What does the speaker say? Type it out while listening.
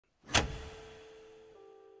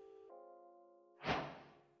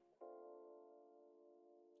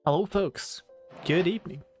Hello, folks. Good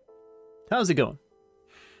evening. How's it going?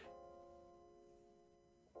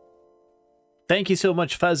 Thank you so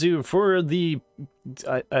much, Fazu, for the...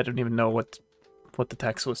 I don't even know what the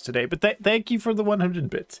text was today, but thank you for the 100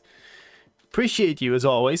 bits. Appreciate you, as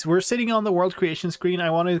always. We're sitting on the world creation screen. I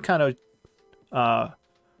want to kind of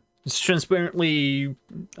just transparently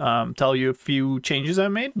tell you a few changes I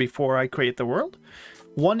made before I create the world.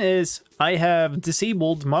 One is I have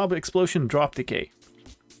disabled mob explosion drop decay.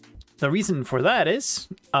 The reason for that is,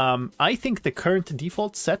 I think the current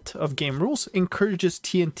default set of game rules encourages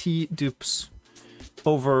TNT dupes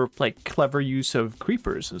over, like, clever use of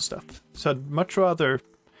creepers and stuff. So I'd much rather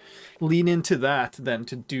lean into that than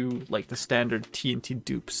to do, like, the standard TNT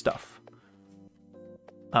dupe stuff.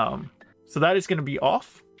 So that is going to be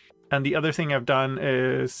off. And the other thing I've done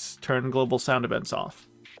is turn global sound events off.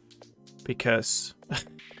 Because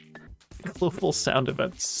global sound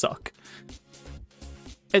events suck.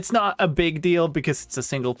 It's not a big deal because it's a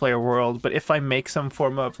single player world, but if I make some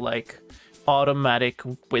form of like automatic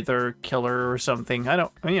wither killer or something, I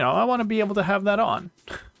want to be able to have that on.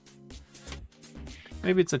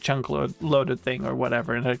 Maybe it's a chunk loaded thing or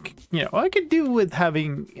whatever, and I could do with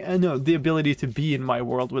having the ability to be in my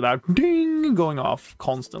world without ding going off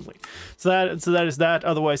constantly. So that is that.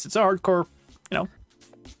 Otherwise, it's a hardcore,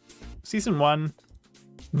 season 1,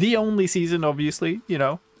 the only season, obviously,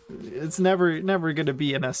 It's never gonna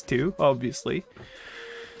be an S2, obviously.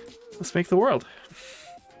 Let's make the world.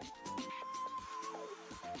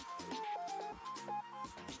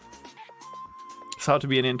 It's how to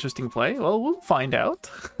be an interesting play. Well, we'll find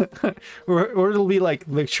out. or it'll be like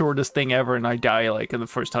the shortest thing ever, and I die like in the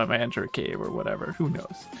first time I enter a cave or whatever. Who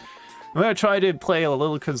knows? I'm gonna try to play a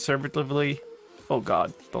little conservatively. Oh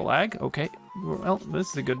God, the lag. Okay, well, this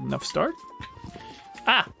is a good enough start.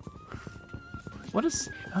 Ah. What is,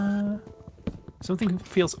 something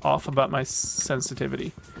feels off about my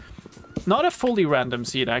sensitivity. Not a fully random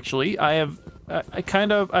seed, actually. I've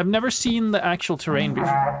never seen the actual terrain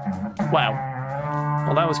before. Wow.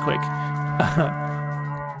 Well, that was quick.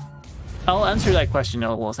 I'll answer that question in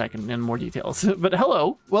a little second in more details. But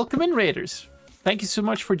hello, welcome in, Raiders. Thank you so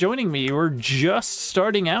much for joining me. We're just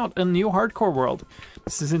starting out a new hardcore world.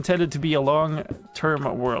 This is intended to be a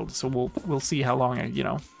long-term world, so we'll see how long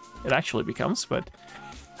it actually becomes. But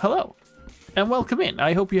hello and welcome in.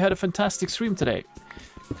 I hope you had a fantastic stream today.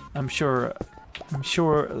 I'm sure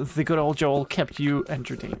the good old Joel kept you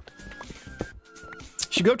entertained.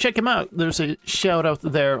 You should go check him out. There's a shout out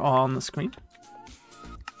there on the screen,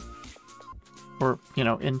 or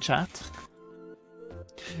in chat.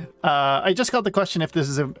 I just got the question if this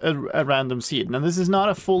is a random seed. Now, this is not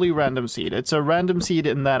a fully random seed. It's a random seed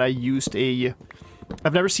in that I used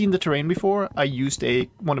I've never seen the terrain before. I used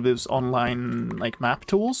one of those online like map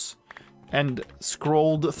tools and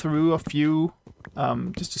scrolled through a few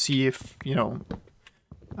just to see if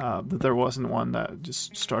that there wasn't one that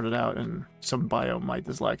just started out in some biome I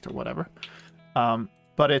disliked or whatever.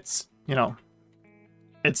 But it's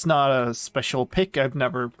it's not a special pick. I've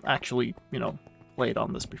never actually played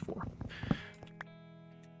on this before.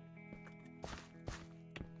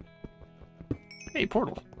 Hey,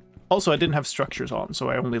 portal. Also, I didn't have structures on, so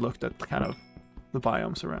I only looked at kind of the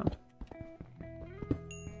biomes around.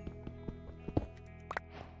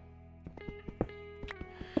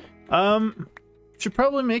 Should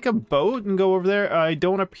probably make a boat and go over there. I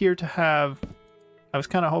don't appear to have... I was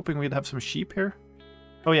kind of hoping we'd have some sheep here.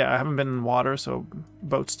 Oh yeah, I haven't been in water, so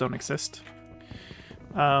boats don't exist.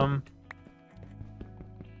 I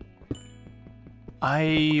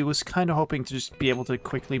was kind of hoping to just be able to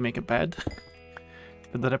quickly make a bed.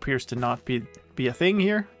 But that appears to not be a thing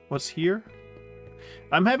here. What's here?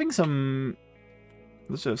 I'm having some...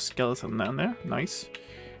 There's a skeleton down there. Nice.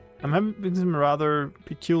 I'm having some rather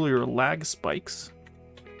peculiar lag spikes.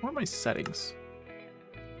 What are my settings?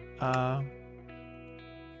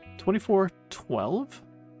 2412?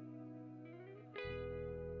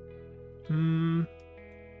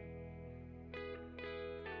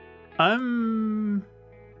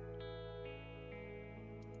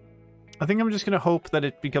 I think I'm just gonna hope that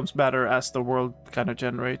it becomes better as the world kind of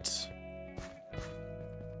generates.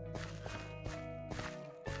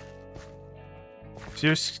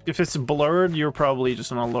 So if it's blurred, you're probably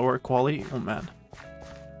just on a lower quality. Oh man.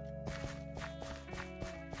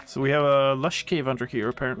 So we have a lush cave under here,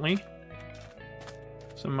 apparently.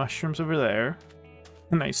 Some mushrooms over there.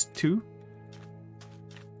 A nice 2.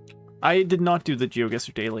 I did not do the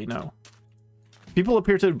GeoGuessr daily, no. People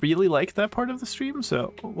appear to really like that part of the stream,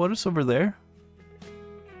 so what is over there?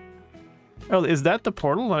 Oh, is that the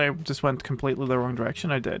portal? And I just went completely the wrong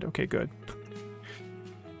direction? I did. Okay, good.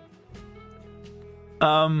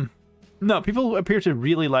 No, people appear to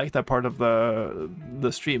really like that part of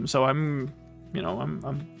the stream, so I'm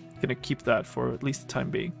gonna keep that for at least the time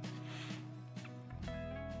being.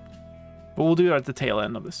 But we'll do it at the tail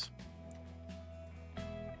end of this.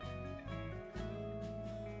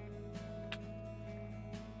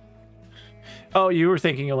 Oh, you were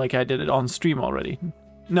thinking like I did it on stream already.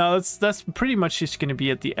 No, that's pretty much just going to be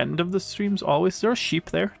at the end of the streams always. There are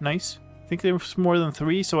sheep there. Nice. I think there's more than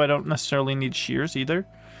 3, so I don't necessarily need shears either.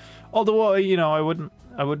 Although, you know, I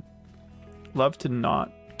would love to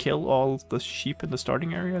not kill all the sheep in the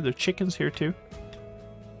starting area. There are chickens here too.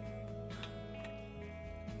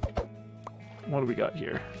 What do we got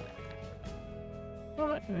here?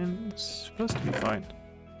 Alright, and it's supposed to be fine.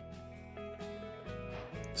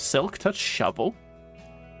 Silk touch shovel.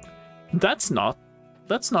 That's not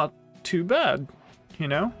too bad, you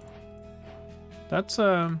know. That's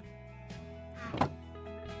a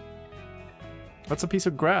piece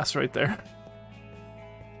of grass right there.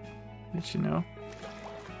 But, you know,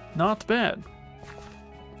 not bad.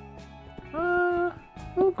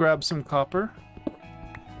 We'll grab some copper.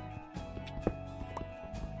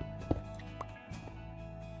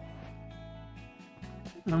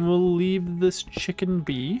 And we'll leave this chicken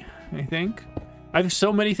be, I think. I have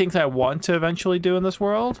so many things I want to eventually do in this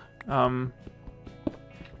world.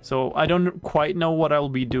 So I don't quite know what I'll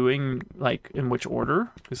be doing, like, in which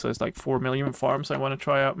order. Because there's like 4 million farms I want to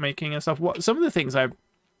try out making and stuff. Some of the things I've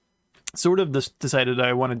sort of decided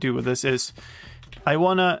I want to do with this is I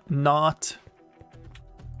want to not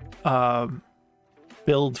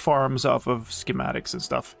build farms off of schematics and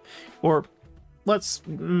stuff. Or let's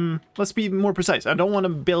be more precise. I don't want to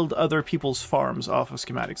build other people's farms off of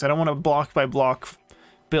schematics. I don't want to block by block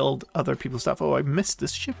build other people's stuff. Oh, I missed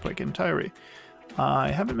this shipwreck entirely.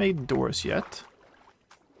 I haven't made doors yet.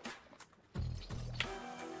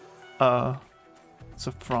 It's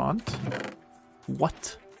a front.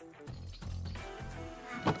 What?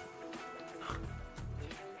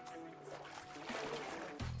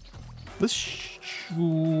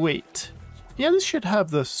 Wait. Yeah, this should have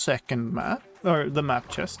the second map. Or the map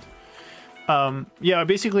chest. Yeah,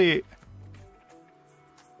 basically...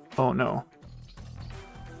 Oh, no.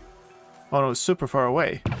 Oh, no, it's super far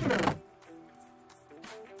away.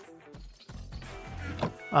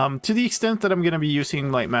 To the extent that I'm going to be using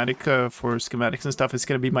Lightmatic for schematics and stuff, it's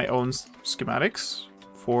going to be my own schematics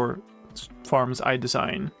for farms I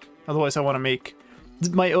design. Otherwise, I want to make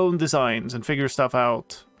my own designs and figure stuff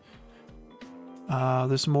out.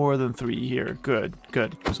 There's more than 3 here. Good,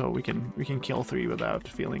 good. So we can kill 3 without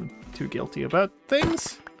feeling too guilty about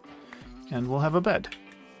things. And we'll have a bed.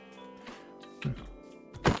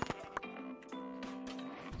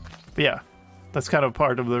 But yeah, that's kind of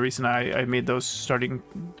part of the reason I made those starting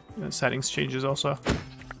settings changes also.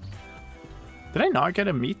 Did I not get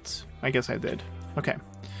a meat? I guess I did. Okay,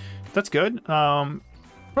 that's good.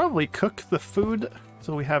 Probably cook the food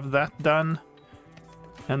so we have that done.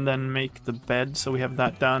 And then make the bed so we have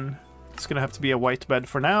that done. It's gonna have to be a white bed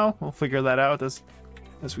for now. We'll figure that out as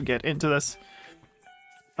we get into this.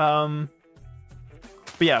 But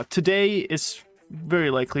yeah, today is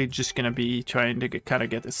very likely just gonna be trying to kind of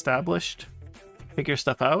get established, figure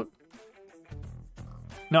stuff out.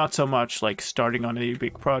 Not so much like starting on any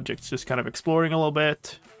big projects, just kind of exploring a little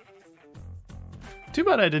bit. Too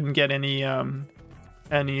bad I didn't get any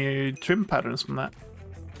trim patterns from that.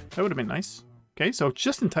 That would have been nice. Okay, so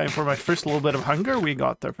just in time for my first little bit of hunger, we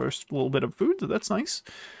got our first little bit of food, so that's nice.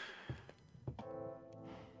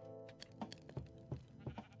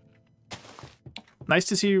 Nice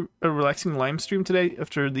to see a relaxing lime stream today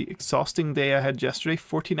after the exhausting day I had yesterday.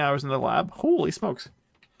 14 hours in the lab. Holy smokes.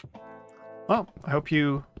 Well, I hope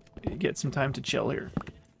you get some time to chill here.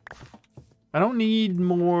 I don't need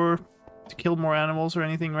more to kill more animals or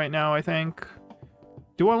anything right now, I think.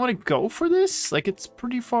 Do I want to go for this? Like, it's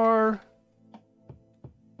pretty far...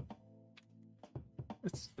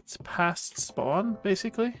 It's past spawn,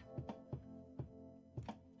 basically.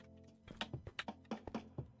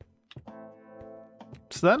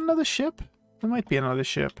 Is that another ship? There might be another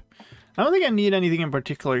ship. I don't think I need anything in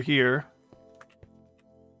particular here.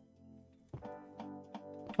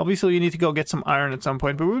 Obviously, you need to go get some iron at some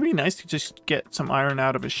point, but it would be nice to just get some iron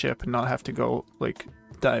out of a ship and not have to go, like,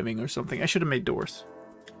 diving or something. I should have made doors.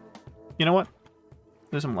 You know what?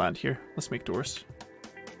 There's some land here. Let's make doors.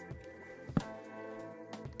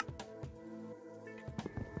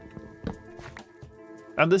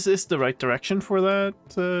 And this is the right direction for that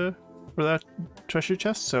treasure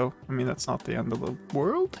chest, so I mean that's not the end of the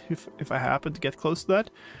world if I happen to get close to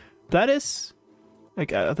that. That is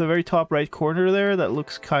like at the very top right corner there, that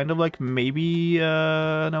looks kind of like maybe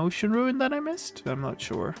an ocean ruin that I missed. I'm not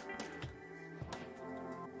sure.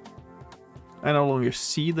 I no longer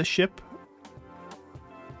see the ship.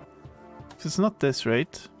 It's not this,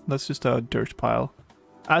 right? That's just a dirt pile.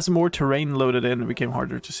 As more terrain loaded in, it became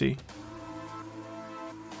harder to see.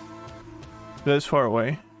 But it's far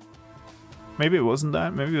away. Maybe it wasn't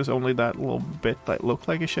that. Maybe it was only that little bit that looked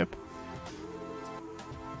like a ship.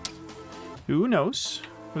 Who knows?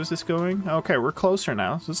 What is this going? Okay, we're closer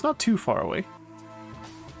now, so it's not too far away.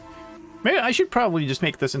 Maybe I should probably just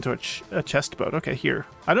make this into a chest boat. Okay, here.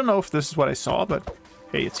 I don't know if this is what I saw, but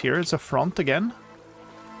hey, it's here. It's a front again.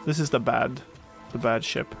 This is the bad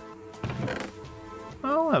ship.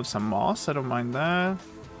 I'll have some moss. I don't mind that.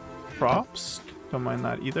 Props. Don't mind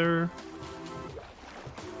that either.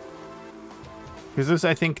 Because this,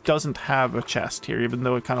 I think, doesn't have a chest here, even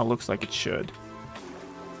though it kind of looks like it should.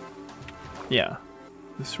 Yeah.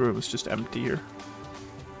 This room is just empty here.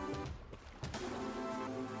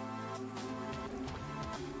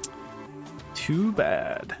 Too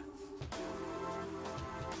bad.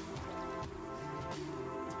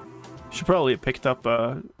 Should probably have picked up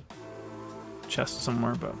a chest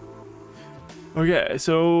somewhere, but... Okay,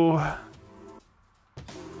 so...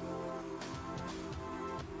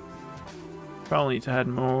 Probably need to head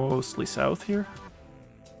mostly south here.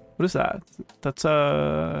 What is that? That's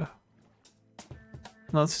a...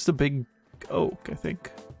 No, it's just a big oak, I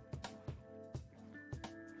think.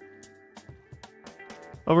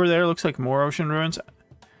 Over there looks like more ocean ruins.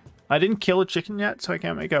 I didn't kill a chicken yet, so I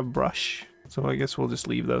can't make a brush. So I guess we'll just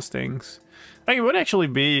leave those things. I think it would actually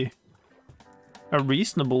be a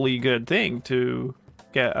reasonably good thing to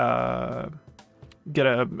get an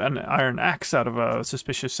iron axe out of a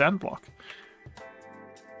suspicious sand block.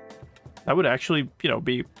 That would actually, you know,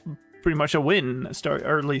 be pretty much a win.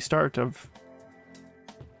 Early start of.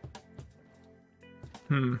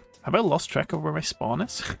 Have I lost track of where my spawn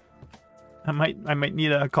is? I might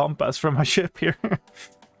need a compass for my ship here.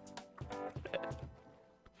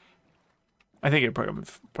 I think I'd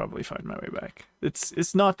probably find my way back.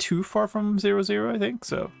 It's not too far from 0-0, I think,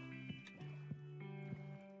 so.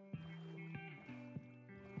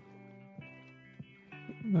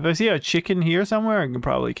 If I see a chicken here somewhere, I can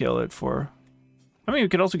probably kill it for... I mean, we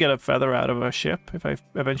could also get a feather out of a ship if I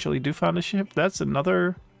eventually do find a ship. That's an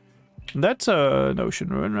ocean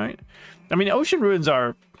ruin, right? I mean, ocean ruins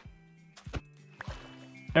are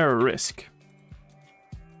a risk.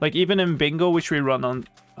 Like, even in bingo, which we run on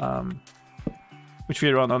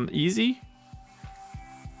easy,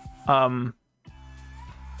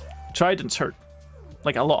 tridents hurt,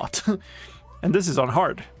 like, a lot. And this is on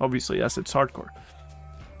hard, obviously, yes, it's hardcore.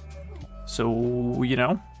 So, you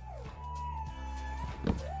know,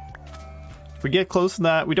 if we get close to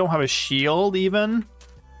that, we don't have a shield even.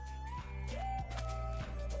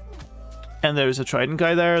 And there's a trident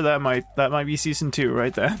guy there. That might be season 2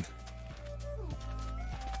 right there.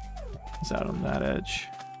 It's out on that edge.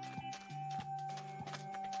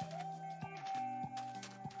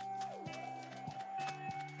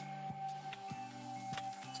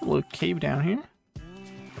 There's a little cave down here.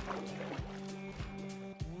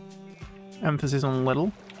 Emphasis on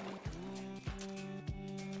little.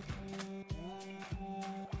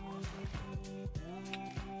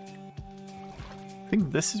 I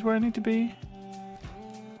think this is where I need to be.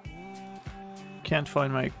 Can't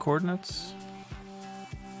find my coordinates.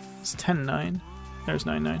 It's 10-9. There's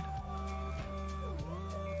 9-9.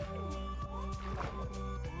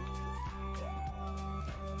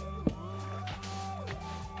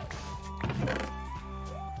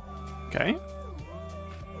 Okay.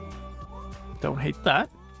 Don't hate that.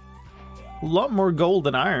 A lot more gold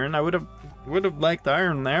than iron. I would have liked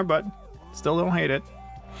iron there, but still don't hate it.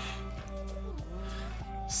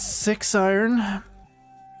 6 iron.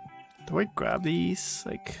 Do I grab these?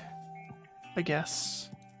 Like, I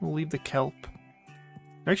guess. We'll leave the kelp.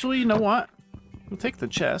 Actually, you know what? We'll take the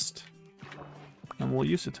chest. And we'll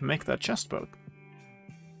use it to make that chest boat.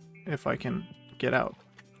 If I can get out.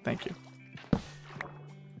 Thank you.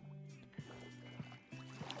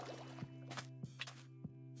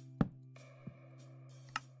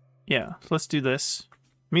 Yeah, so let's do this.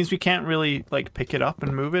 Means we can't really, like, pick it up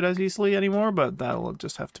and move it as easily anymore, but that'll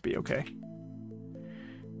just have to be okay.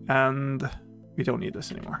 And we don't need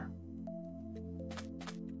this anymore.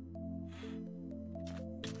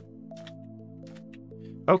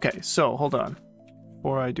 Okay, so hold on.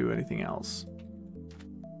 Before I do anything else.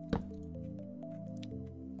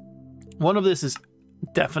 One of this is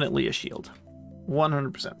definitely a shield.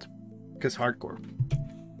 100%. Because hardcore.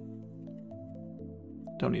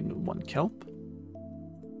 Don't need 1 kelp.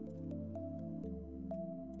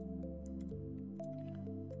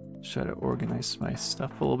 Try to organize my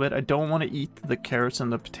stuff a little bit. I don't want to eat the carrots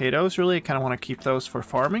and the potatoes, really. I kind of want to keep those for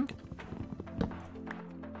farming.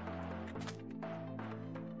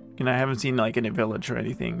 And I haven't seen like any village or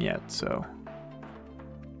anything yet, so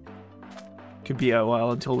could be a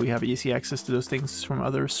while until we have easy access to those things from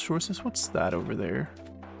other sources. What's that over there?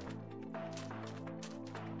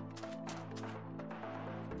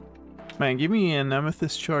 Man, give me an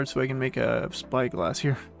amethyst shard so I can make a spyglass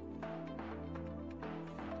here.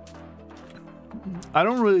 I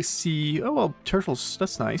don't really see... Oh, well, turtles.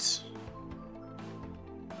 That's nice.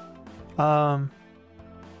 I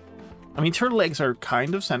mean, turtle eggs are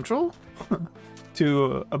kind of central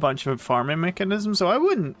to a bunch of farming mechanisms, so I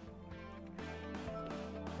wouldn't...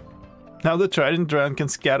 Now the trident drown can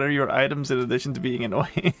scatter your items in addition to being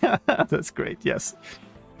annoying. That's great, yes.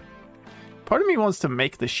 Part of me wants to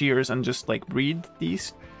make the shears and just, like, breed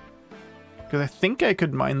these. Because I think I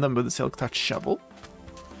could mine them with a silk touch shovel.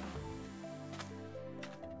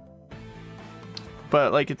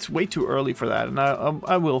 But, like, it's way too early for that, and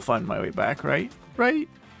I will find my way back, right? Right?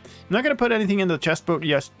 I'm not going to put anything in the chest boat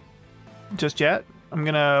just yet. I'm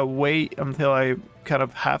going to wait until I kind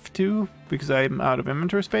of have to, because I'm out of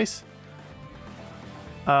inventory space.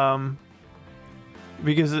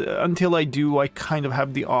 Because until I do, I kind of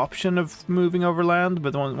have the option of moving overland,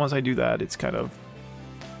 but once I do that, it's kind of...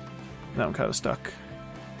 Now I'm kind of stuck.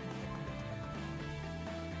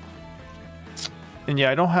 And yeah,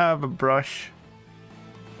 I don't have a brush.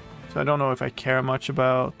 So I don't know if I care much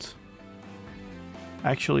about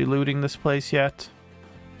actually looting this place yet.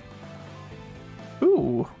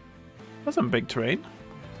 Ooh, that's some big terrain.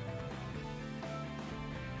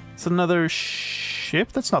 It's another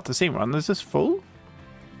ship. That's not the same one. Is this full?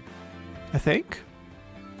 I think.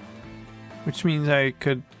 Which means I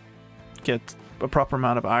could get a proper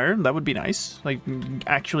amount of iron. That would be nice. Like,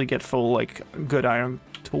 actually get full, like, good iron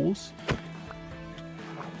tools.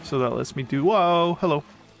 So that lets me do... Whoa, hello.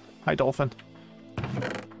 Hi, dolphin.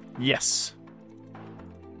 Yes.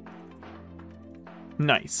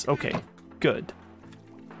 Nice. Okay. Good.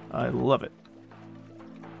 I love it.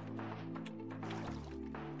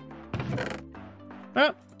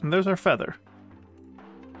 Ah, and there's our feather.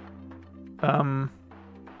 I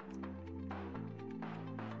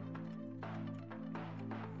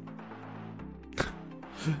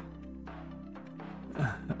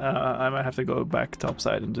might have to go back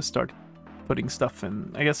topside and just start putting stuff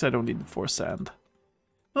in. I guess I don't need the 4 sand.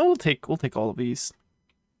 Oh, we'll take all of these.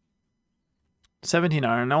 17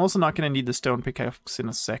 iron. I'm also not going to need the stone pickaxe in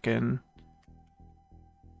a second.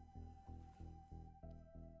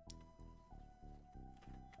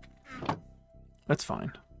 That's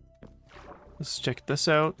fine. Let's check this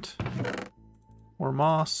out. Or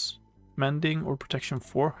moss, mending, or protection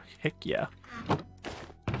 4. Heck yeah.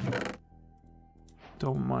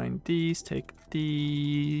 Don't mind these. Take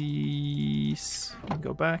these. And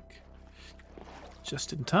go back.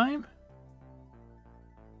 Just in time.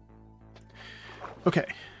 Okay.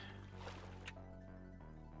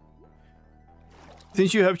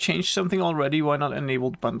 Since you have changed something already, why not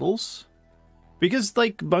enabled bundles? Because,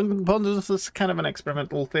 like, bundles is kind of an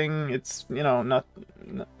experimental thing. It's, you know, not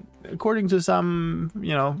according to some,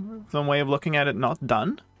 you know, some way of looking at it, not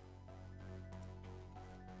done.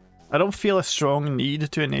 I don't feel a strong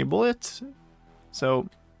need to enable it. So,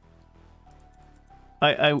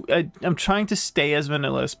 I'm trying to stay as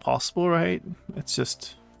vanilla as possible, right? It's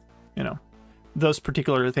just, you know, those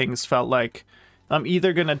particular things felt like I'm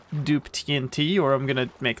either gonna dupe TNT or I'm gonna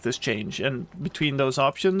make this change. And between those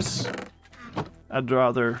options, I'd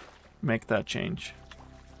rather make that change.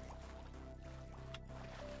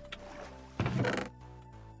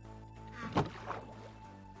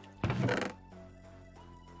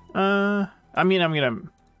 I mean,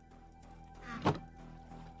 I'm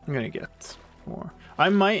gonna get more. I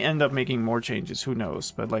might end up making more changes, who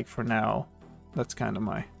knows? But like for now, that's kind of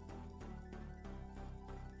my...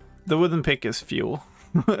 The wooden pick is fuel.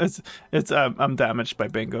 I'm damaged by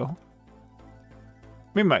bingo.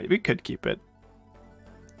 We could keep it.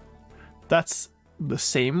 That's the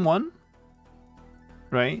same one,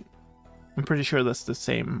 right? I'm pretty sure that's the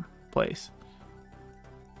same place.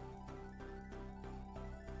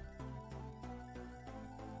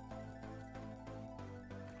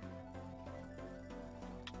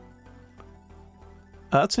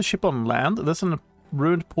 That's a ship on land. That's a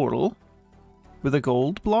ruined portal with a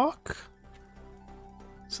gold block.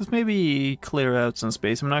 So let's maybe clear out some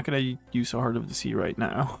space. I'm not going to use Heart of the Sea right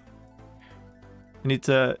now. I need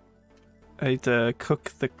to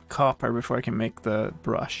cook the copper before I can make the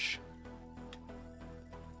brush.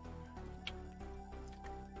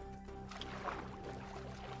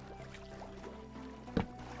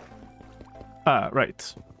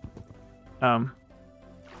 Right.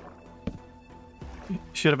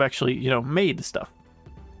 Should have actually, you know, made stuff.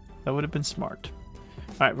 That would have been smart.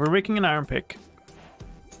 Alright, we're making an iron pick.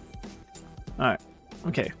 Alright.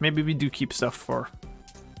 Okay, maybe we do keep stuff for...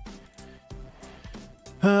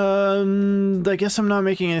 I guess I'm not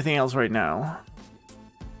making anything else right now.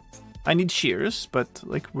 I need shears, but,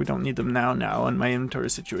 like, we don't need them now, and my inventory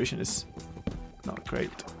situation is not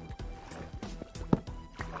great.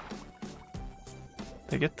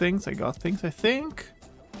 Did I get things? I got things, I think.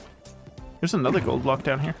 There's another gold block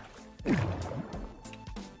down here.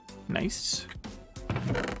 Nice.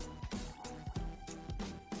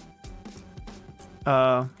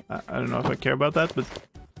 I don't know if I care about that, but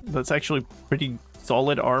that's actually pretty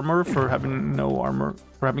solid armor for having no armor,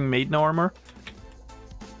 for having made no armor.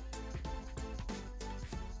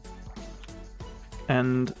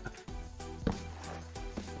 And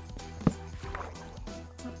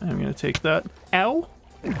I'm gonna take that. Ow!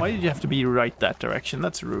 Why did you have to be right that direction?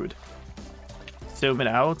 That's rude. Zoom it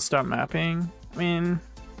out, start mapping. I mean,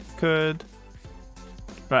 could.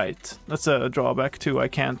 Right, that's a drawback too. I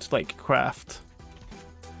can't, like, craft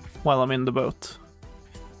while I'm in the boat.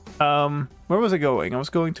 Where was I going? I was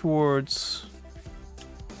going towards...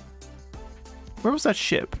 Where was that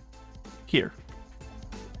ship? Here.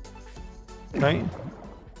 Right?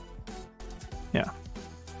 Yeah.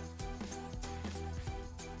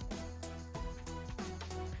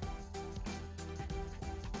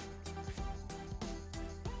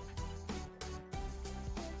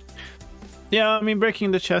 Yeah, I mean,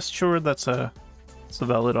 breaking the chest, sure, it's a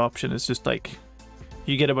valid option. It's just like,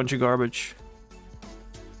 you get a bunch of garbage.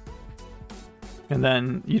 And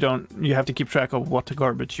then you have to keep track of what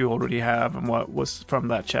garbage you already have and what was from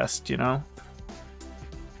that chest, you know?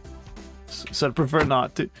 So I'd prefer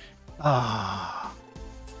not to.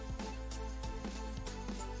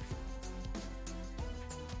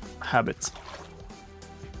 Habits.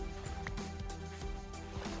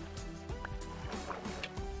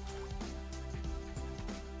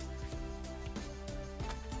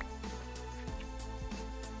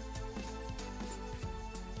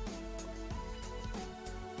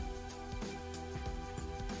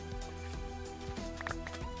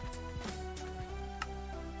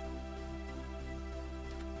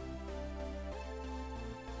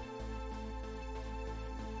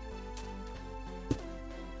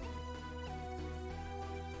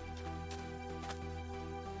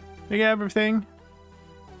 I got everything.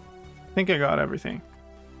 I think I got everything.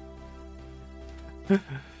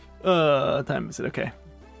 Time is it? Okay.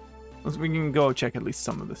 We can go check at least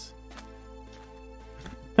some of this.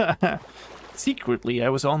 Secretly, I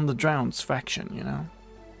was on the Drowns faction, you know?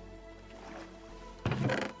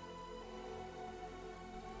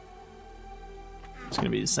 It's gonna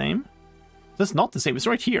be the same. That's not the same. It's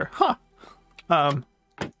right here. Huh. I'm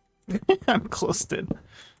close to it.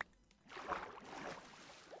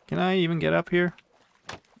 Can I even get up here?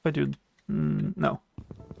 If I do... no.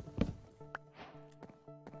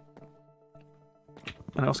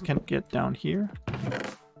 And I also can't get down here.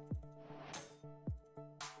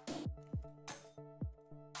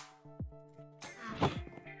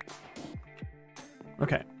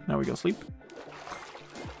 Okay, now we go sleep.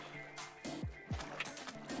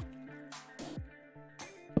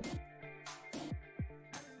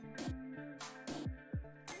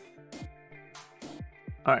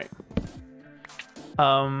 Alright.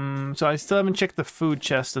 So I still haven't checked the food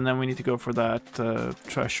chest, and then we need to go for that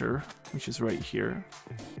treasure, which is right here.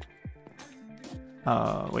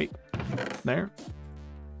 Wait. There.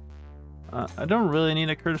 I don't really need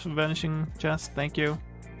a Curse of Vanishing chest, thank you.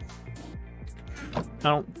 I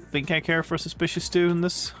don't think I care for Suspicious Stew in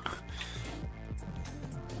this.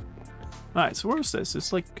 Alright, so where's this?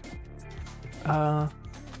 It's like... is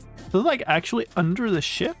it like actually under the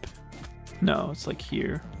ship? No, it's like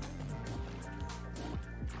here.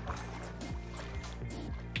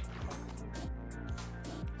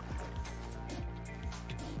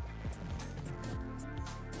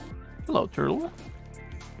 Hello, turtle.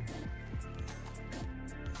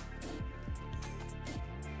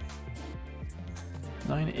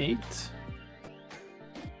 Nine, 8.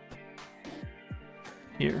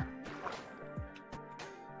 Here.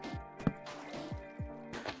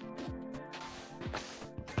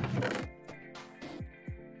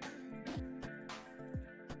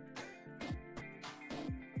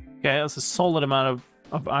 Okay, that's a solid amount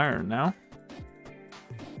of iron now.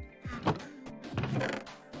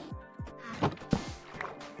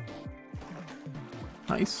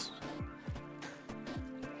 Nice.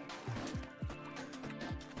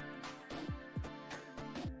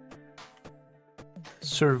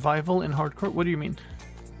 Survival in hardcore? What do you mean?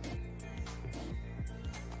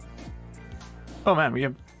 Oh man, we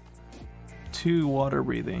have 2 water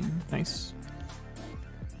breathing. Nice.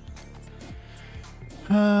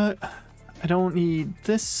 I don't need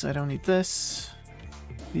this. I don't need this.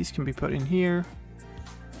 These can be put in here.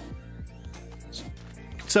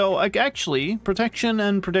 So, like, actually, protection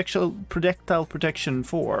and projectile protection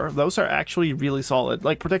 4, those are actually really solid.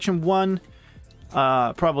 Like, protection 1,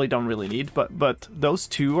 probably don't really need, but those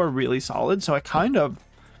 2 are really solid. So I kind of,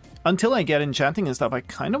 until I get enchanting and stuff, I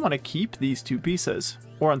kind of want to keep these 2 pieces.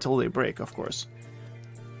 Or until they break, of course.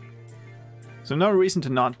 So no reason to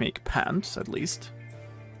not make pants, at least.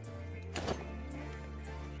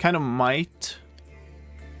 Kind of might...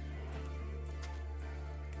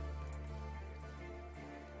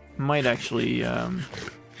 Might actually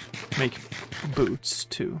make boots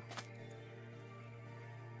too.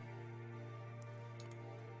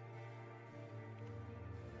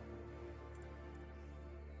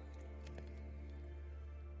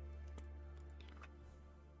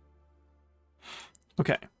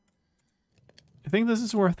 Okay. I think this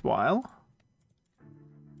is worthwhile.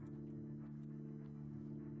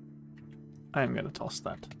 I am going to toss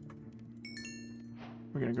that.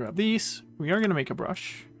 We're going to grab these. We are going to make a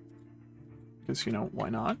brush. Because, you know, why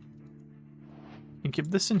not? And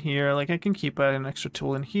keep this in here. Like, I can keep an extra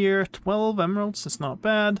tool in here. 12 emeralds, that's not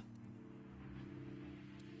bad.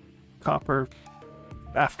 Copper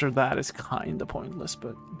after that is kind of pointless,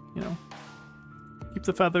 but, you know. Keep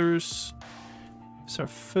the feathers. It's our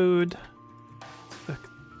food. Stick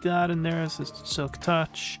that in there as a silk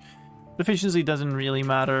touch. Efficiency doesn't really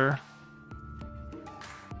matter.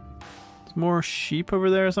 There's more sheep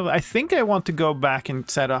over there or something. I think I want to go back and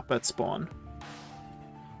set up at spawn.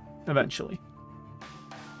 Eventually.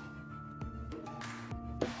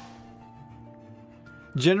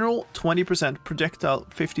 General 20%, projectile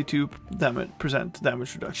 52%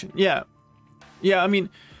 damage reduction. Yeah. Yeah, I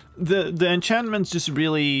mean, the enchantments just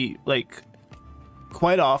really, like,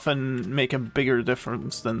 quite often make a bigger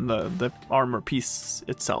difference than the armor piece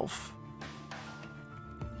itself.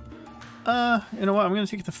 You know what? I'm gonna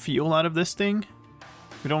take the fuel out of this thing.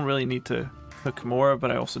 We don't really need to cook more,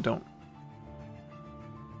 but I also don't.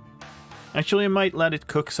 Actually, I might let it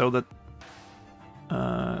cook so that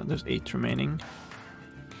there's 8 remaining.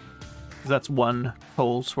 That's 1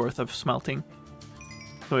 coal's worth of smelting.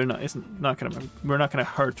 So we're not gonna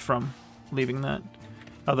hurt from leaving that.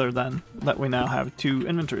 Other than that, we now have 2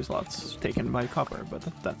 inventory slots taken by copper, but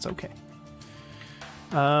that's okay.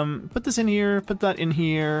 Put this in here. Put that in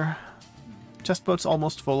here. Chest boat's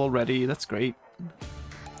almost full already. That's great.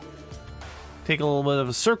 Take a little bit of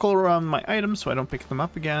a circle around my items so I don't pick them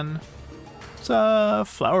up again. It's a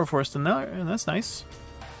flower forest in there, and that's nice.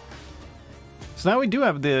 So now we do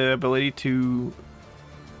have the ability to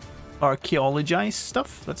archaeologize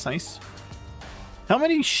stuff. That's nice. How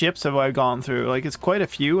many ships have I gone through? Like, it's quite a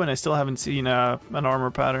few, and I still haven't seen an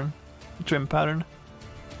armor pattern, a trim pattern.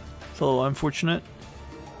 It's a little unfortunate.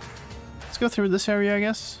 Let's go through this area, I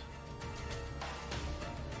guess.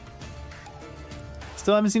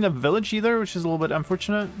 Still haven't seen a village either, which is a little bit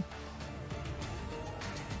unfortunate.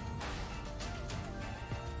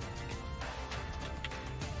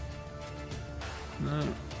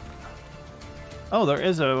 Oh, there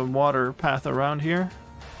is a water path around here.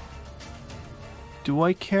 Do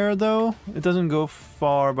I care, though? It doesn't go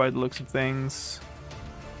far by the looks of things.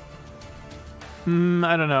 I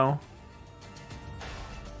don't know.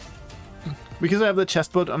 Because I have the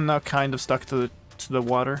chest boat, I'm now kind of stuck to the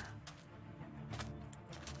water.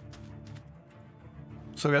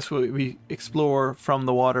 So I guess we explore from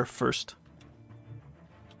the water first.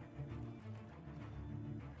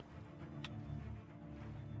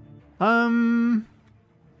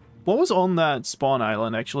 What was on that spawn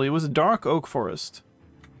island, actually? It was a dark oak forest.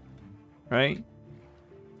 Right?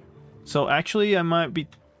 So actually, I might be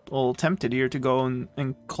a little tempted here to go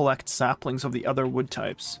and collect saplings of the other wood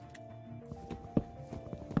types.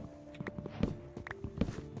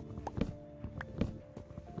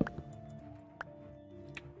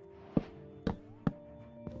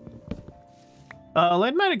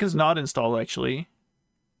 Lightmatic is not installed, actually.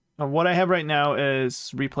 What I have right now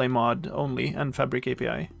is replay mod only and fabric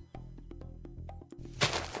API.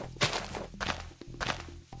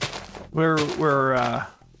 We're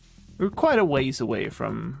quite a ways away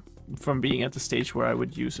from being at the stage where I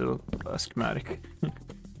would use a schematic.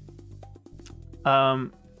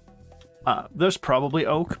 There's probably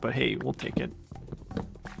oak, but hey, we'll take it.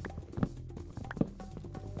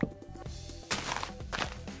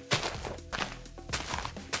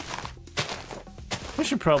 I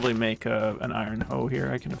should probably make an iron hoe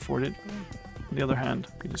here. I can afford it. On the other hand,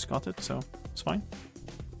 we just got it, so it's fine.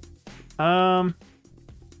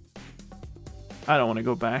 I don't want to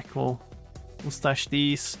go back. We'll stash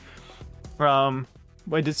these. I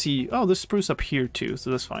did see... Oh, there's spruce up here too, so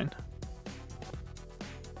that's fine.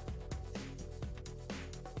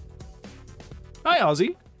 Hi,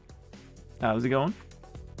 Ozzy. How's it going?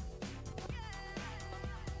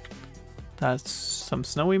 That's some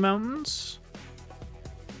snowy mountains.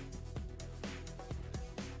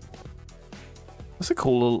 That's a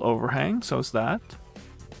cool little overhang, so is that.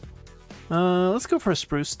 Let's go for a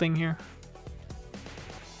spruce thing here.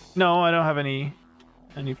 No, I don't have any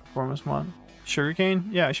performance mod. Sugarcane?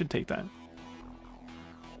 Yeah, I should take that.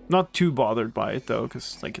 Not too bothered by it though,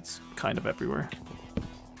 because like it's kind of everywhere.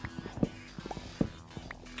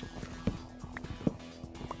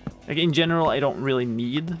 Like in general, I don't really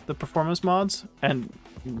need the performance mods, and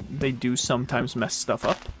they do sometimes mess stuff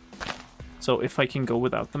up. So if I can go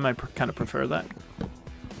without them, I kind of prefer that.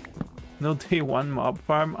 No day one mob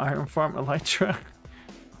farm, iron farm, elytra.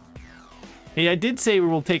 Hey, I did say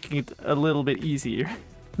we're taking it a little bit easier.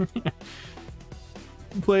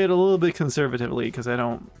 Play it a little bit conservatively because I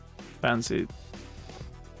don't fancy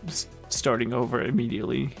just starting over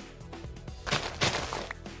immediately.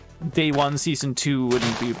 Day 1, season 2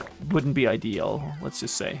 wouldn't be ideal, let's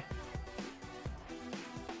just say.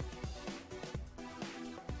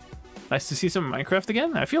 Nice to see some Minecraft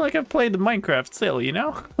again. I feel like I've played the Minecraft still, you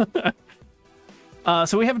know?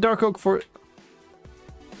 So we have dark oak for...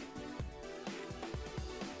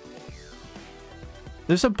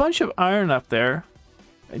 There's a bunch of iron up there.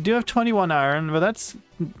 I do have 21 iron, but that's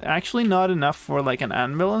actually not enough for like an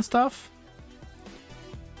anvil and stuff.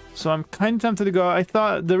 So I'm kind of tempted to go. I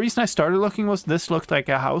thought the reason I started looking was this looked like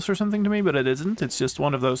a house or something to me, but it isn't. It's just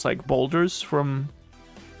one of those like boulders from...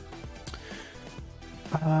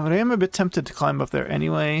 but I am a bit tempted to climb up there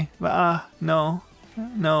anyway. But no,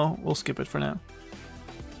 we'll skip it for now.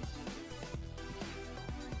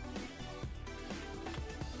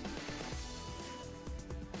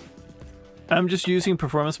 I'm just using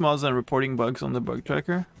performance mods and reporting bugs on the bug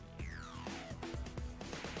tracker.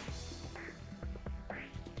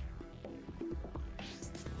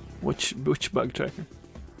 Which bug tracker?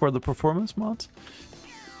 For the performance mods?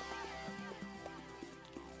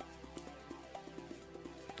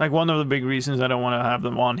 Like one of the big reasons I don't want to have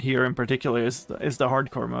them on here in particular is the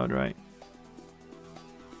hardcore mode, right?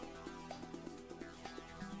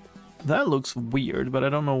 That looks weird, but I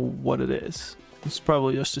don't know what it is. It's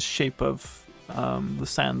probably just the shape of the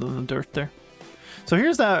sand and the dirt there. So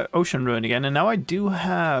here's that ocean ruin again, and now I do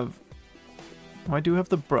have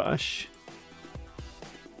the brush.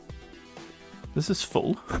 This is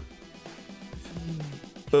full.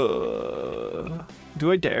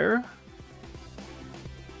 Do I dare?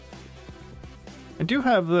 I do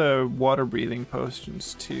have the water breathing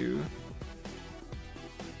potions too.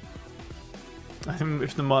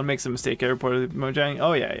 If the mod makes a mistake, I reported Mojang.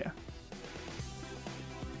 Oh yeah.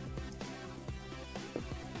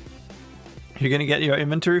 You're gonna get your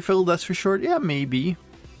inventory filled, that's for sure. Yeah, maybe.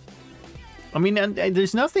 I mean, and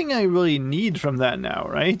there's nothing I really need from that now,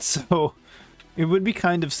 right? So it would be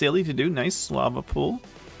kind of silly to do. Nice lava pool.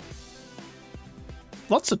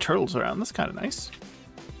 Lots of turtles around. That's kind of nice.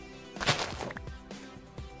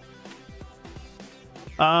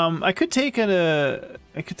 I could take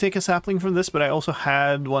a sapling from this, but I also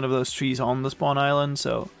had one of those trees on the spawn island,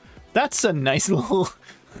 so that's a nice little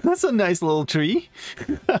that's a nice little tree.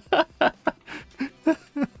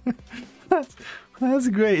 That's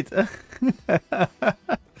great.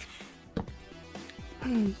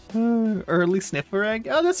 Early sniffer egg.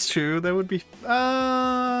 Oh, that's true. That would be.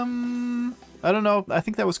 I don't know. I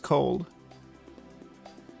think that was cold,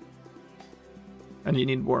 and you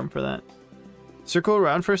need warm for that. Circle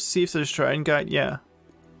around first to see if there's shrine guide. Yeah.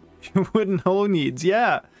 Wooden hole needs.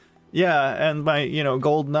 Yeah. And my,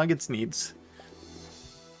 gold nuggets needs.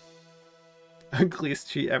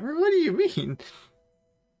 Ugliest tree ever? What do you mean?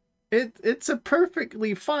 It's a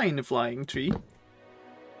perfectly fine flying tree.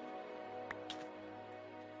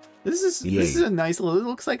 This is a nice little. It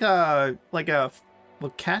looks like a little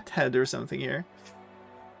cat head or something here.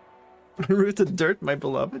 Rooted dirt, my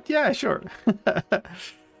beloved. Yeah, sure.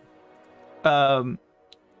 I'm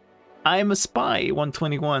a spy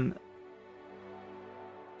 121.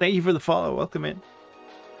 Thank you for the follow. Welcome in.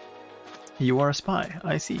 You are a spy.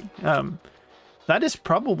 I see. That is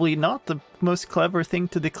probably not the most clever thing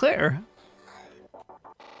to declare.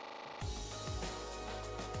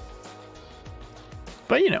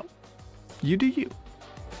 But you do you.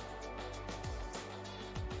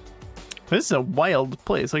 This is a wild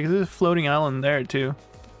place. Like, there's a floating island there too.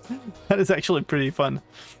 That is actually pretty fun.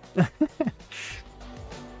 A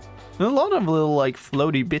lot of little like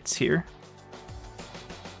floaty bits here.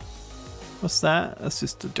 What's that? That's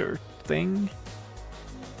just a dirt thing.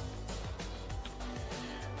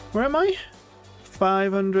 Where am I?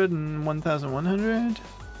 500 and 1,100.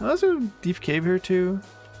 Oh, there's a deep cave here too.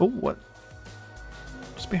 Oh, what?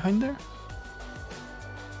 What's behind there?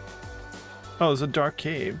 Oh, there's a dark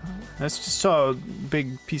cave. I just saw a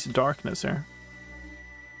big piece of darkness there.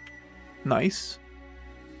 Nice.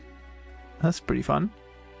 That's pretty fun.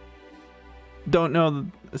 Don't know that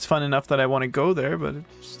it's fun enough that I want to go there, but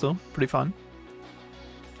it's still pretty fun.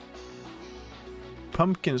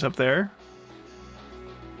 Pumpkins up there.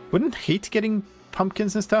 Wouldn't hate getting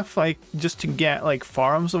pumpkins and stuff, like just to get like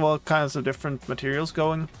farms of all kinds of different materials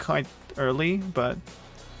going quite early, but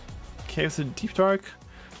caves of deep dark.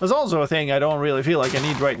 There's also a thing I don't really feel like I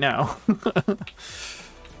need right now.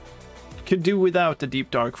 Could do without the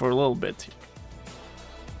deep dark for a little bit.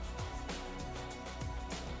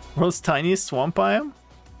 World's tiniest swamp biome?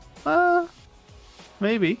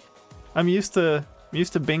 Maybe. I'm used to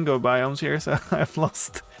bingo biomes here, so I've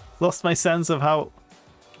lost my sense of how.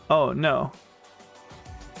 Oh no.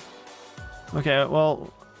 Okay,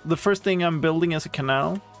 well, the first thing I'm building is a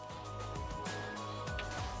canal.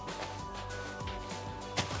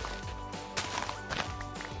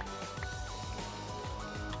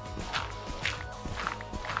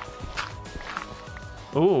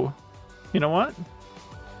 Oh, you know what?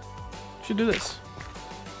 Should do this.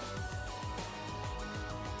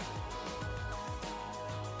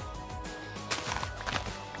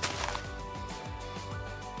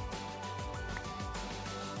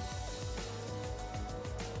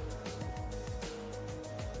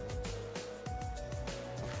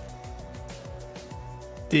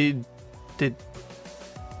 Did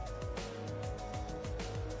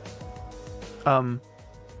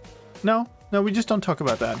no, we just don't talk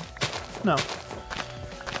about that. No.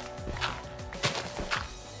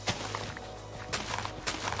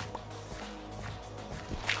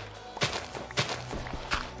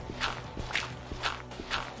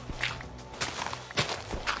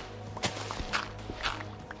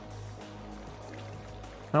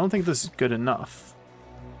 I don't think this is good enough.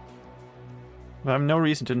 But I have no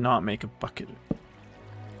reason to not make a bucket.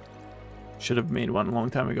 Should have made one a long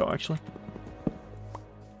time ago, actually.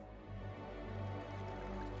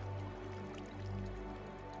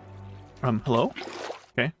 Hello?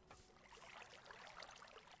 Okay.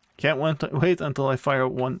 Can't wait until I fire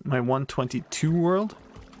my 122 world?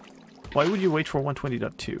 Why would you wait for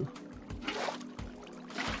 120.2?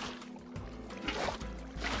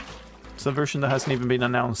 It's a version that hasn't even been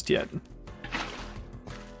announced yet.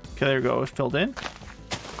 Okay, there we go. It filled in.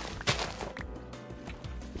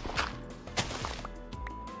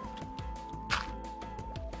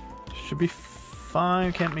 Should be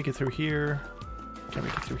fine. Can't make it through here. Can't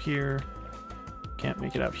make it through here. Can't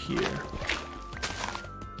make it out here.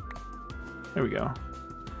 There we go.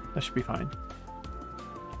 That should be fine.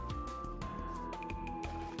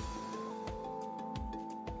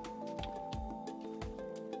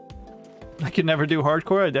 I could never do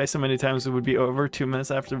hardcore. I die so many times it would be over 2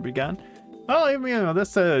 minutes after it began. Well, I mean, you know,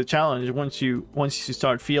 that's a challenge. Once you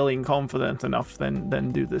start feeling confident enough,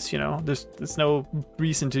 then do this. You know, there's no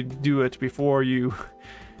reason to do it before you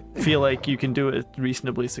feel like you can do it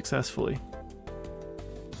reasonably successfully.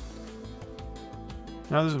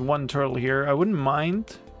 Now there's one turtle here. I wouldn't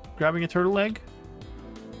mind grabbing a turtle egg,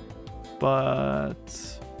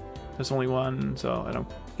 but there's only one, so I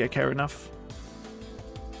don't get carried enough.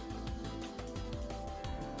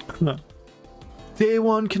 Day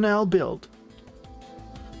 1 canal build.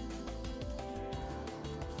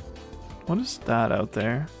 What is that out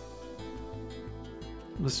there?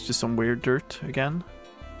 This is just some weird dirt again.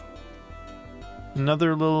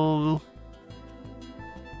 Another little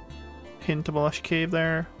hint of a lush cave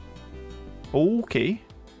there. Okay.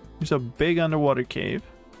 There's a big underwater cave.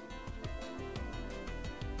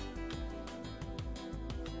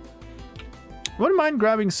 Wouldn't mind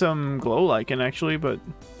grabbing some glow lichen actually, but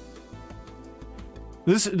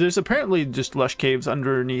there's apparently just lush caves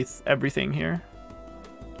underneath everything here.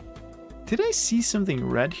 Did I see something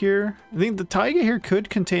red here? I think the taiga here could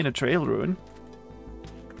contain a trail ruin.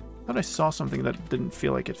 I thought I saw something that didn't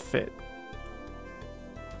feel like it fit.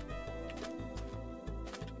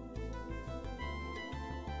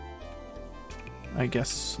 I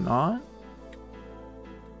guess not.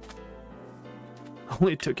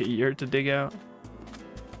 Only took a year to dig out.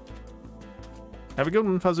 Have a good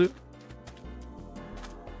one, Fazoo.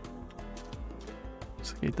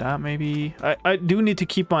 Like that maybe. I do need to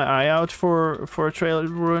keep my eye out for a trail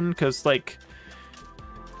ruin, because like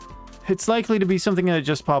it's likely to be something that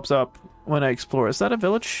just pops up when I explore. Is that a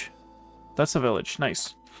village? That's a village.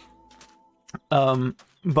 Nice.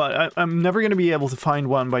 But I'm never going to be able to find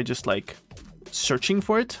one by just, like, searching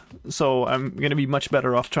for it. So I'm going to be much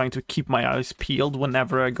better off trying to keep my eyes peeled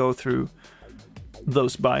whenever I go through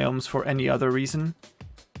those biomes for any other reason.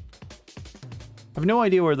 I have no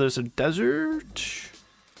idea where there's a desert.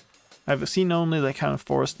 I've seen only, like, kind of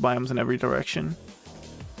forest biomes in every direction.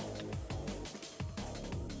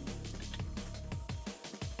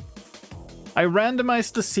 I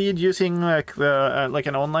randomized the seed using like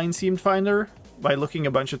an online seed finder by looking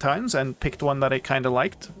a bunch of times and picked one that I kind of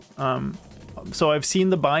liked. So I've seen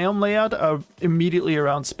the biome layout immediately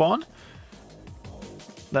around spawn.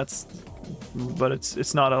 But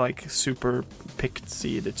it's not a like super picked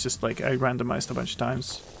seed. It's just like I randomized a bunch of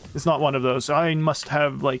times. It's not one of those. I must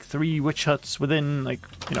have like 3 witch huts within, like,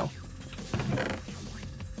 you know.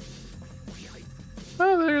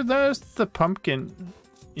 Oh, there's the pumpkin.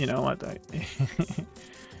 You know what?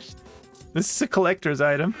 This is a collector's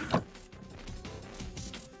item.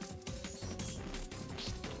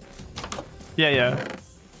 Yeah.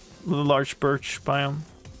 The large birch biome.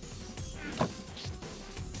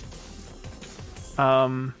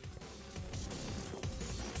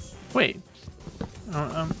 Wait.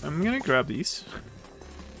 I'm gonna grab these.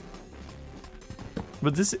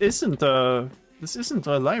 But this isn't a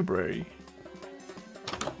library.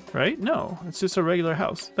 Right? No, it's just a regular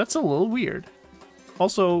house. That's a little weird.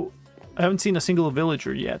 Also, I haven't seen a single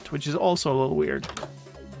villager yet, which is also a little weird.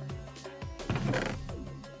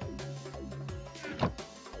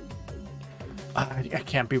 I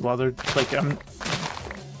can't be bothered. Like,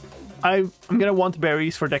 I'm gonna want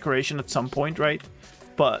berries for decoration at some point, right?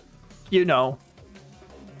 But, you know,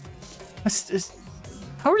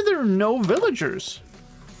 how are there no villagers?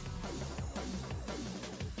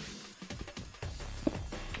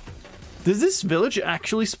 Does this village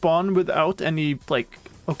actually spawn without any, like...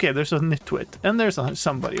 Okay, there's a nitwit, and there's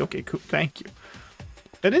somebody. Okay, cool, thank you.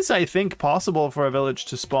 It is, I think, possible for a village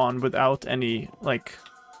to spawn without any, like,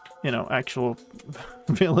 you know, actual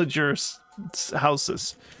villagers'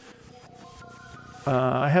 houses.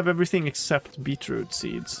 I have everything except beetroot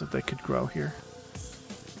seeds that I could grow here.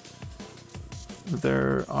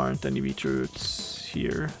 There aren't any beetroots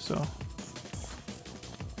here, so...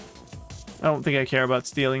 I don't think I care about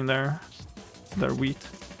stealing their wheat.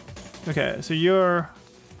 Okay, so you're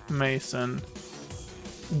Mason.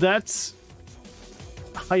 That's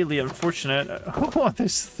highly unfortunate. Oh,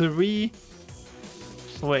 there's 3.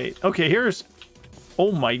 Wait, okay, here's...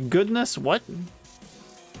 Oh my goodness, what?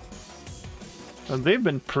 They've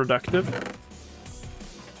been productive.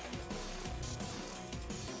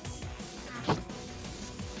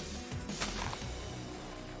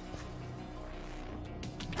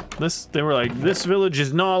 They were like, this village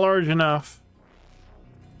is not large enough.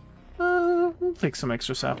 We'll take some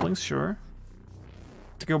extra saplings, sure.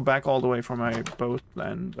 To go back all the way for my boat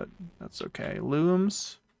then, but that's okay.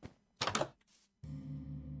 Looms.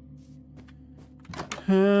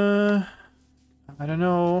 I don't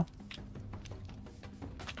know.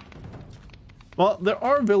 Well, there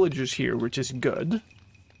are villagers here, which is good.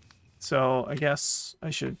 So I guess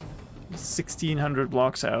I should 1,600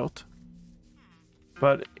 blocks out.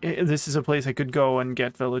 But this is a place I could go and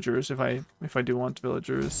get villagers if I do want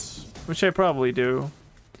villagers, which I probably do.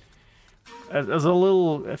 It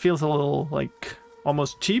feels a little like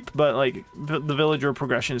almost cheap, but like the villager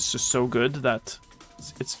progression is just so good that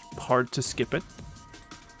it's hard to skip it.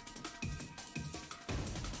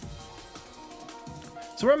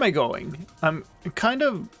 So where am I going? I'm kind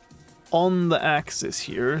of on the axis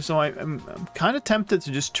here, so I'm kind of tempted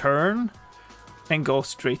to just turn and go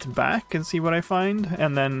straight back and see what I find,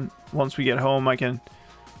 and then once we get home I can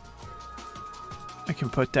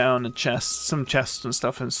put down a chest, some chests and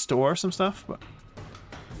stuff, and store some stuff, but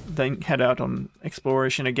then head out on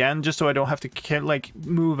exploration again, just so I don't have to like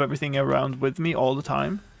move everything around with me all the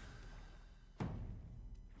time.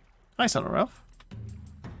 Hi, Son of Ralph.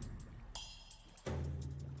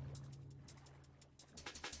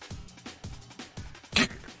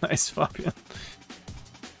 Nice, Fabian.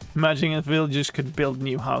 Imagining if villagers could build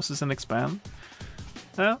new houses and expand.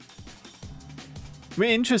 Well,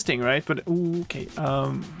 very interesting, right? But ooh, okay,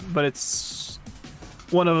 but it's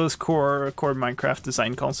one of those core Minecraft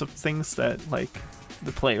design concept things that like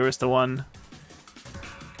the player is the one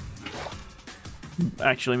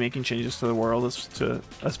actually making changes to the world to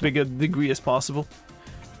as big a degree as possible.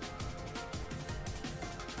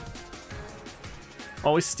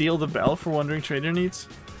 Always steal the bell for wandering trader needs.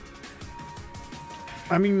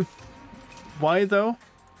 I mean, why though?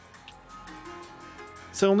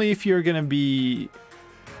 It's only if you're gonna be...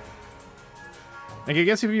 Like, I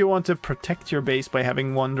guess if you want to protect your base by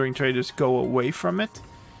having wandering traders go away from it,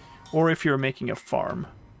 Or if you're making a farm.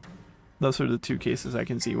 Those are the two cases I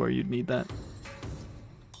can see where you'd need that.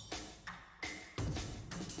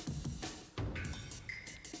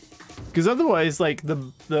 Because otherwise, like,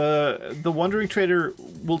 the Wandering Trader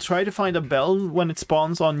will try to find a bell when it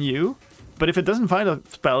spawns on you, but if it doesn't find a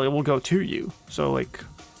spell, it will go to you. So, like,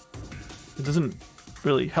 it doesn't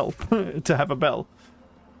really help to have a bell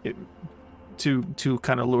to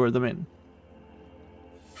kind of lure them in.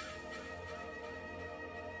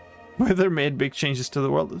 Weather made big changes to the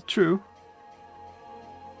world. True.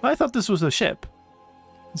 I thought this was a ship.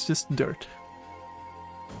 It's just dirt.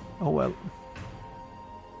 Oh well.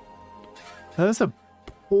 There's a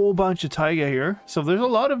whole bunch of taiga here. So there's a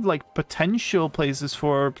lot of like potential places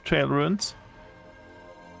for trail ruins.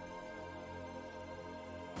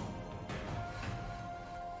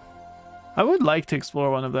 I would like to explore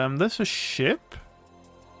one of them. There's a ship.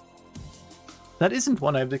 That isn't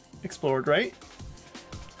one I've explored, right?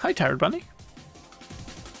 Hi, Tired Bunny.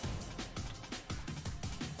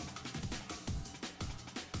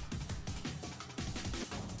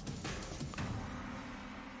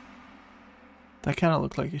 That kind of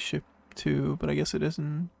looked like a ship too, but I guess it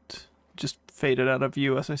isn't. Just faded out of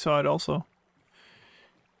view as I saw it also.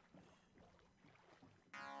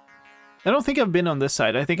 I don't think I've been on this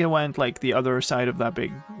side. I think I went like the other side of that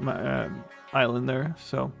big island there,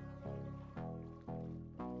 so.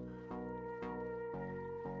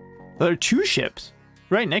 There are two ships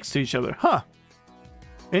right next to each other. Huh.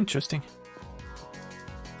 Interesting.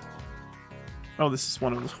 Oh, this is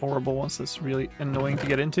one of those horrible ones that's really annoying to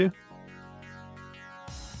get into.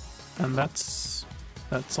 And that's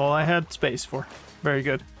all I had space for. Very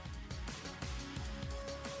good.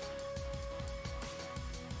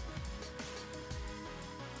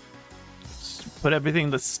 Just put everything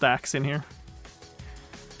that stacks in here.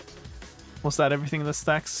 Was that everything that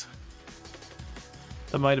stacks?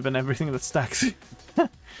 That might have been everything that stacks. Come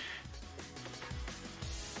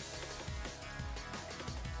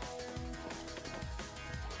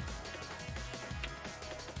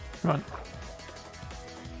on.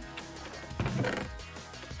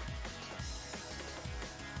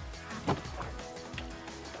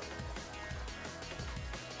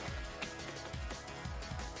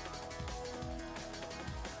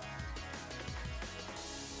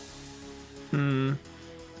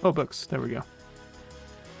 Oh, books. There we go.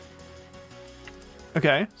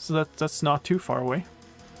 Okay, so that's not too far away.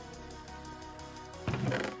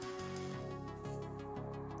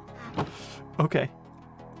 Okay.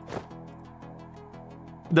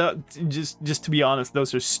 Just to be honest,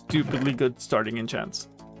 those are stupidly good starting enchants.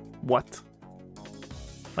 What?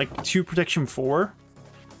 Like 2 protection 4?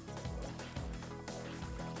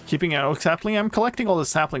 Keeping an oak sapling? I'm collecting all the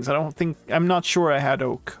saplings. I'm not sure I had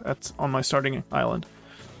oak on my starting island.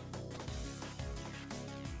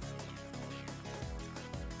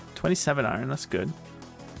 27 iron, that's good.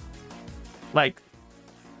 Like,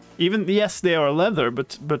 even, yes, they are leather,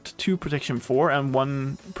 but 2 protection 4 and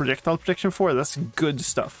 1 projectile protection 4, that's good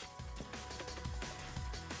stuff.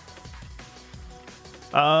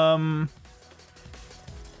 We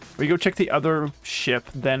go check the other ship,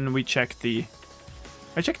 then we check the...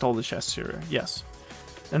 I checked all the chests here, yes.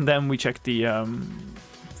 And then we check the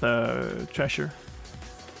treasure.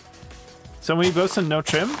 So many boats and no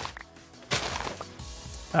trim?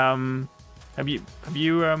 Have you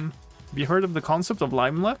heard of the concept of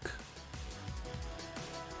lime luck?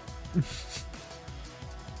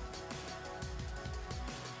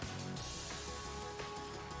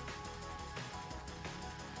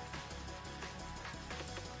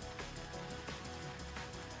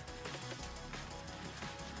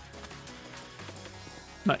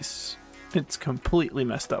 Nice. It's completely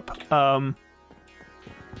messed up.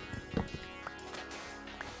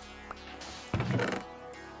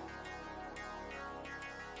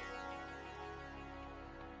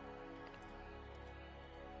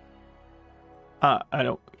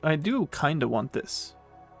 I do kind of want this.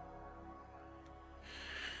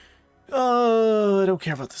 I don't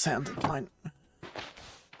care about the sand. It's fine.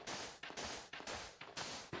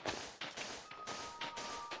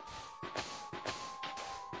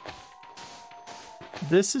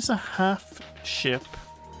 This is a half ship.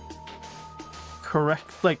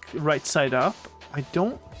 Correct, like right side up. I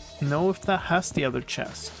don't know if that has the other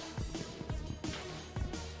chest.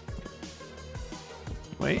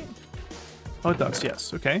 Wait. Oh, it does,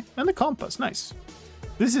 yes. Okay. And the compass. Nice.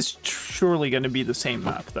 This is surely going to be the same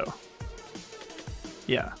map, though.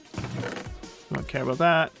 Yeah. Don't care about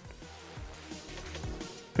that.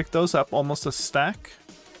 Pick those up. Almost a stack.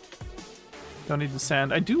 Don't need the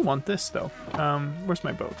sand. I do want this, though. Where's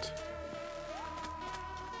my boat?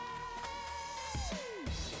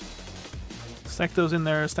 Stack those in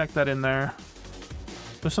there, stack that in there.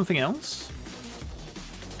 There's something else?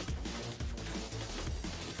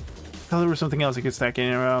 I thought there was something else I could stack in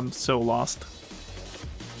here. I'm so lost.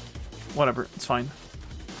 Whatever, it's fine.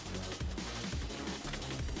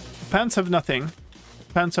 Pants have nothing.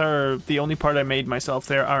 Pants are the only part I made myself.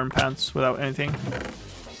 They're iron pants without anything.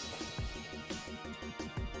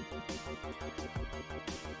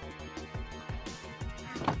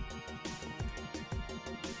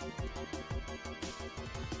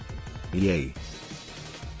 Yay.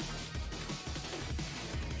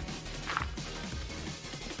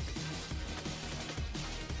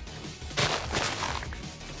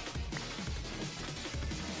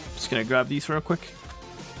 Just gonna grab these real quick.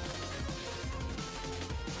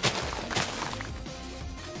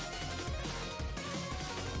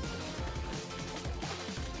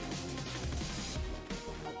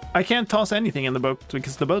 I can't toss anything in the boat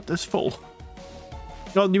because the boat is full.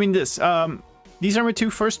 Oh, you mean this? These are my two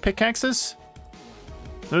first pickaxes.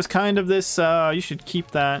 There's kind of this, you should keep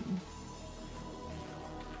that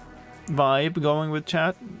vibe going with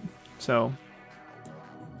chat. So,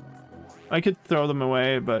 I could throw them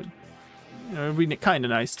away, but you know, it'd be kind of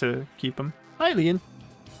nice to keep them. Hi, Leon.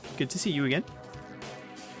 Good to see you again.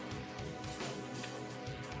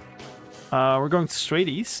 We're going straight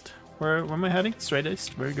east. Where am I heading? Straight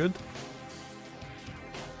east. Very good.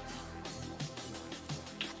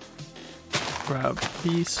 Grab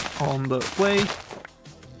these on the way.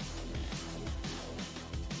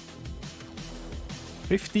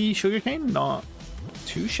 50 sugarcane, not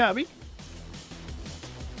too shabby.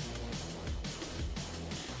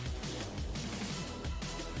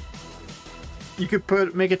 You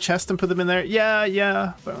could make a chest and put them in there.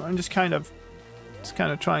 Yeah, but I'm just kind of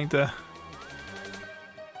trying to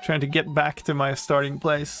get back to my starting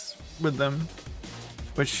place with them,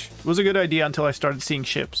 which was a good idea until I started seeing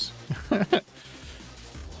ships.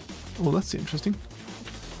 Well, that's interesting.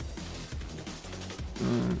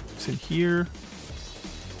 It's in here.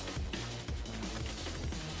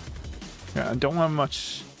 Yeah, I don't have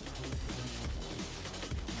much.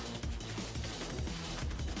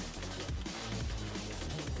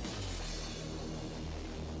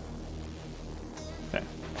 Okay.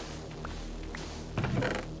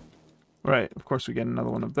 Right, of course we get another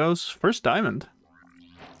one of those. First diamond.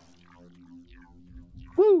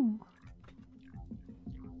 Woo!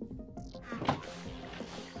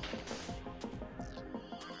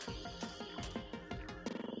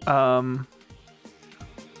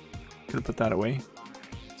 Could have put that away,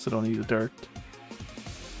 so I don't need the dirt.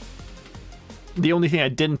 The only thing I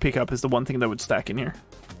didn't pick up is the one thing that would stack in here.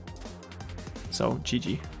 So,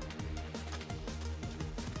 GG.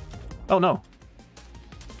 Oh no.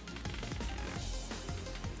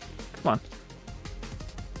 Come on.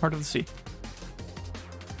 Heart of the sea.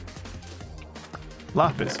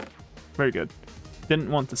 Lapis. Very good.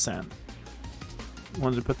 Didn't want the sand.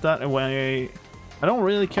 Wanted to put that away. I don't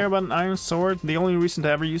really care about an iron sword. The only reason to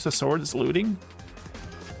ever use a sword is looting.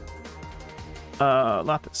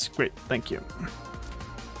 Lapis. Great. Thank you.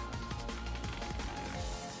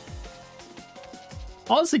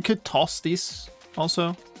 Honestly, could toss these also.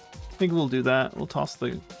 I think we'll do that. We'll toss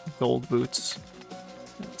the gold boots.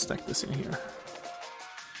 Let's stack this in here.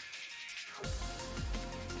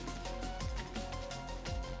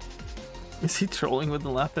 Is he trolling with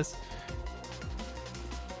the lapis?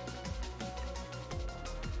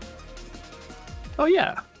 Oh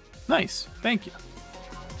yeah, nice, thank you.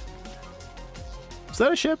 Is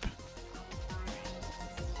that a ship?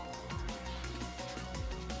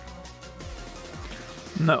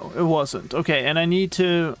 No, it wasn't. Okay, and I need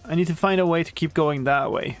to find a way to keep going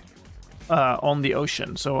that way, on the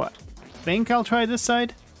ocean. So I think I'll try this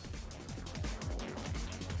side.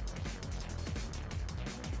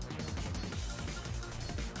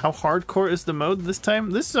 How hardcore is the mode this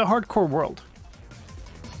time? This is a hardcore world.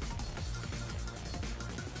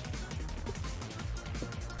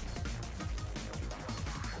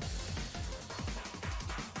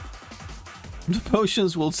 The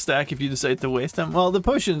potions will stack if you decide to waste them. Well, the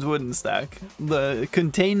potions wouldn't stack. The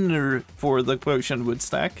container for the potion would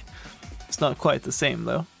stack. It's not quite the same,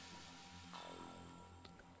 though.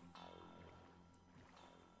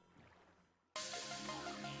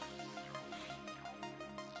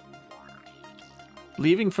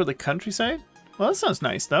 Leaving for the countryside? Well, that sounds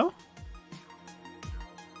nice, though.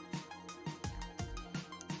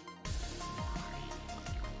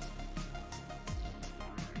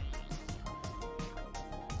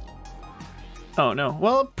 Oh no,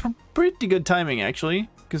 well, pretty good timing actually,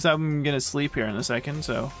 because I'm gonna sleep here in a second,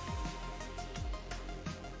 so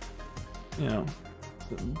you know,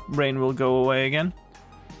 the rain will go away again.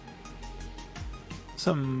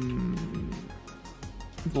 some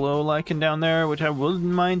glow lichen down there, which I wouldn't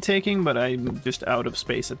mind taking, but I'm just out of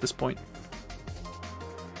space at this point.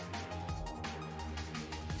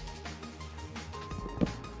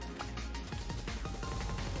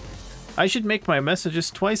 I should make my messages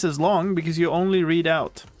twice as long because you only read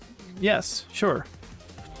out. Yes, sure.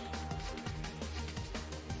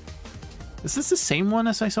 Is this the same one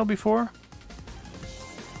as I saw before?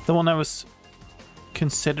 The one I was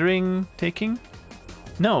considering taking?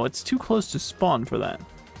 No, it's too close to spawn for that.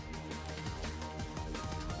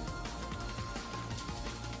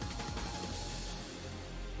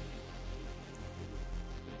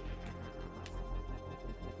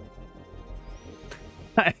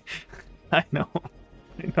 I know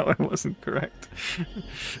it wasn't correct.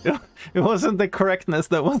 It wasn't the correctness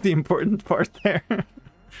that was the important part there.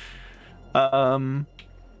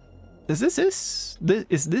 Is this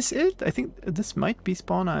it? I think this might be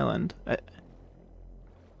Spawn Island.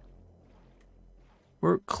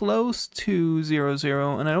 We're close to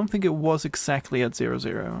 0-0, and I don't think it was exactly at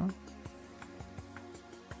 0-0.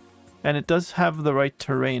 And it does have the right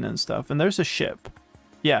terrain and stuff. And there's a ship.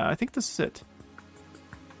 Yeah, I think this is it.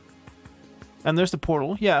 And there's the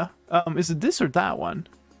portal. Yeah. Is it this or that one?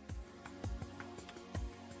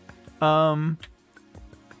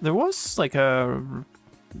 There was like a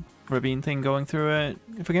ravine thing going through it.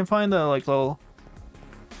 If I can find the like little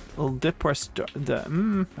dip where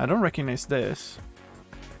I don't recognize this.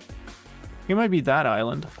 It might be that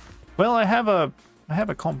island. Well, I have a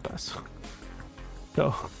compass.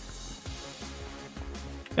 So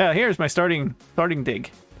yeah, here's my starting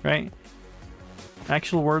dig, right?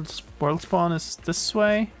 Actual world spawn is this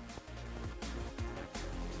way.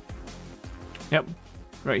 Yep,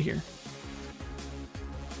 right here.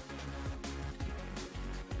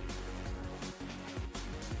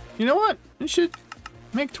 You know what? I should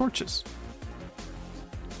make torches.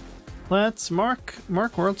 Let's mark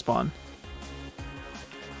world spawn.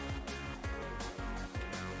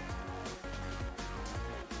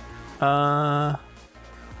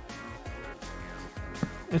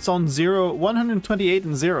 It's on 128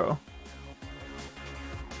 and 0.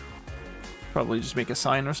 Probably just make a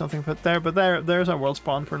sign or something put there, but there's our world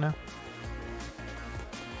spawn for now.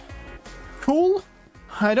 Cool.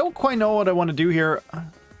 I don't quite know what I want to do here.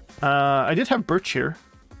 I did have birch here,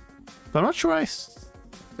 but I'm not sure I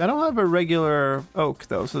don't have a regular oak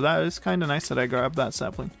though, so that is kind of nice that I grabbed that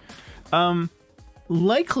sapling.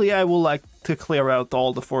 Likely I will like to clear out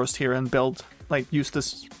all the forest here and build, like use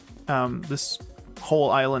this this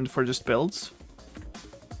whole island for just builds.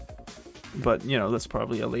 But, you know, that's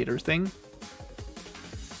probably a later thing.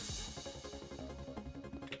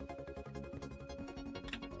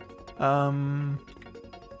 I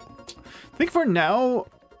think for now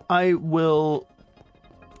I will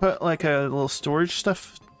put like a little storage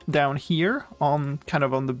stuff down here on kind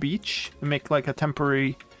of on the beach and make like a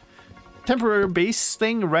temporary base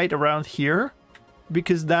thing right around here,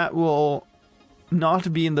 because that will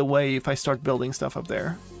not be in the way if I start building stuff up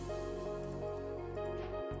there.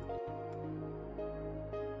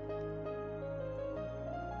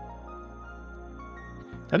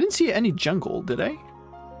 I didn't see any jungle, did I?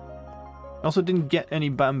 I also didn't get any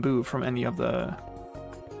bamboo from any of the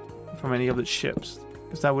ships,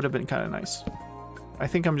 because that would have been kind of nice. I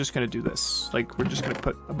think I'm just gonna do this. Like, we're just gonna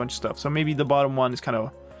put a bunch of stuff. So maybe the bottom one is kind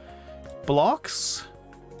of blocks,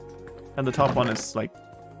 and the top one is like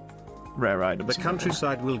rare items. The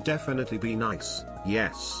countryside will definitely be nice,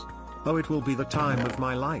 yes. Oh, it will be the time of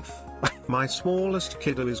my life. My smallest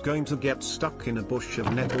kiddo is going to get stuck in a bush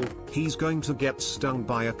of nettle, he's going to get stung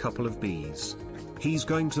by a couple of bees. He's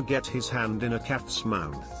going to get his hand in a cat's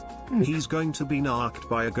mouth. He's going to be narked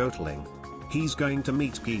by a goatling. He's going to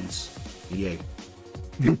meet geese. Yay.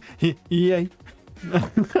 Yay.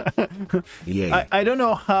 Yay. I don't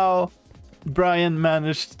know how Brian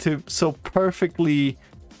managed to so perfectly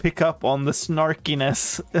pick up on the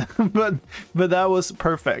snarkiness, but that was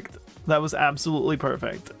perfect. That was absolutely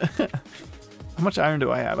perfect. How much iron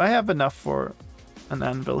do I have? I have enough for an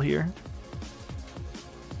anvil here.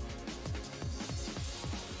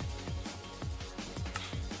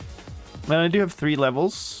 And I do have 3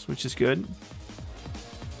 levels, which is good.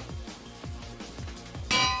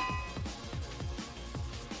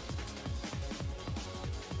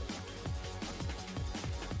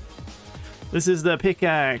 This is the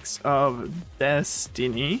pickaxe of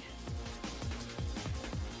destiny.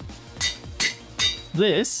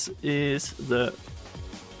 This is the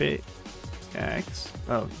pickaxe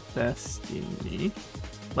of destiny,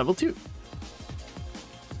 level 2.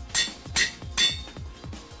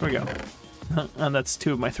 There we go. And that's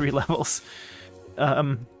 2 of my 3 levels.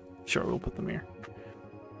 Sure, we'll put them here.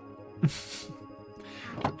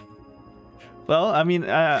 Well, I mean,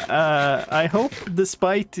 I hope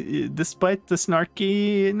despite the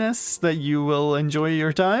snarkiness that you will enjoy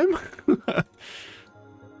your time.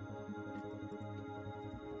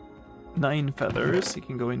 9 feathers. You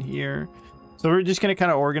can go in here. So we're just gonna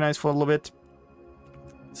kind of organize for a little bit.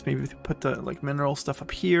 Let's maybe put the like mineral stuff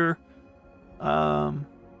up here. Yeah,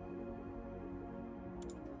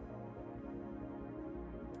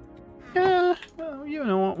 well, you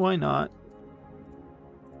know what? Why not?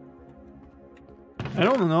 I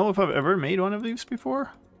don't know if I've ever made one of these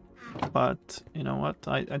before, but you know what?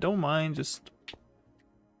 I don't mind just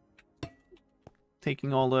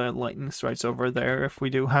taking all the lightning strikes over there if we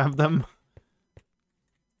do have them.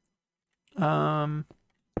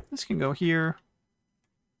 This can go here.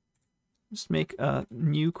 Just make a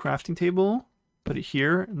new crafting table. Put it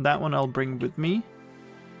here. And that one I'll bring with me.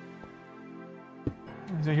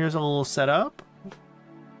 So here's a little setup.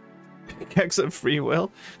 Pickaxe of free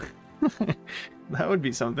will. That would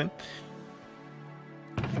be something.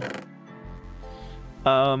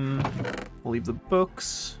 We'll leave the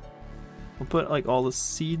books. We'll put like all the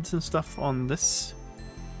seeds and stuff on this.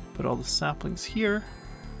 Put all the saplings here.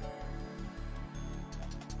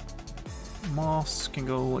 Moss can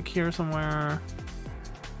go like here somewhere.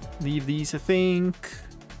 Leave these, I think.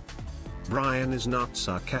 Brian is not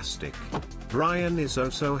sarcastic. Brian is oh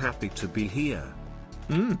so happy to be here.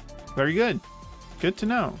 Very good. Good to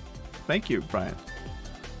know. Thank you, Brian.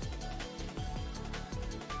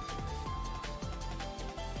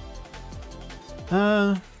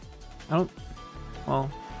 I don't...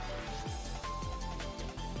 Well...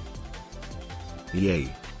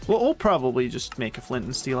 Yay. Well, we'll probably just make a flint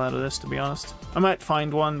and steel out of this, to be honest. I might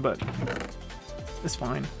find one, but it's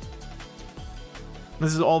fine.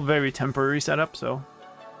 This is all very temporary setup, so...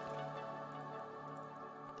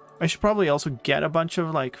 I should probably also get a bunch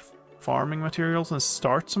of, like, farming materials and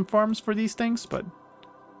start some farms for these things, but...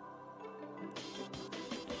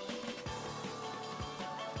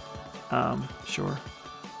 Sure.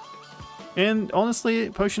 And honestly,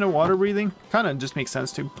 potion of water breathing kind of just makes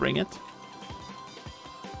sense to bring it.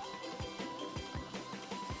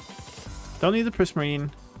 Don't need the prismarine.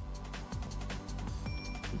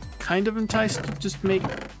 Kind of enticed to just make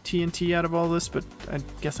TNT out of all this, but I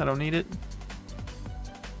guess I don't need it.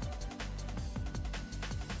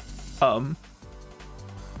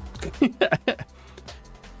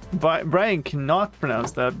 Brian cannot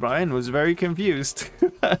pronounce that. Brian was very confused.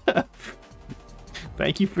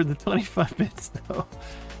 Thank you for the 25 bits, though.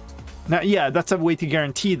 Now, yeah, that's a way to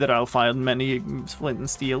guarantee that I'll find many flint and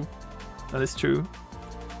steel. That is true.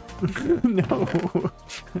 No.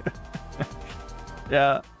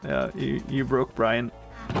 Yeah, you broke Brian.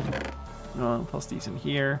 I'll toss these in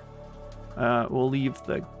here. We'll leave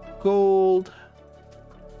the gold.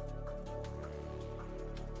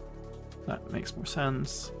 That makes more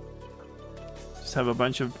sense. Just have a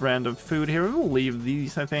bunch of random food here. We'll leave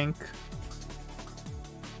these, I think.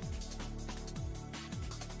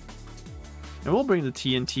 And we'll bring the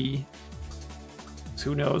TNT.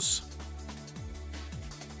 So who knows?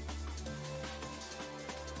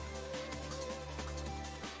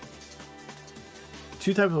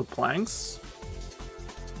 Two types of planks.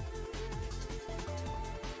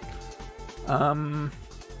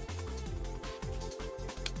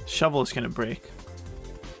 Shovel is gonna break.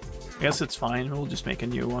 I guess it's fine. We'll just make a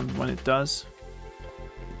new one when it does.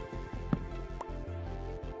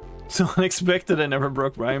 So unexpected. I never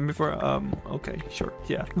broke Brian before. Okay, sure,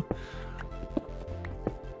 yeah.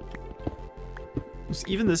 Just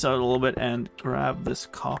even this out a little bit and grab this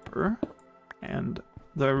copper. And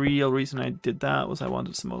the real reason I did that was I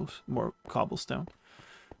wanted some more cobblestone.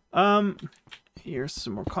 Here's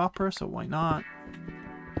some more copper, so why not?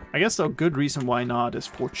 I guess a good reason why not is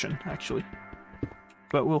fortune, actually.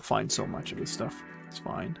 But we'll find so much of this stuff. It's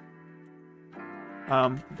fine.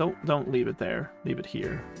 Don't leave it there. Leave it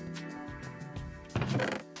here.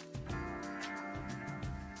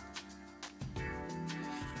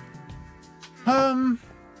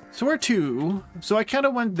 So where to? So I kind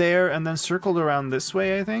of went there and then circled around this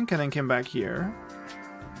way, I think, and then came back here.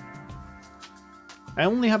 I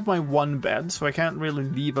only have my one bed, so I can't really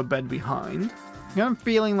leave a bed behind. I'm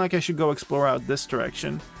feeling like I should go explore out this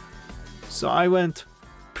direction. So I went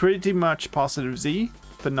pretty much positive Z,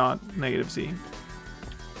 but not negative Z.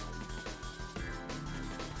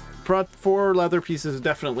 Brought 4 leather pieces is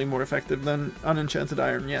definitely more effective than unenchanted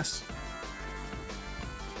iron, yes.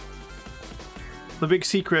 The big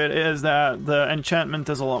secret is that the enchantment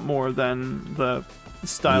does a lot more than the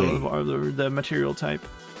style of or the material type.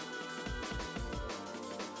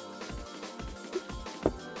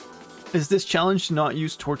 Is this challenge to not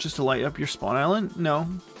use torches to light up your spawn island? No.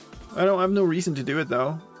 I don't have no reason to do it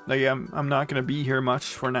though. Like I'm not gonna be here much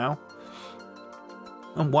for now.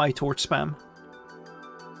 And why torch spam?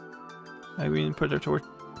 I mean, put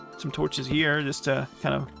some torches here just to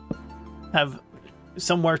kind of have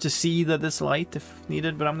somewhere to see that it's light if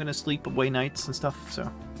needed, but I'm gonna sleep away nights and stuff,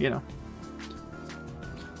 so you know.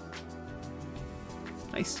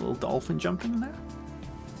 Nice little dolphin jumping in there.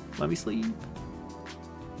 Let me sleep.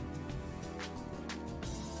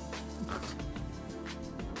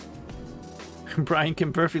 Brian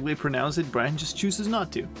can perfectly pronounce it. Brian just chooses not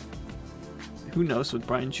to. Who knows what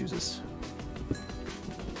Brian chooses?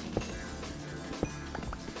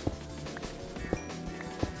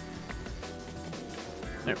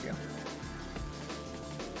 There we go.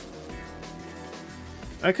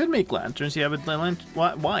 I could make lanterns, yeah, but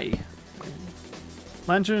why?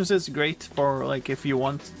 Lanterns is great for, like, if you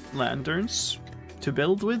want lanterns to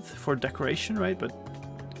build with for decoration, right? But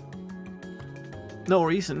no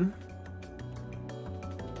reason.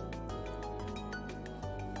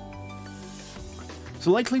 So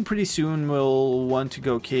likely pretty soon we'll want to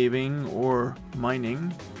go caving or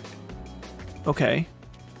mining. Okay.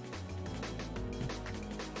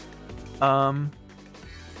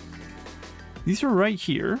 These are right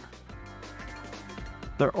here.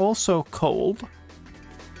 They're also cold.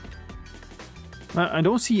 I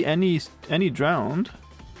don't see any drowned.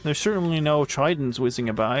 There's certainly no tridents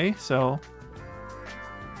whizzing by, so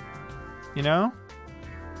you know?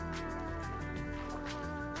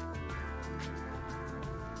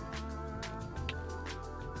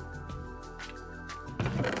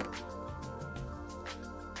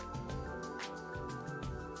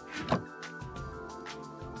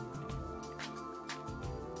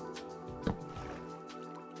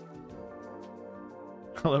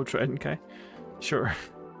 Hello, Trident Kai. Sure.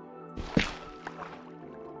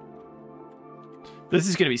 This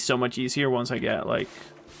is gonna be so much easier once I get, like,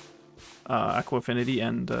 Aqua Affinity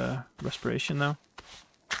and Respiration, though.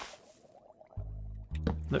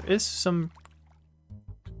 There is some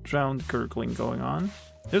drowned gurgling going on.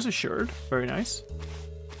 There's a sherd. Very nice.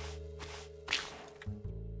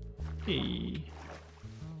 Hey.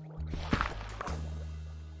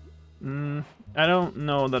 I don't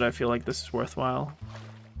know that I feel like this is worthwhile.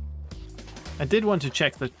 I did want to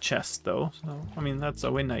check the chest, though, so, I mean, that's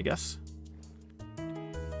a win, I guess.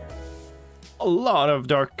 A lot of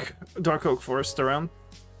dark oak forest around.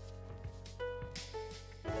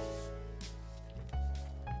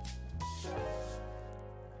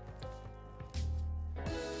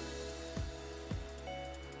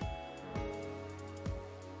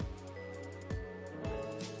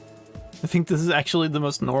 I think this is actually the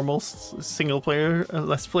most normal single player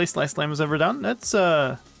Let's Play Slicedlime has ever done. That's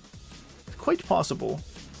quite possible.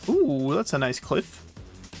 Ooh, that's a nice cliff.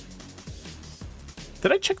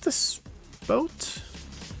 Did I check this boat?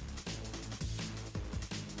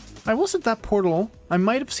 I was at that portal. I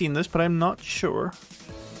might have seen this, but I'm not sure.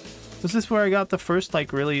 Was this where I got the first,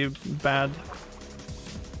 like, really bad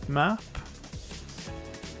map?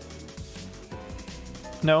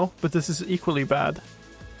 No, but this is equally bad.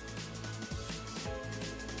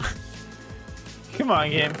 Come on,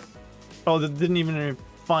 game. Oh, they didn't even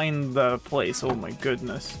find the place. Oh my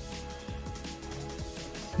goodness.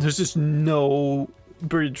 There's just no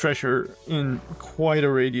buried treasure in quite a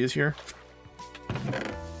radius here.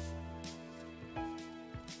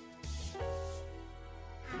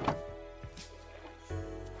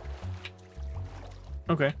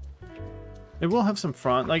 Okay. It will have some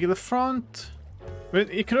front. Like the front,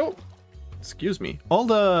 it could. Excuse me. All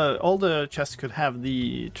the chests could have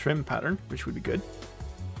the trim pattern, which would be good.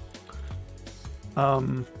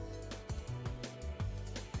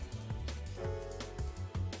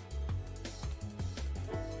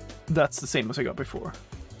 That's the same as I got before.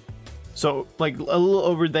 So, like, a little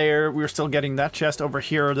over there, we're still getting that chest. Over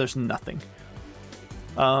here, there's nothing.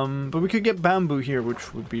 But we could get bamboo here,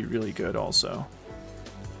 which would be really good also.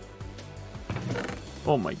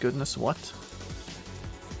 Oh my goodness, what?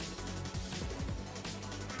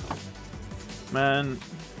 Man,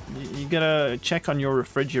 you gotta check on your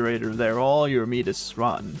refrigerator there. All your meat is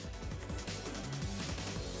rotten.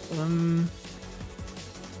 Don't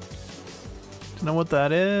know what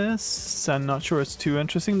that is. I'm not sure it's too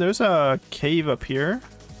interesting. There's a cave up here.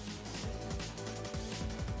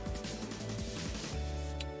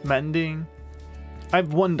 Mending. I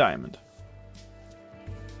have 1 diamond.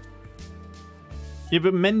 Yeah,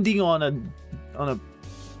 but mending on a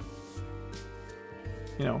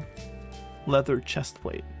you know, leather chest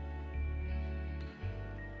plate.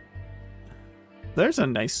 There's a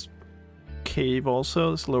nice cave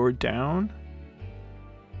also. It's lower down.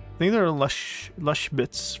 think there are lush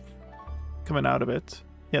bits coming out of it.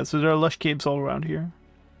 Yeah, so there are lush caves all around here.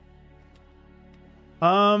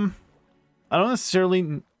 I don't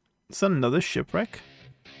necessarily... Is that another shipwreck?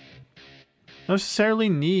 I don't necessarily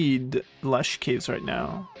need lush caves right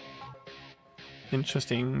now.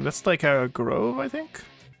 Interesting. That's like a grove, I think?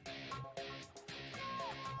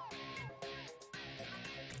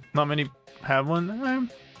 Not many have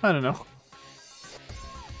one? I don't know.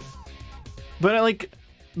 But I like...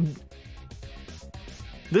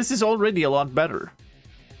 This is already a lot better.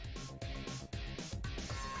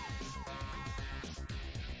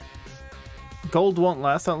 Gold won't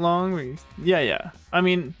last that long. Yeah. I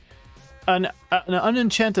mean, an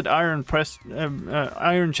unenchanted iron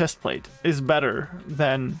chest plate is better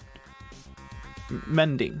than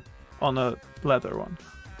mending on a leather one.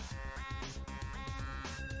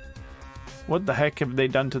 What the heck have they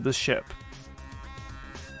done to this ship?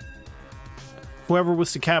 Whoever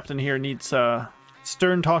was the captain here needs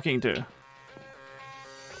stern talking to.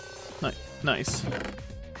 Nice.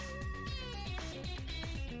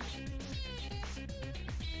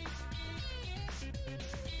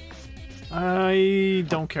 I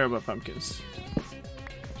don't care about pumpkins.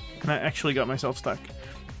 I actually got myself stuck.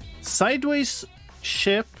 Sideways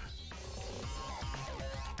ship.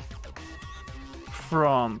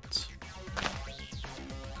 Front.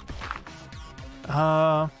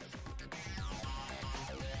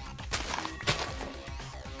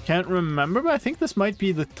 Can't remember, but I think this might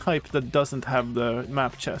be the type that doesn't have the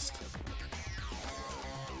map chest.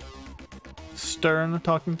 Stern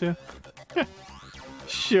talking to?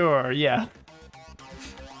 Sure, yeah.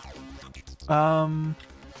 I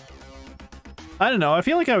don't know, I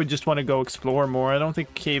feel like I would just want to go explore more. I don't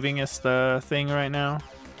think caving is the thing right now.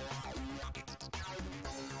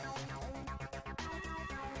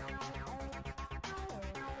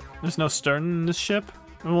 There's no stern in this ship?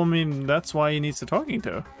 Well, I mean, that's why he needs the talking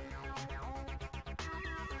to.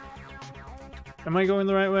 Am I going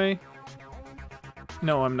the right way?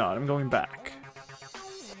 No, I'm not. I'm going back.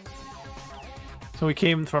 So we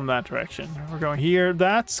came from that direction. We're going here.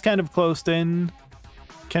 That's kind of closed in.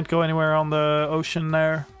 Can't go anywhere on the ocean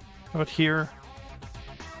there. How about here?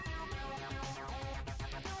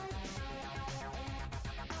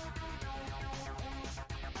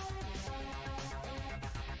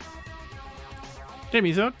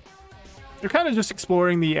 Jamie, so you're kind of just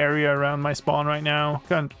exploring the area around my spawn right now.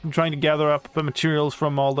 Kind of trying to gather up the materials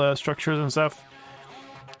from all the structures and stuff.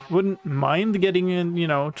 Wouldn't mind getting in, you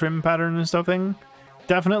know, trim pattern and stuff thing.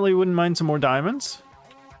 Definitely wouldn't mind some more diamonds.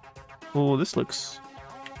 Oh, this looks...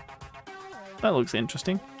 That looks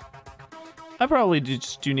interesting. I probably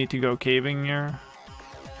just do need to go caving here.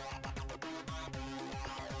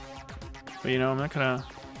 But, you know, I'm not gonna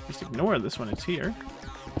just ignore this when it's here.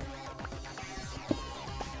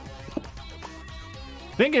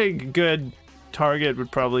 I think a good target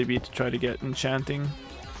would probably be to try to get enchanting.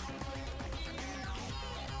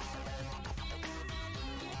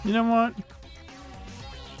 You know what?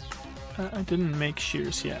 I didn't make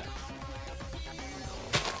shears yet.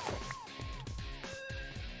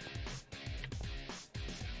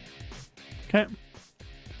 Okay.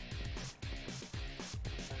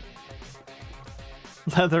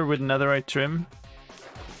 Leather with netherite trim.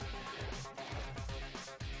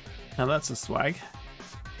 Now that's a swag.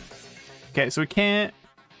 Okay, so we can't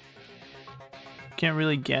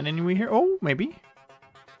really get anywhere here. Oh, maybe.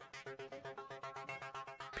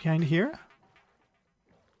 Behind here?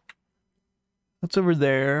 What's over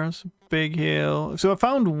there? It's a big hill. So I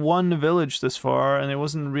found one village this far, and it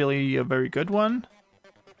wasn't really a very good one.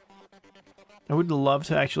 I would love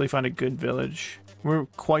to actually find a good village. We're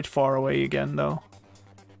quite far away again, though.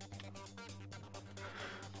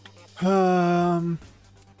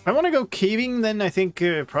 If I want to go caving, then I think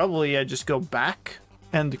probably I just go back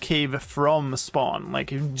and cave from spawn.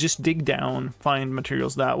 Like, just dig down, find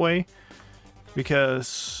materials that way.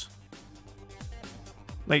 Because...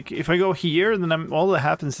 like, if I go here, then all that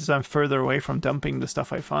happens is I'm further away from dumping the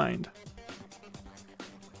stuff I find.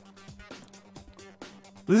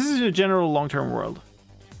 This is a general long-term world.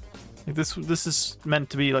 Like this is meant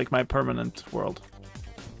to be like my permanent world.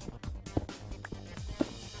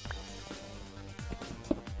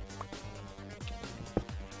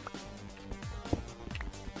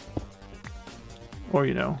 Or,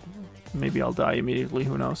 you know, maybe I'll die immediately,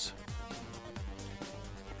 who knows.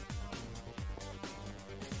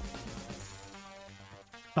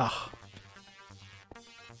 Ah.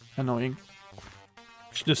 Annoying.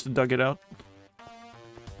 Should just dug it out.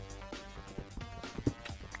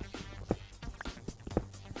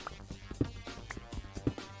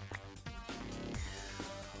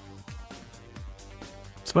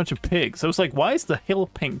 It's a bunch of pigs. I was like, why is the hill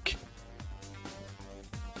pink?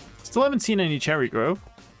 Still haven't seen any cherry grove.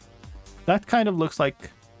 That kind of looks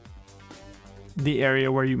like the area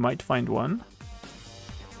where you might find one.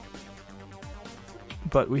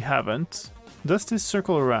 But we haven't. Does this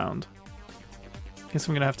circle around? Guess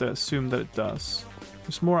I'm gonna have to assume that it does.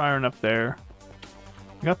 There's more iron up there.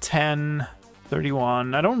 I got 10,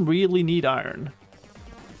 31. I don't really need iron.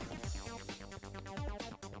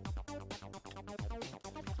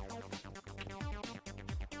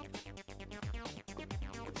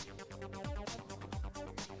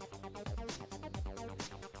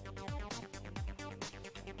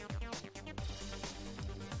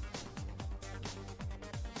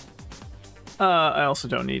 I also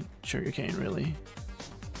don't need sugarcane, really.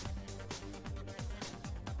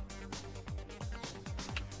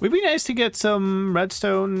 Would be nice to get some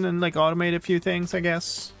redstone and, like, automate a few things, I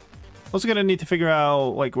guess. Also gonna need to figure out,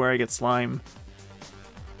 like, where I get slime.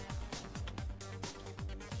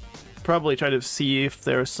 Probably try to see if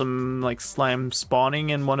there's some, like, slime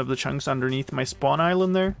spawning in one of the chunks underneath my spawn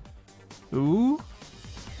island there. Ooh.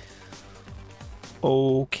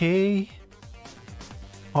 Okay.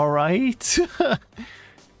 All right.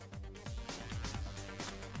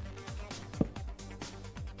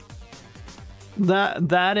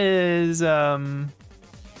 that is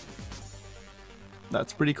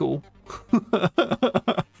that's pretty cool.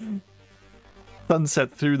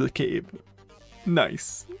 Sunset through the cave.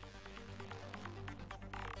 Nice.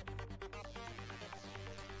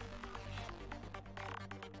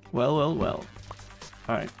 Well. All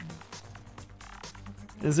right.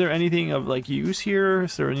 Is there anything of, like, use here?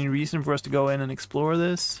 Is there any reason for us to go in and explore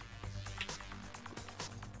this?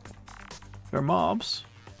 There are mobs.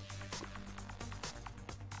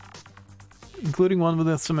 Including one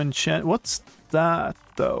with some enchant. What's that,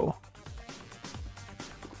 though?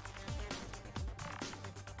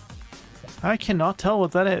 I cannot tell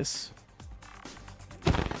what that is.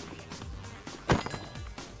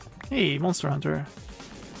 Hey, Monster Hunter.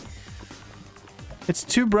 It's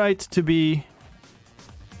too bright to be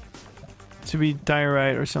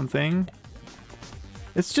diorite or something.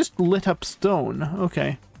 It's just lit up stone.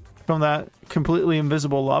 Okay. From that completely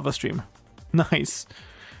invisible lava stream. Nice.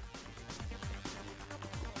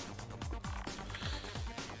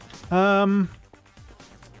 I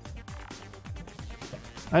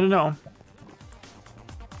don't know.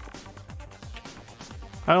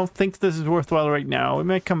 I don't think this is worthwhile right now. We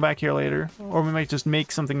might come back here later. Or we might just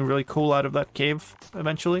make something really cool out of that cave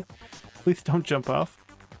eventually. Please don't jump off.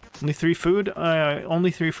 Only 3 food?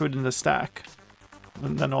 Only 3 food in the stack.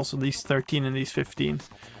 And then also these 13 and these 15.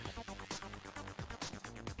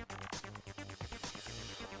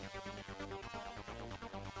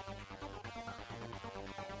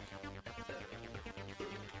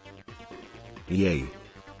 Yay.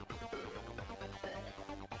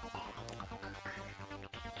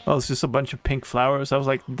 Oh, it's just a bunch of pink flowers. I was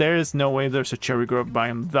like, there's no way there's a cherry grove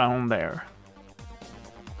biome down there.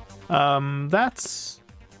 That's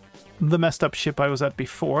the messed up ship I was at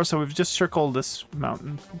before, so we've just circled this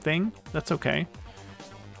mountain thing. That's okay.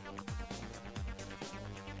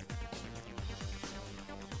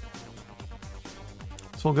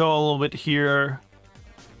 So we'll go a little bit here.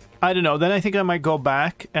 I don't know, then I think I might go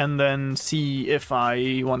back and then see if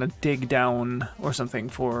I want to dig down or something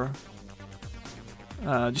for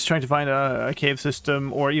just trying to find a cave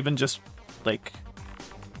system, or even just, like,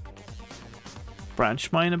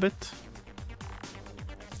 branch mine a bit.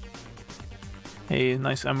 Hey,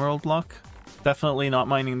 nice emerald block. Definitely not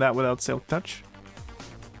mining that without silk touch.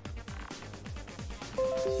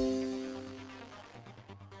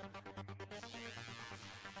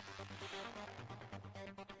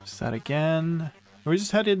 Is that again? Are we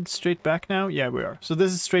just headed straight back now? Yeah, we are. So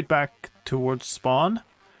this is straight back towards spawn.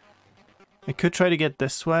 I could try to get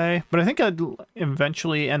this way, but I think I'd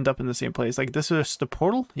eventually end up in the same place. Like, this is the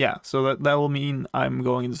portal? Yeah, so that will mean I'm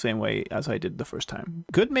going the same way as I did the first time.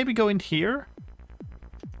 Could maybe go in here?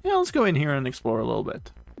 Yeah, let's go in here and explore a little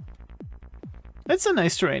bit. It's a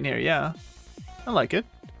nice terrain here, yeah. I like it.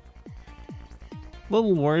 A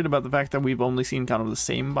little worried about the fact that we've only seen kind of the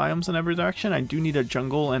same biomes in every direction. I do need a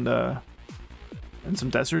jungle and some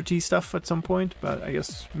deserty stuff at some point, but I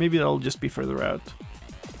guess maybe that'll just be further out.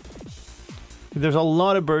 There's a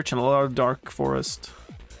lot of birch and a lot of dark forest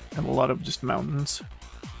and a lot of just mountains.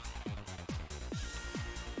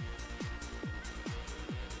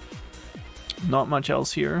 Not much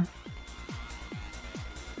else here.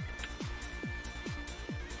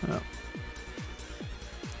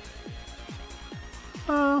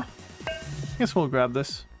 I guess we'll grab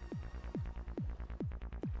this.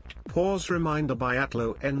 Pause reminder by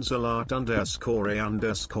Atlo Enzalart _a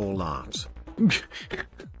 _lart.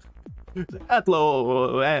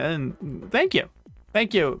 Atlo, and thank you.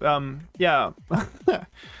 Thank you. Yeah.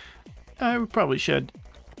 I probably should.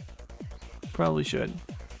 Probably should.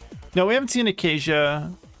 No, we haven't seen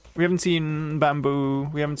acacia. We haven't seen bamboo.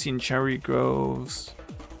 We haven't seen cherry groves.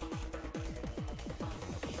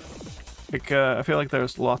 Like, I feel like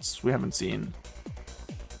there's lots we haven't seen.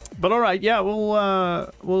 But all right, yeah,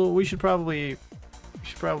 we should probably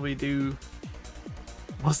do.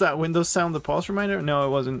 Was that Windows sound the pause reminder? No, it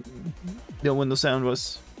wasn't. The Windows sound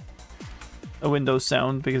was a Windows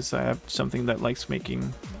sound because I have something that likes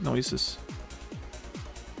making noises.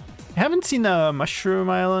 I haven't seen a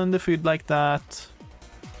Mushroom Island if you'd like that.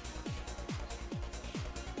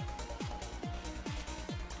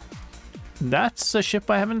 That's a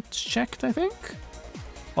ship I haven't checked, I think.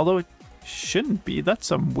 Although it shouldn't be. That's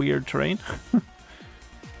some weird terrain.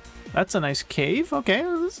 That's a nice cave. Okay,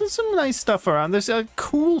 this is some nice stuff around. There's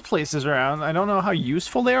cool places around. I don't know how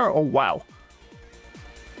useful they are. Oh, wow.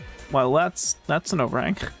 Well, that's an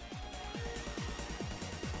overhang.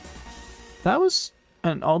 That was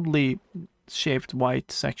an oddly shaped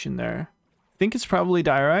white section there. I think it's probably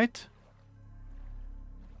diorite.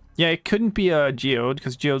 Yeah, it couldn't be a geode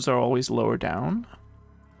because geodes are always lower down.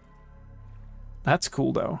 That's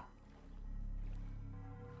cool though.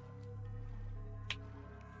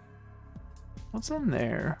 What's in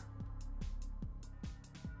there?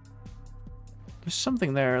 There's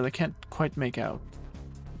something there that I can't quite make out.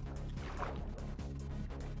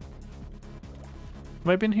 Have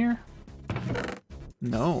I been here?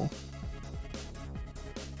 No.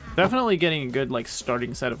 Definitely getting a good like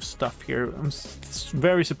starting set of stuff here. I'm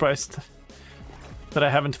very surprised that I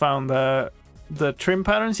haven't found the trim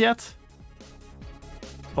patterns yet.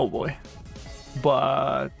 Oh boy.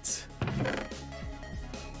 But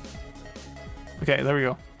okay, there we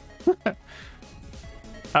go.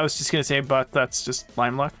 I was just gonna say, but that's just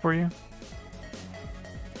lime lock for you.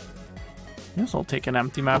 Yes, I'll take an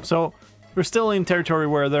empty map. So we're still in territory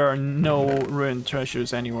where there are no ruined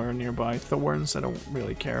treasures anywhere nearby. Thorns I don't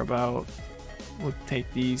really care about. We'll take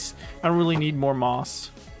these. I don't really need more moss.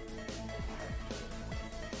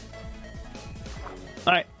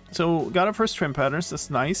 Alright, so got our first trim patterns. That's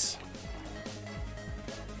nice.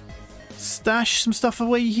 Stash some stuff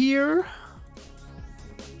away here.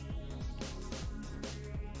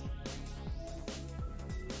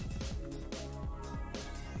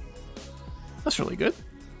 That's really good.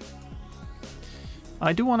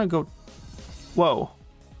 I do want to go. Whoa.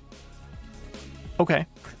 Okay.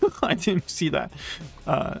 I didn't see that.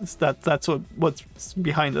 That's what's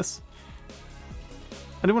behind us.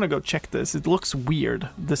 I do want to go check this. It looks weird.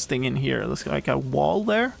 This thing in here. It looks like a wall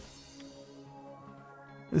there.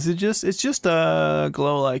 Is it just? It's just a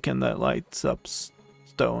glow lichen that lights up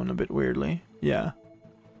stone a bit weirdly. Yeah.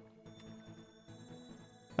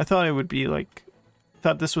 I thought it would be like. I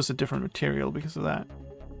thought this was a different material because of that.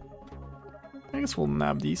 I guess we'll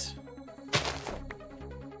nab these.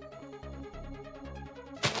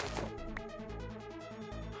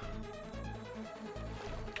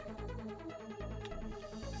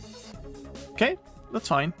 Okay, that's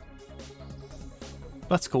fine.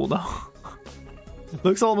 That's cool though.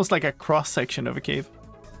 Looks almost like a cross section of a cave.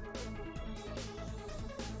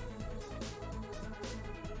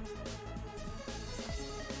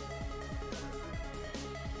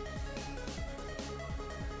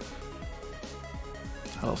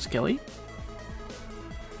 Hello, Skelly.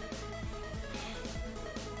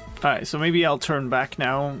 Alright, so maybe I'll turn back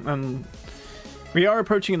now, and we are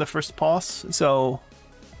approaching the first boss, so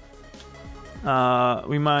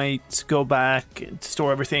we might go back,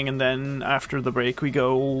 store everything, and then after the break we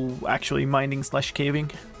go actually mining /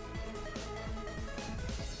 caving.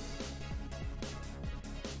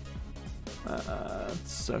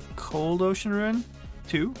 It's a cold ocean ruin,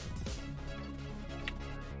 2,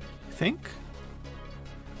 I think.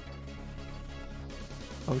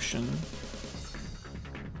 Ocean.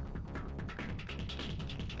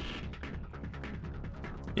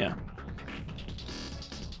 Yeah.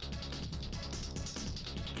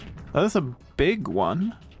 That is a big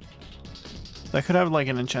one. That could have like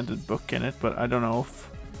an enchanted book in it, but I don't know if...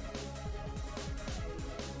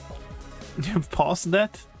 You've paused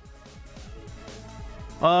that?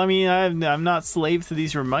 Well, I mean, I'm not slave to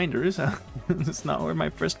these reminders. That's not where my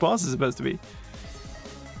first boss is supposed to be.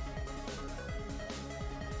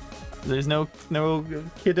 There's no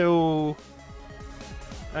kiddo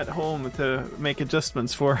at home to make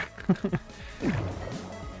adjustments for.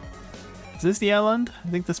 Is this the island? I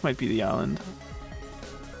think this might be the island.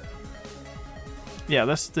 Yeah,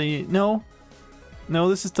 that's the... No. No,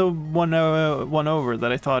 this is the one over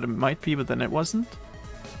that I thought it might be, but then it wasn't.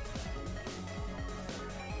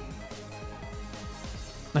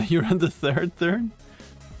 You're on the third?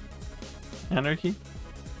 Anarchy?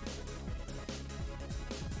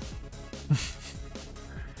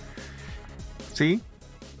 See?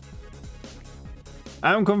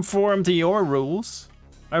 I don't conform to your rules.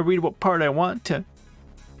 I read what part I want to.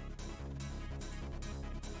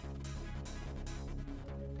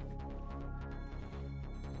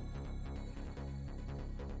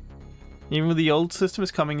 Even with the old system is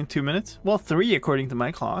coming in 2 minutes. Well, 3 according to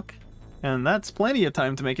my clock. And that's plenty of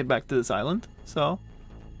time to make it back to this island. So,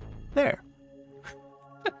 there.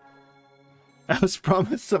 I was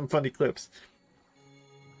promised some funny clips.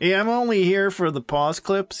 Yeah, I'm only here for the pause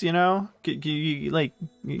clips, you know? You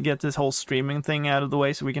get this whole streaming thing out of the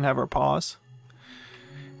way so we can have our pause.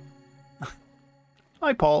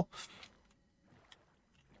 Hi, Paul.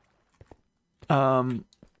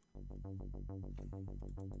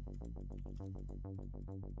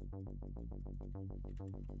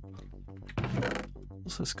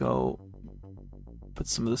 Let's just go put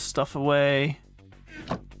some of this stuff away.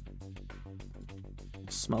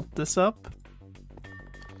 Smelt this up.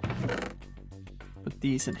 Put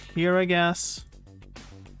these in here, I guess.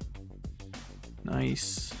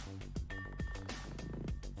 Nice.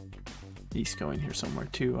 These go in here somewhere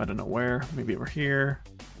too. I don't know where. Maybe over here.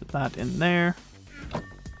 Put that in there.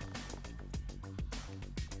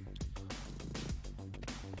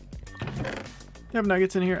 You have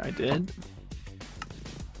nuggets in here? I did.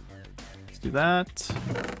 Let's do that.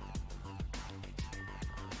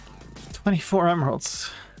 24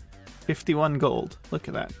 emeralds. 51 gold. Look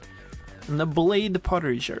at that. And the Blade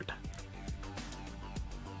pottery shard.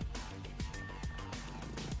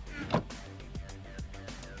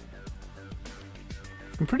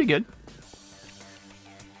 Pretty good.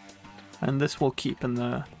 And this will keep in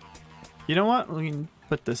the... You know what? We can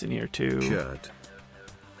put this in here too.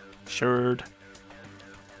 Shard.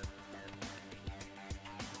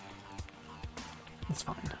 That's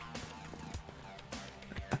fine.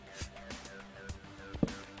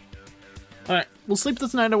 Alright, we'll sleep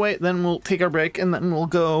this night away, then we'll take our break, and then we'll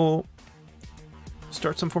go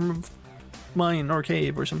start some form of mine or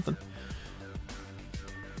cave or something.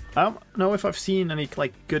 I don't know if I've seen any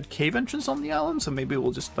like good cave entrance on the island, so maybe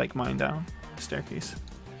we'll just like mine down the staircase.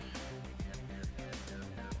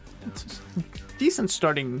 It's a decent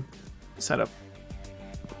starting setup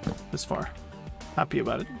this far. Happy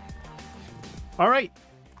about it. Alright.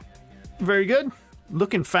 Very good.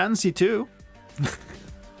 Looking fancy too.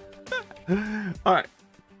 Alright.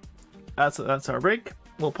 That's our break.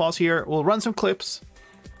 We'll pause here. We'll run some clips.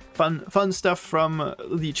 Fun stuff from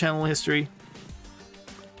the channel history.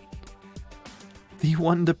 The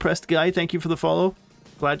one depressed guy, thank you for the follow.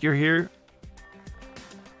 Glad you're here.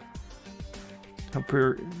 Hope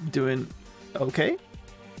you're doing okay.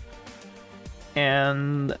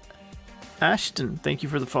 And Ashton, thank you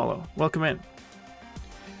for the follow. Welcome in.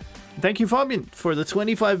 Thank you, Fabian, for the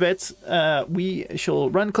 25 bits. We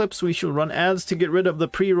shall run clips. We shall run ads to get rid of the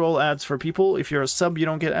pre-roll ads for people. If you're a sub, you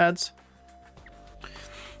don't get ads.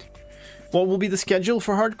 What will be the schedule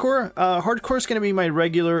for Hardcore? Hardcore is going to be my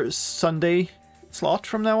regular Sunday slot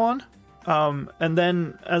from now on. And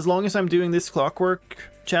then, as long as I'm doing this Clockwork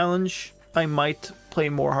challenge, I might play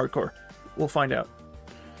more Hardcore. We'll find out.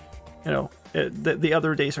 You know, the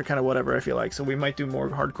other days are kind of whatever, I feel like. So we might do more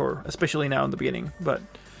Hardcore, especially now in the beginning. But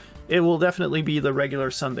it will definitely be the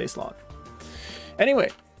regular Sunday slot. Anyway,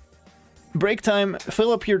 break time.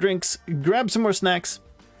 Fill up your drinks, grab some more snacks,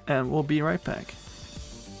 and we'll be right back.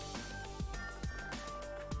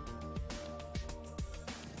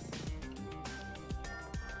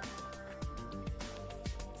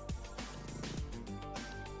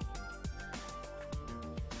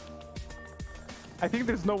 I think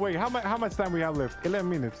there's no way. How much time we have left? 11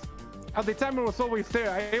 minutes. At the timer was always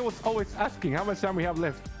there. I was always asking how much time we have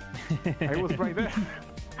left. I was right there.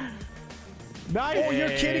 Nice. Oh, you're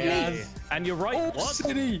kidding me? And you're right. Oh, what?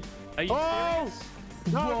 City. Are you serious?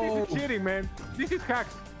 No, Whoa. this is cheating, man. This is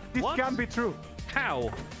hacks. This What? can't be true.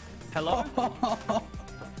 How? Hello?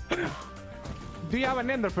 Do you have an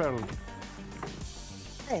ender pearl?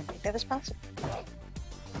 I didn't think that was possible.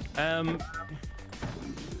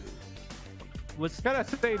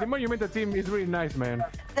 Gotta say, the Monumental team is really nice, man.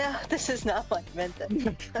 No, this is not Monumental.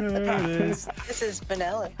 There it is. This is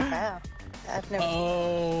vanilla. Wow. I've never.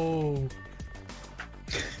 Oh.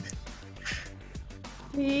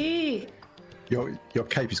 Your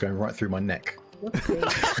cape is going right through my neck.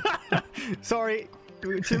 Sorry,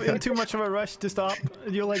 in too much of a rush to stop.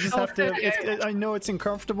 You'll like just have to. I know it's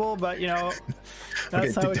uncomfortable, but you know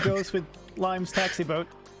that's Okay, how it goes with Lime's taxi boat.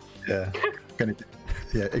 Yeah.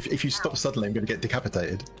 Yeah, if you stop suddenly, I'm going to get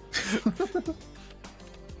decapitated.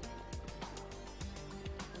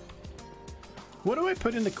 What do I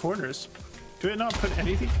put in the corners? Do I not put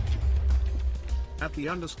anything? At the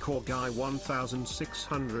underscore guy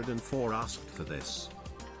 1604 asked for this.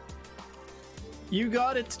 You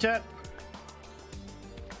got it, chat.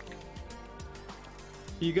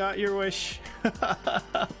 You got your wish.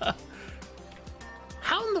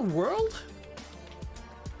 How in the world?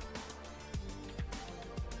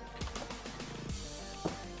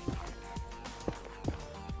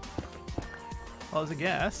 Well, as a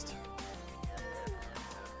guest.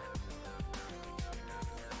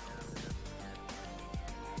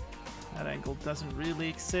 That angle doesn't really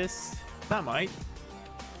exist. That might.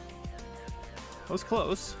 That was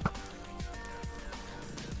close.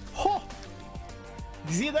 Oh!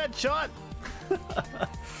 You see that shot?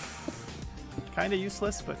 Kinda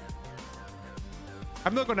useless, but...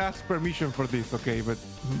 I'm not gonna ask permission for this, okay? But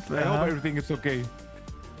I hope everything is okay.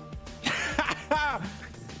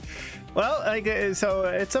 Well, so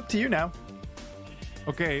it's up to you now.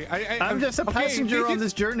 Okay, I'm just a passenger on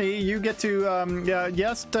this journey. You get to,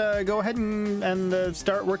 go ahead and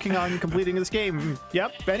start working on completing this game.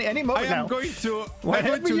 Yep, any moment now. I'm going to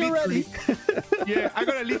You're ready. Yeah, I'm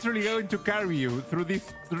gonna literally going to carry you through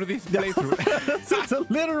this playthrough. So it's a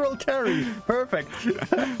literal carry. Perfect.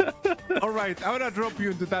 All right, I'm gonna drop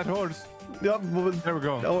you into that horse. Yep. There we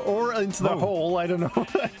go. Or into the hole. I don't know.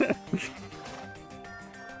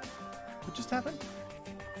 What just happened?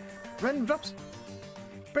 Random drops.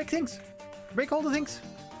 Break things. Break all the things.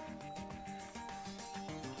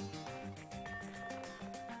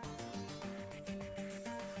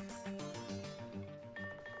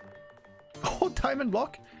 Oh, diamond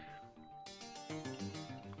block.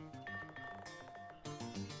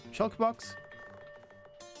 Shulk box.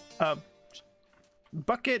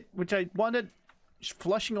 Bucket, which I wanted.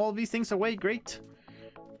 Flushing all these things away. Great.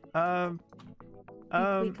 Be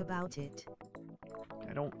quick about it.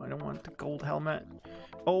 I don't want the gold helmet.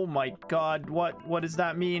 Oh my god, what does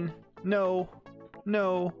that mean? No.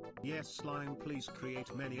 No. Yes, Slime, please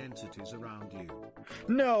create many entities around you.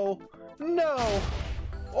 No. No.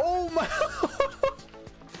 Oh my.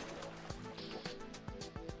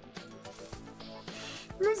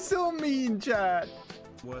 You're so mean, chat.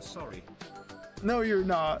 We're sorry. No, you're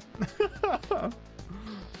not.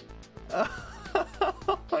 Oh,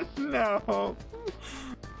 no.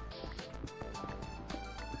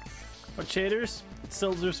 What shaders?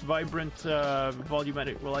 Silver's Vibrant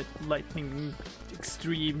Volumetric Lightning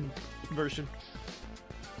Extreme version.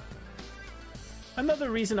 Another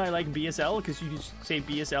reason I like BSL, because you just say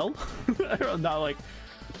BSL. Not like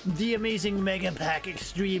the amazing Mega Pack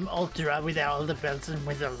Extreme Ultra with all the bells and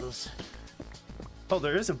whistles. Oh,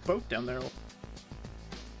 there is a boat down there.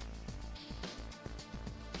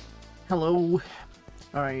 Hello.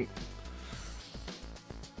 Alright.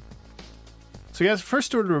 So guys,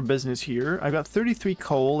 first order of business here. I got 33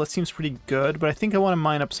 coal. That seems pretty good, but I think I want to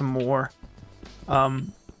mine up some more.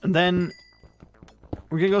 And then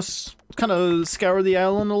we're gonna go kind of scour the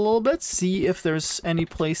island a little bit, see if there's any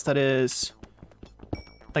place that is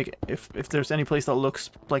like if there's any place that looks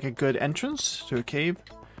like a good entrance to a cave.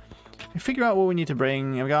 And figure out what we need to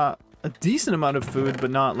bring. I've got a decent amount of food, but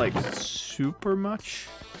not like super much.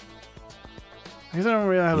 I guess I don't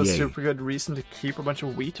really have a super good reason to keep a bunch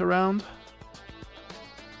of wheat around.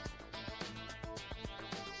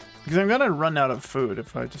 Because I'm gonna run out of food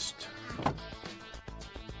if I just...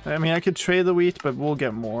 I mean, I could trade the wheat, but we'll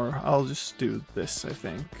get more. I'll just do this, I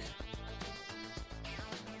think.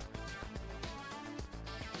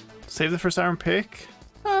 Save the first iron pick?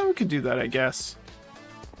 We could do that, I guess.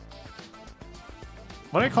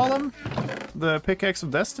 What do I call them? The pickaxe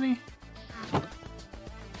of destiny?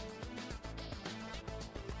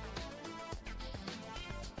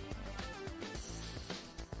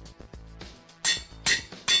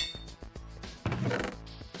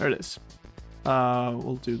 There it is.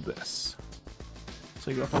 We'll do this. So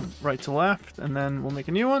you go from right to left, and then we'll make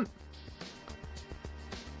a new one.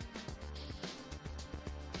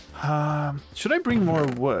 Should I bring more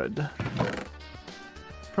wood?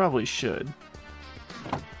 Probably should.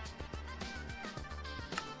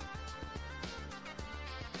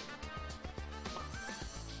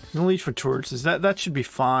 No need for torches. That should be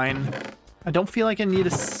fine. I don't feel like I need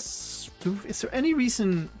a... Is there any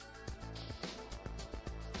reason...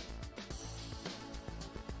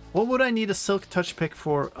 What would I need a silk touch pick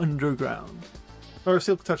for underground? Or a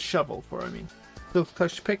silk touch shovel for, I mean. Silk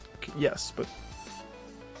touch pick? Yes, but...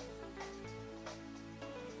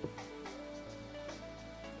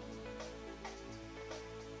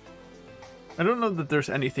 I don't know that there's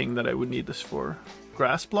anything that I would need this for.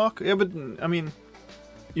 Grass block? Yeah, but I mean,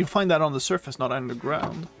 you'll find that on the surface, not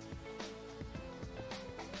underground.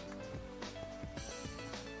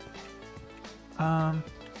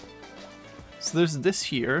 So there's this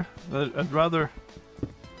here. I'd rather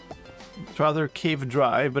cave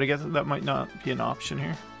dry, but I guess that might not be an option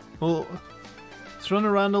here. Well, let's run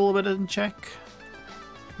around a little bit and check.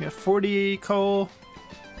 We got 40 coal.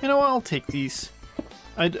 You know what? I'll take these.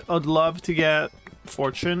 I'd love to get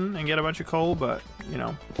fortune and get a bunch of coal, but you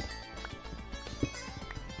know,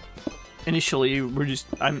 initially we're just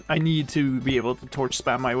I need to be able to torch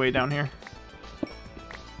spam my way down here.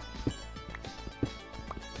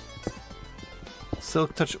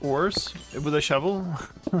 Silk touch ores with a shovel.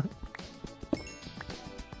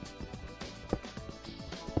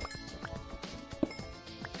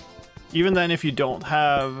 Even then, if you don't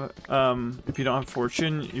have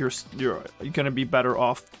fortune, you're gonna be better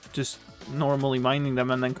off just normally mining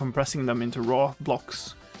them and then compressing them into raw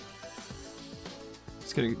blocks.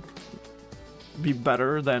 It's gonna be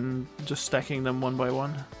better than just stacking them one by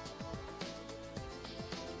one.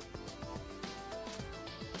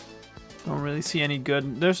 Don't really see any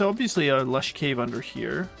good. There's obviously a lush cave under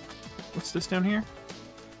here. What's this down here?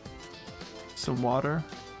 Some water.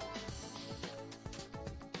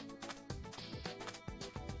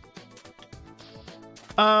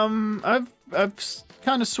 I've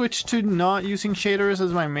kind of switched to not using shaders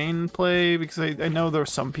as my main play because I know there were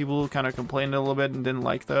some people who kind of complained a little bit and didn't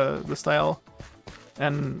like the style,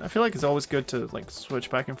 and I feel like it's always good to like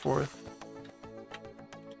switch back and forth.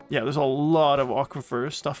 Yeah, there's a lot of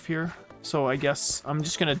aquifer stuff here, so I guess I'm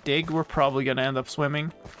just gonna dig. We're probably gonna end up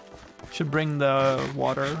swimming. Should bring the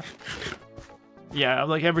water. Yeah,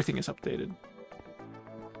 like everything is updated.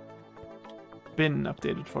 Been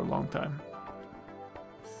updated for a long time.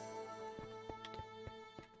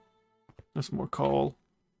 There's more coal.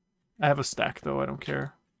 I have a stack though, I don't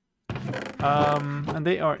care. And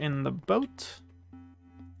they are in the boat.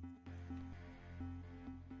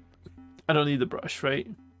 I don't need the brush, right?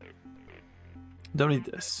 Don't need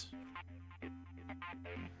this.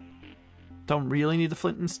 Don't really need the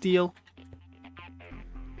flint and steel.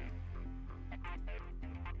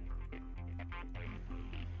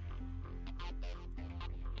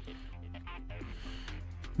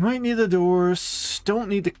 Might need the doors. Don't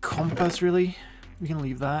need the compass, really. We can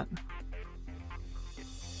leave that.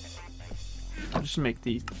 I'll just make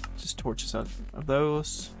the torches out of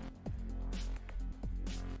those.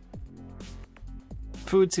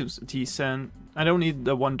 Food seems decent. I don't need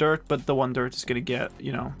the one dirt, but the one dirt is gonna get,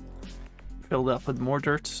 you know, filled up with more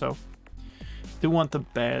dirt, so do want the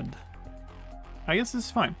bed. I guess this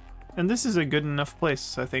is fine. And this is a good enough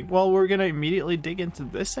place, I think. Well, we're gonna immediately dig into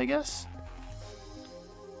this, I guess.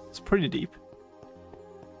 It's pretty deep.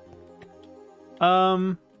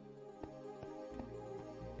 I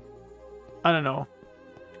don't know.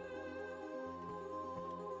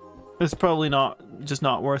 It's probably just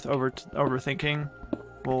not worth overthinking.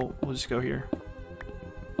 We'll just go here.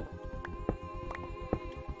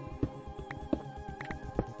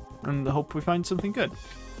 And hope we find something good.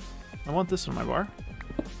 I want this on my bar.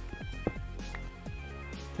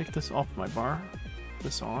 Take this off my bar.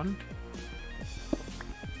 This on.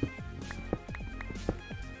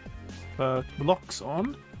 Blocks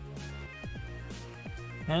on.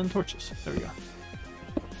 And torches. There we go.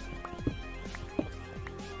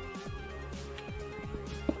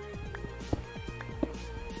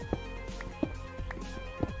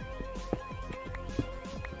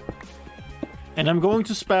 And I'm going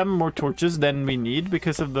to spam more torches than we need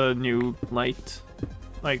because of the new light,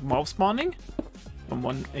 like mob spawning from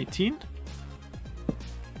 118.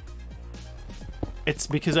 It's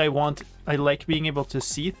because I like being able to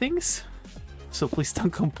see things. So please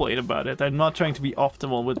don't complain about it. I'm not trying to be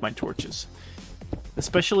optimal with my torches.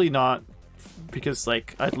 Especially not because,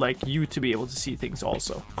 like, I'd like you to be able to see things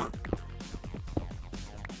also.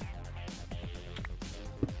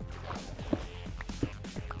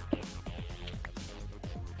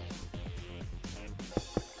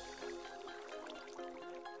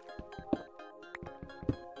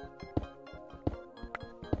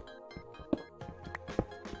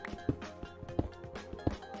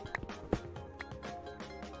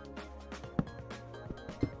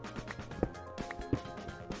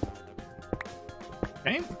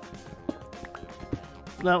 Okay.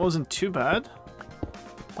 That wasn't too bad.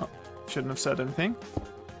 Oh, shouldn't have said anything.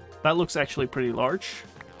 That looks actually pretty large.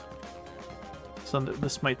 So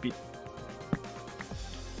this might be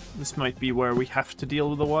where we have to deal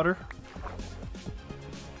with the water.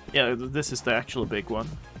 Yeah, this is the actual big one.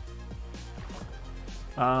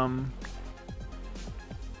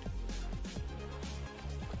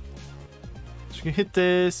 we can hit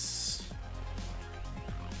this.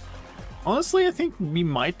 Honestly, I think we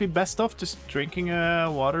might be best off just drinking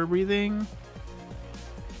water breathing.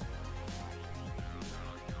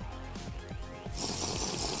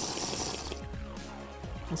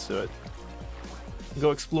 Let's do it.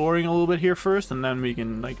 Go exploring a little bit here first, and then we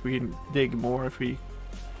can dig more if we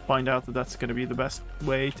find out that that's going to be the best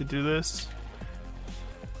way to do this.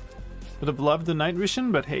 Would have loved the night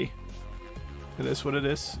vision, but hey, it is what it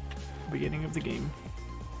is. Beginning of the game.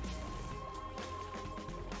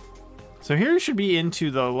 So here should be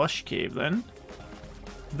into the lush cave then.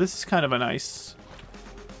 This is kind of a nice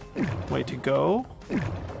way to go.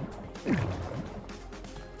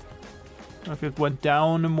 If it went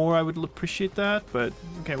down more, I would appreciate that, but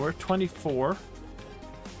okay, we're at 24.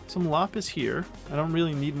 Some lapis here. I don't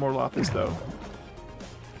really need more lapis though.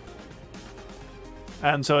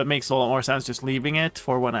 And so it makes a lot more sense just leaving it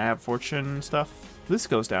for when I have fortune stuff. This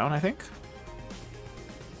goes down, I think.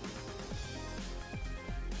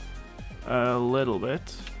 A little bit.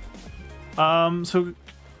 So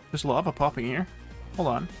there's lava popping here. Hold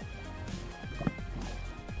on.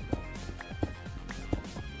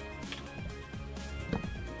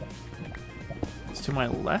 It's to my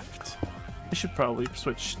left. I should probably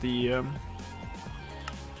switch the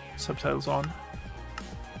subtitles on.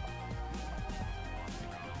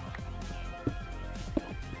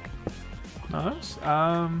 Nice.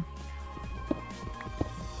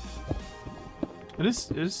 It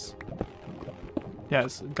is. Yeah,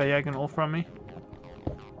 it's diagonal from me.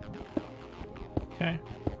 Okay.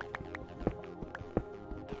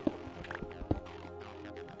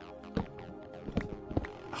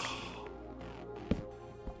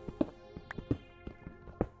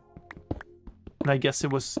 And I guess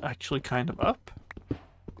it was actually kind of up.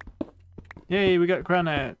 Yay, we got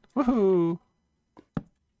granite. Woohoo!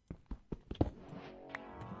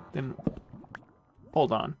 Then,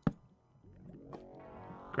 hold on.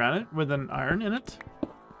 Granite with an iron in it?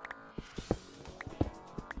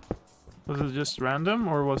 Was it just random,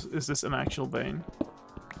 or is this an actual vein?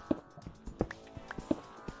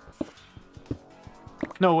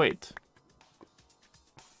 No, wait.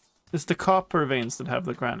 It's the copper veins that have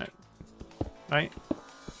the granite, right?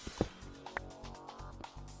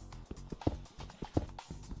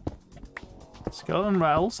 Skeleton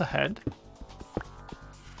rattles ahead.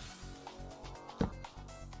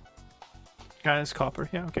 Guys, copper.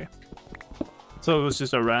 Yeah, okay. So it was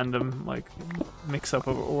just a random, like, mix-up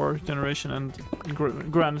of ore generation and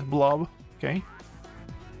granite blob. Okay.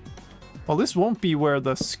 Well, this won't be where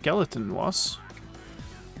the skeleton was.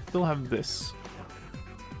 Still have this.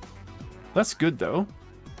 That's good, though.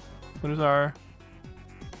 What is our...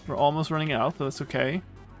 We're almost running out, but that's okay.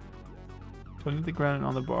 Putting the granite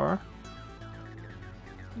on the bar.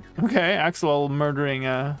 Okay, Axel murdering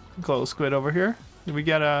a glow squid over here. Did we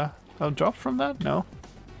get a drop from that? No.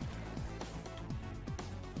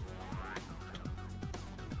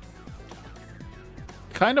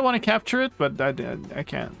 Kind of want to capture it, but I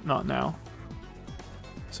can't. Not now.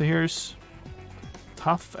 So here's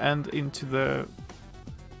tough and into the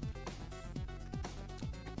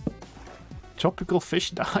tropical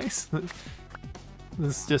fish dies.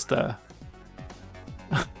 This is just a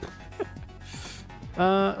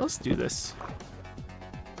let's do this.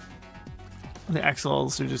 The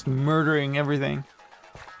axles are just murdering everything.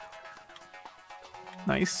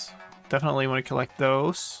 Nice. Definitely want to collect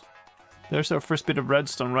those. There's our first bit of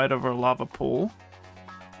redstone right over a lava pool.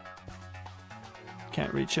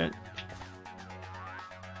 Can't reach it.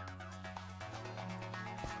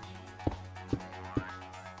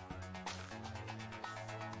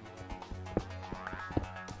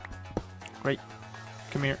 Great.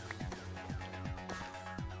 Come here.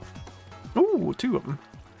 Ooh, two of them.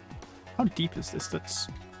 How deep is this?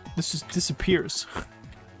 This just disappears.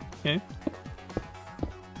 Okay.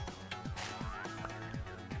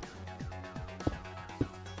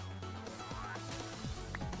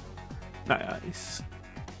 Nice.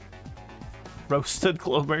 Roasted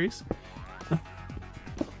cloveberries.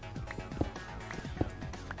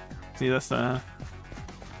 See, that's the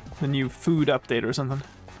new food update or something.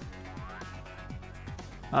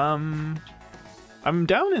 I'm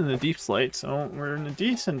down in the deep slate, so we're in a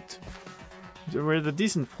decent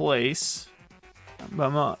place. But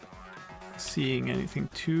I'm not seeing anything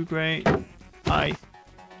too great.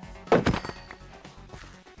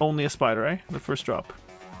 Only a spider, eh? The first drop.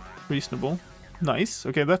 Reasonable. Nice.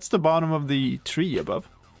 Okay, that's the bottom of the tree above.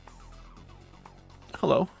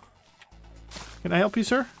 Hello. Can I help you,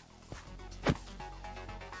 sir?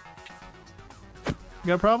 You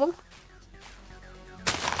got a problem?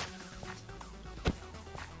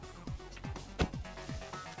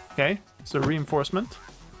 Okay. So reinforcement.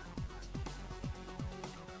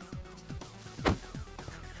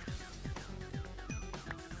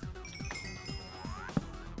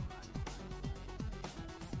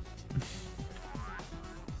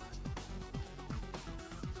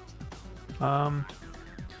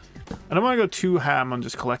 I don't want to go too ham on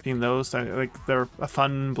just collecting those. Like they're a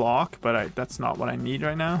fun block, but that's not what I need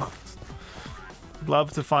right now. I'd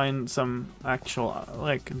love to find some actual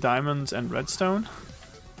like diamonds and redstone.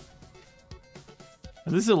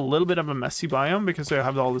 And this is a little bit of a messy biome because they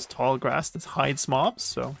have all this tall grass that hides mobs.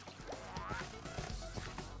 So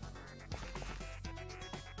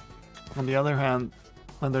on the other hand,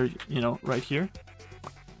 when they're right here.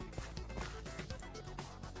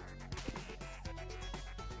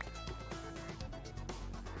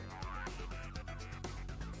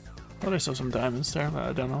 Thought I saw some diamonds there, but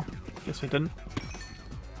I don't know. Guess I didn't.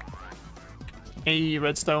 A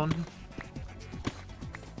redstone.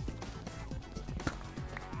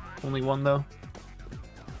 Only one though.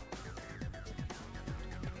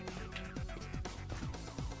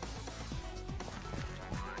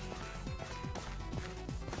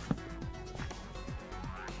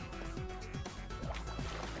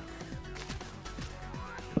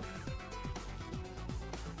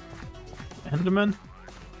 Enderman.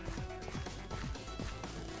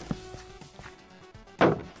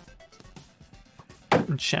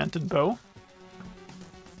 Enchanted bow.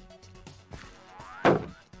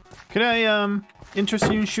 Could I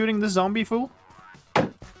interest you in shooting the zombie fool?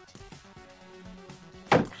 There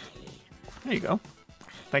you go.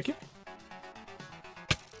 Thank you.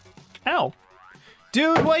 Ow.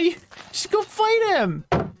 Dude, why you just go fight him?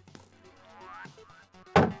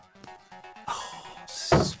 Oh,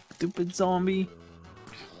 stupid zombie.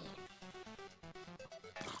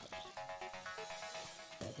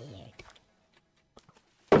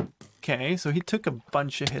 Okay, so he took a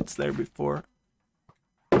bunch of hits there before.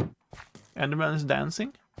 Enderman is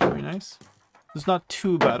dancing. Very nice. It's not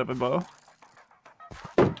too bad of a bow.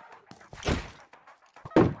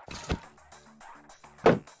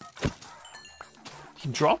 He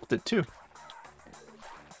dropped it too.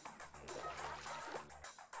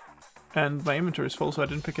 And my inventory is full, so I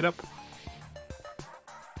didn't pick it up.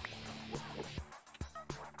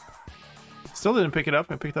 Still didn't pick it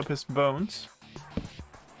up. I picked up his bones.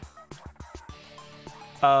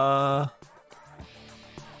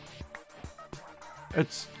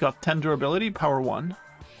 It's got 10 durability, power 1.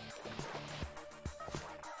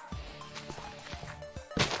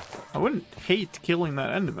 I wouldn't hate killing that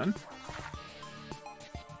Enderman.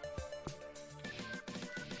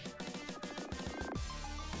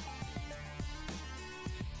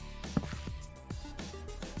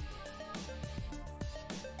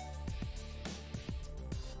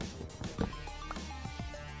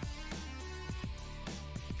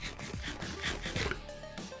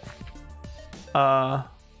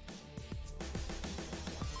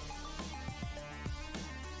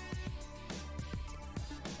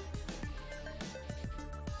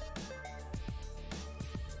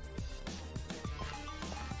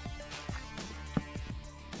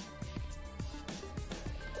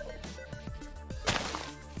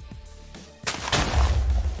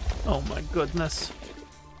 Oh my goodness.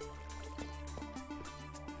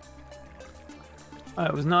 I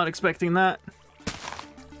was not expecting that.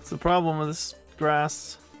 It's the problem with this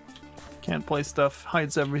grass. Can't place stuff,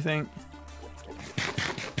 hides everything.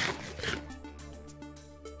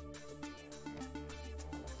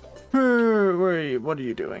 Where are you? What are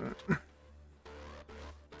you doing?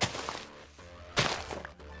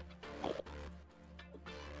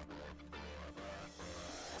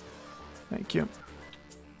 Thank you.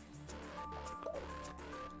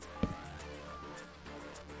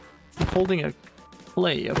 I'm holding a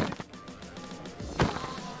clay, okay.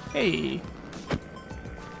 Hey!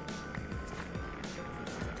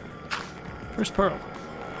 First pearl.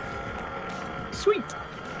 Sweet!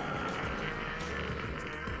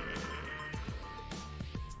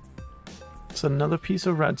 There's another piece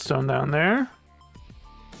of redstone down there.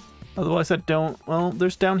 Otherwise I don't... Well,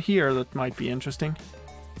 there's down here that might be interesting.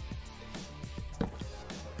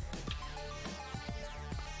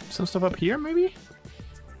 Some stuff up here, maybe?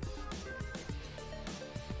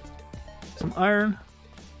 Some iron.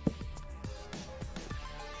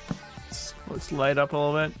 Let's light up a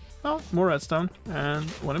little bit. Oh, more redstone. And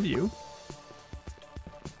one of you.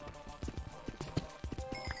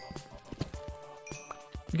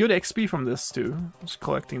 Good XP from this too. Just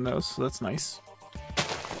collecting those, so that's nice.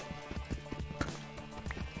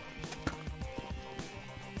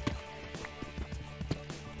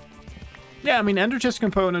 Yeah, I mean, ender chest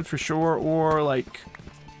component for sure, or like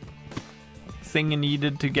thing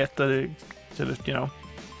needed to get the, you know,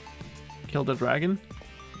 kill the dragon.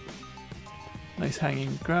 Nice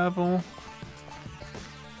hanging gravel.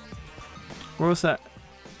 Where was that?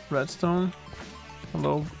 Redstone.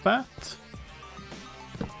 Hello, bat.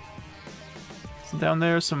 So down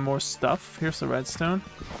there, some more stuff. Here's the redstone.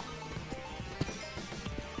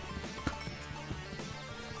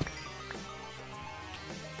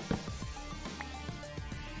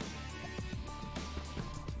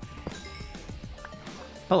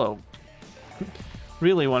 Hello.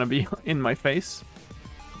 Really want to be in my face.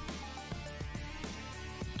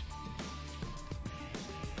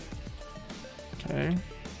 Okay.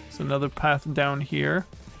 So another path down here.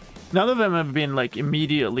 None of them have been like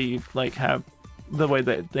immediately like have the way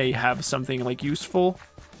that they have something like useful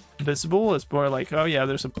visible. It's more like, oh yeah,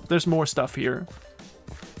 there's more stuff here.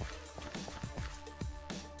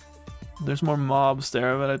 There's more mobs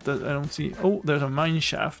there, but I don't see. Oh, there's a mine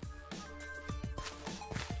shaft.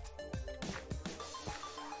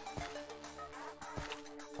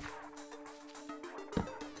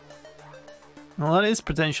 Well, that is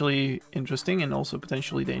potentially interesting and also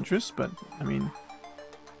potentially dangerous, but I mean,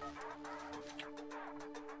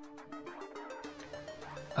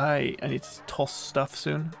 I need to toss stuff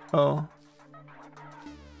soon. Oh,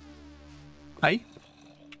 hi,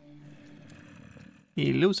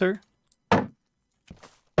 you loser!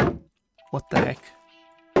 What the heck?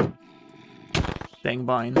 Dang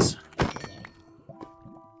vines.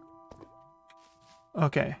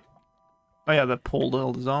 Okay. Oh yeah, that pulled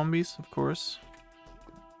all the zombies, of course.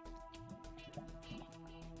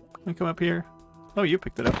 Can I come up here? Oh, you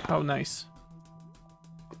picked it up. How nice.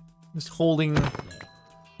 Just holding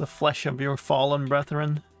the flesh of your fallen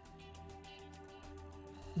brethren.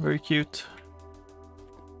 Very cute.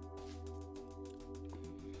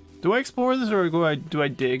 Do I explore this or do I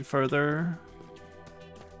dig further?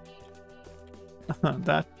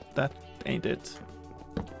 that ain't it.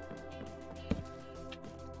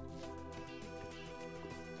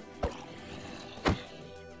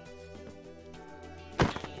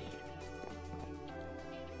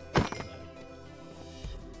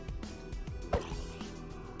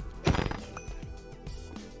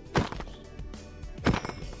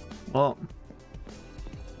 Well,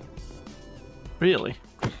 really?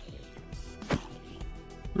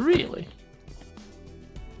 Really?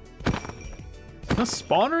 A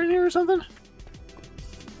spawner in here or something?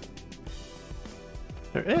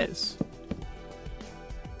 There is.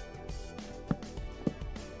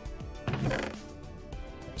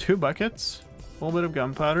 Two buckets, a little bit of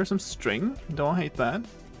gunpowder, some string. Don't hate that.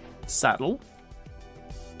 Saddle.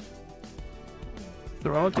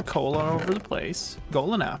 Throw out the coal all over the place.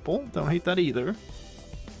 Golden apple. Don't hate that either.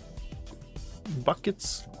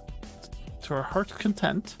 Buckets to our heart's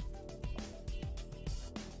content.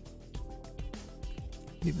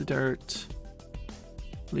 Leave the dirt.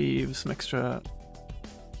 Leave some extra.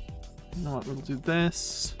 You know what? We'll do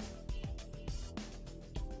this.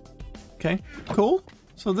 Okay, cool.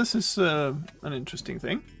 So this is an interesting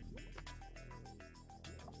thing.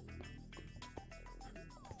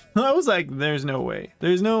 I was like, there's no way.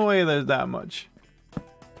 There's no way there's that much.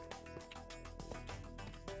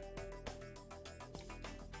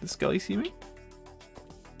 Did Skelly see me?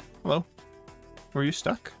 Hello? Were you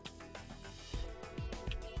stuck?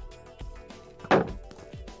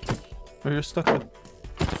 Or you're stuck with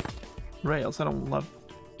rails? I don't love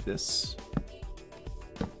this.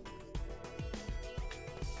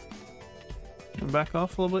 Back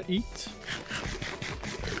off a little bit. Eat.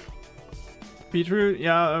 Beetroot,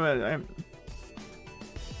 yeah,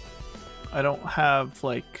 I don't have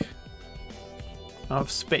like enough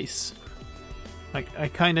space. I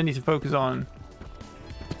kind of need to focus on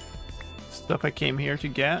stuff I came here to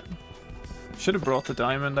get. Should have brought the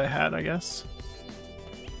diamond I had, I guess.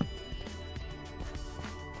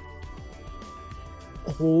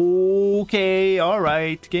 Okay, all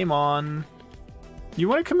right, game on. You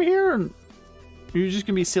want to come here, or you're just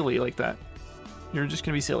gonna be silly like that? You're just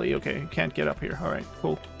gonna be silly. Okay, can't get up here. Alright,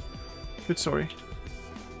 cool. Good story.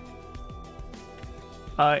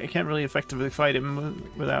 I can't really effectively fight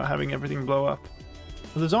him without having everything blow up.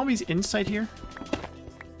 Are the zombies inside here?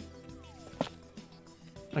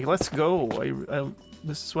 Like, let's go.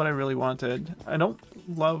 This is what I really wanted. I don't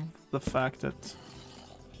love the fact that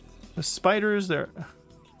the spiders there.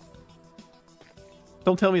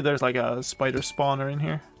 Don't tell me there's like a spider spawner in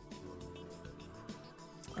here.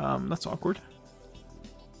 That's awkward.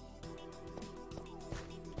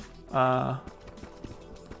 I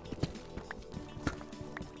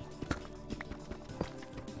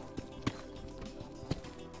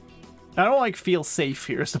don't like feel safe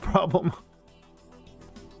here is the problem.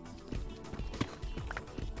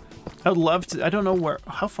 I'd love to. I don't know where.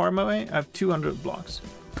 How far am I away? I have 200 blocks.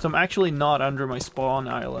 So I'm actually not under my spawn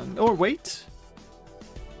island. Oh, wait.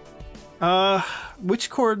 Which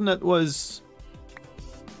coordinate was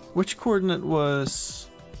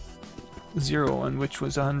 0 and which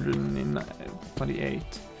was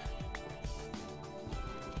 128?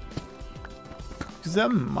 Because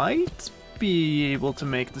that might be able to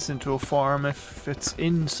make this into a farm if it's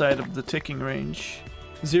inside of the ticking range.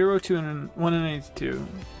 0, 200, 182.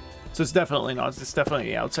 So it's definitely not. It's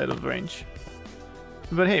definitely outside of the range.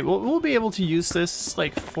 But hey, we'll be able to use this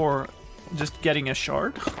like for just getting a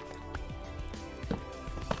shard.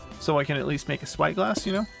 So I can at least make a spyglass,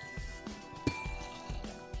 you know?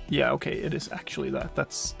 Yeah, okay, it is actually that.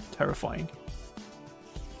 That's terrifying.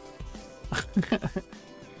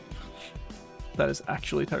 That is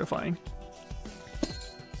actually terrifying.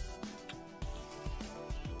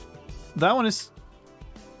 That one is...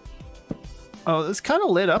 Oh, it's kind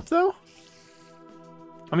of lit up, though.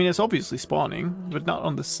 I mean, it's obviously spawning, but not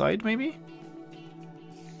on the side, maybe?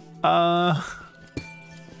 The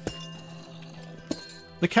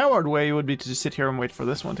coward way would be to just sit here and wait for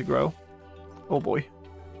this one to grow. Oh boy.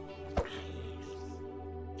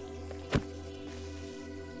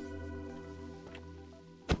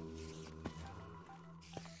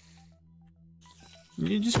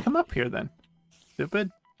 You just come up here then.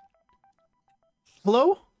 Stupid.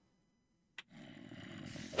 Hello?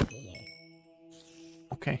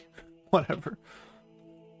 Okay. Whatever.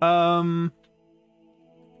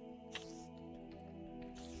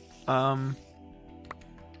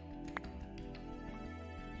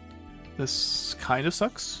 This kind of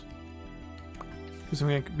sucks. Because I'm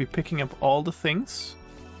going to be picking up all the things.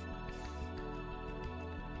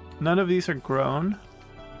 None of these are grown.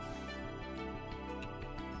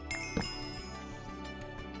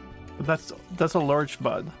 But that's a large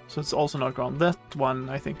bud, so it's also not grown. That one,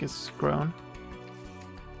 I think, is grown.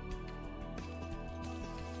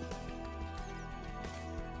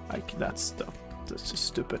 Like, that's just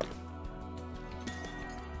stupid.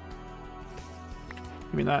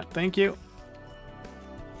 Give me that, thank you.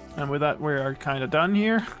 And with that, we are kind of done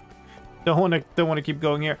here. Don't want to keep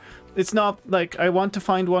going here. It's not like I want to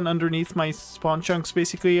find one underneath my spawn chunks,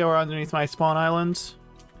 basically, or underneath my spawn islands,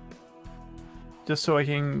 just so I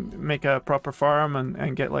can make a proper farm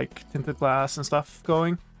and get like tinted glass and stuff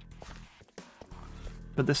going.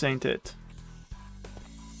 But this ain't it.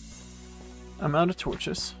 I'm out of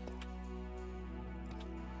torches.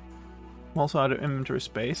 I'm also out of inventory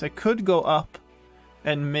space. I could go up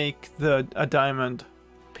and make a diamond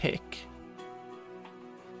pick,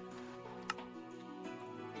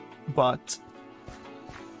 but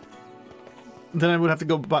then I would have to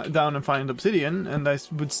go down and find obsidian, and I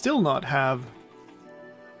would still not have,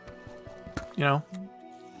 you know,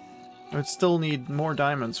 I would still need more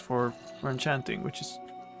diamonds for enchanting, which is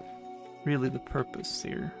really the purpose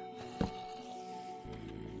here.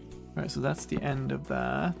 Alright, so that's the end of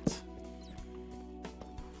that.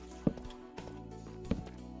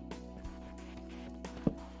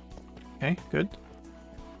 Okay, good.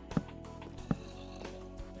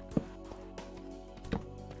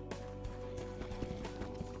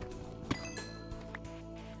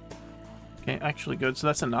 Okay, actually good. So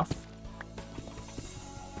that's enough.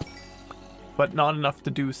 But not enough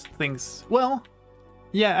to do things. Well,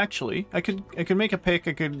 yeah, actually, I could make a pick.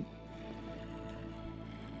 I could.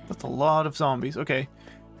 That's a lot of zombies. Okay,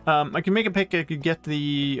 I can make a pick. I could get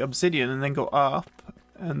the obsidian and then go up,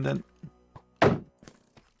 and then.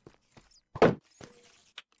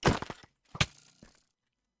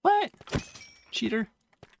 What? Cheater.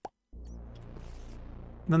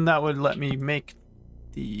 Then that would let me make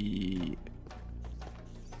the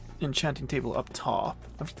enchanting table up top.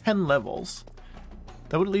 I have 10 levels.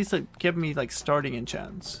 That would at least like give me like starting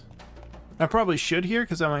enchants. I probably should here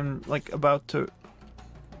because I'm like about to.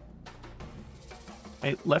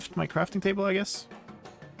 I left my crafting table, I guess.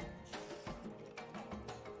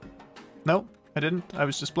 Nope, I didn't. I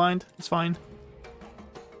was just blind. It's fine.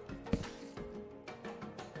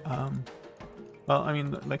 Well, I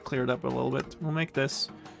mean, that cleared up a little bit. We'll make this.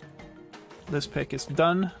 This pick is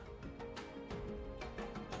done.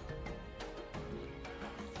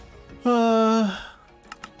 This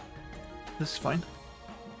is fine.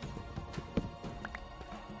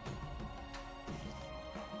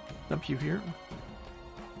 Dump you here.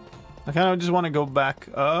 I kind of just want to go back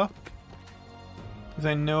up because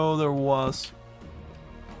I know there was.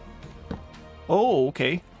 Oh,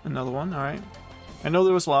 okay, another one. All right. I know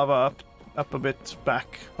there was lava up a bit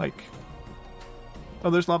back, like. Oh,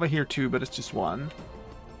 there's lava here too, but it's just one.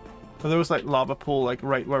 But there was like lava pool like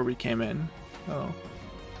right where we came in. Oh.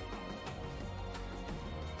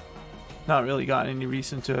 not really got any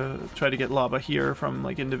reason to try to get lava here from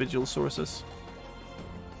like individual sources.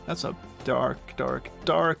 That's a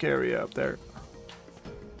dark area up there.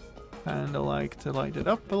 And I like to light it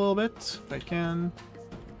up a little bit if I can.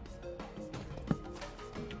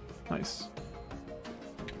 Nice.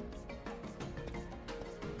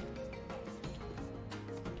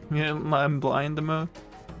 Yeah, I'm blind emote.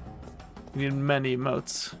 We need many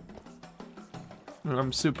emotes.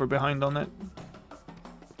 I'm super behind on it.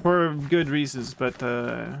 For good reasons, but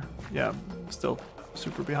yeah, still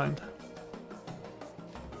super behind.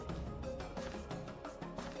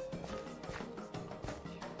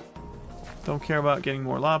 Don't care about getting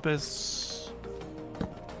more lapis.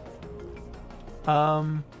 A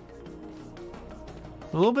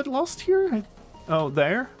little bit lost here. Oh,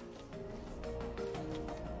 there.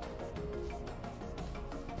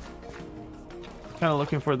 Kind of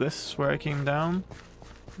looking for this where I came down,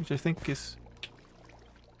 which I think is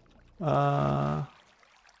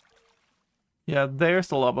yeah, there's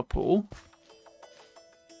the lava pool.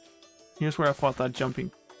 Here's where I fought that jumping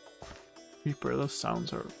creeper. Those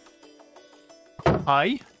sounds are...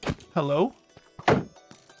 Hi? Hello?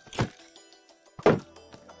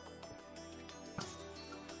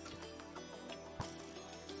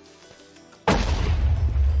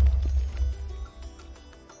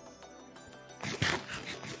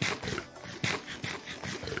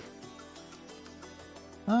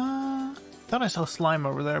 Thought I saw slime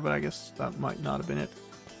over there, but I guess that might not have been it.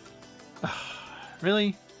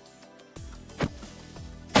 Really?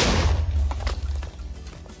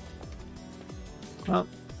 Well,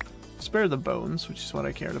 spare the bones, which is what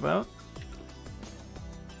I cared about.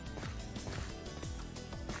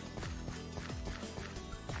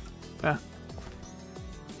 Ah.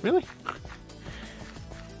 Really?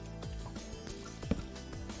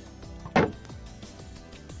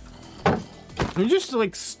 Are you just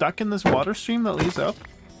like stuck in this water stream that leads up?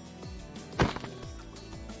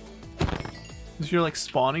 Is you're like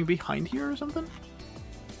spawning behind here or something?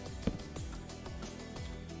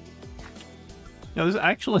 No, there's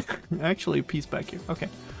actually a piece back here. Okay,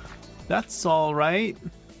 that's all right.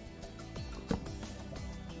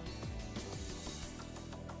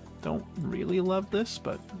 Don't really love this,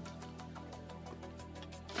 but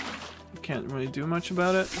can't really do much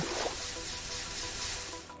about it.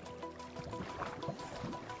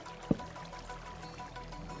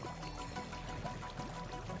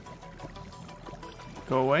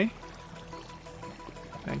 Go away.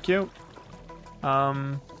 Thank you.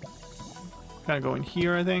 Kind of go in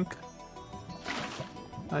here, I think.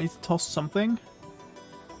 I need to toss something.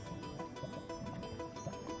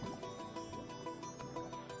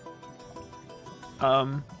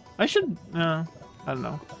 I should. I don't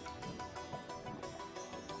know.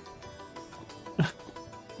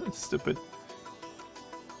 That's stupid.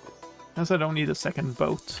 Guess I don't need a second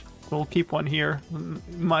boat. We'll keep one here.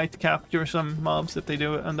 Might capture some mobs if they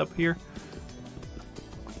do end up here.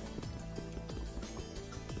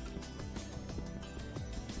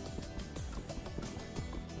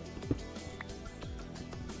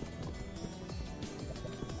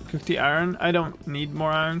 Cook the iron. I don't need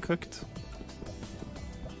more iron cooked.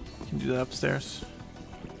 Can do that upstairs.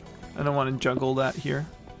 I don't want to juggle that here.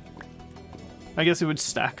 I guess it would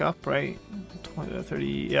stack up, right? 20 30.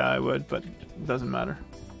 Yeah, I would, but it doesn't matter.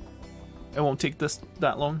 It won't take this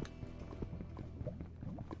that long.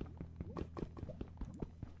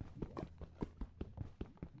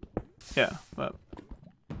 Yeah, but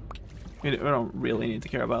we don't really need to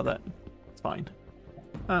care about that. It's fine.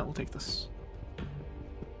 We'll take this.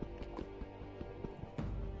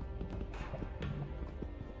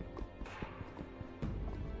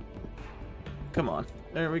 Come on.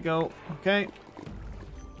 There we go. Okay.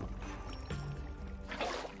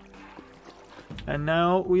 And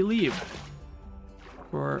now we leave.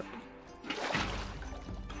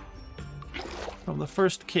 From the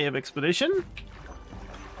first cave expedition.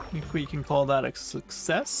 I think we can call that a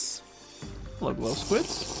success. Hello, glow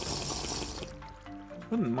squids.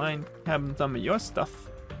 Wouldn't mind having some of your stuff.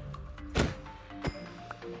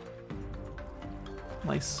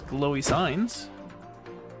 Nice glowy signs.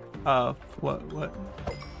 What?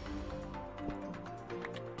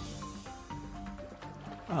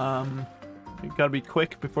 You gotta be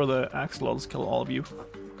quick before the axolotls kill all of you.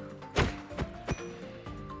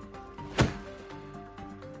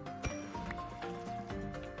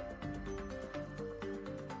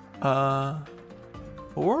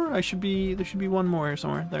 Or there should be one more here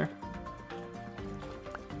somewhere there.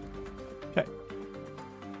 Okay.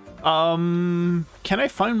 Can I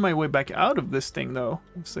find my way back out of this thing though?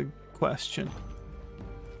 That's the question.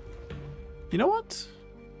 You know what?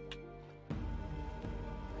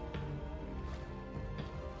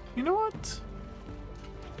 You know what?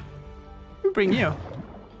 We bring you.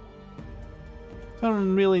 I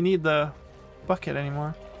don't really need the bucket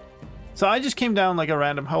anymore. So I just came down like a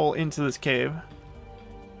random hole into this cave.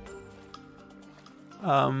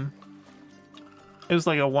 It was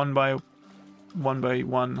like a one by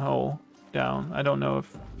one hole down. I don't know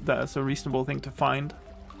if that's a reasonable thing to find.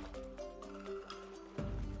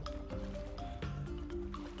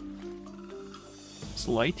 It's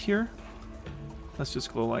light here. Let's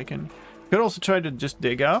just go lichen. Could also try to just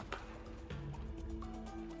dig up.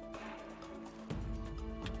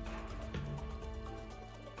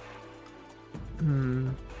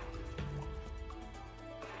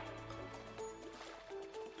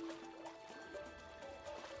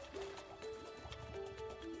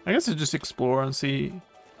 I guess I'll just explore and see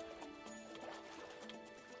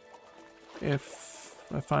if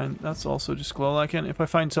I find... That's also just glow lichen. If I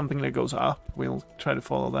find something that goes up, we'll try to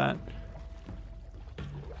follow that.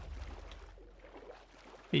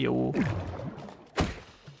 Yo.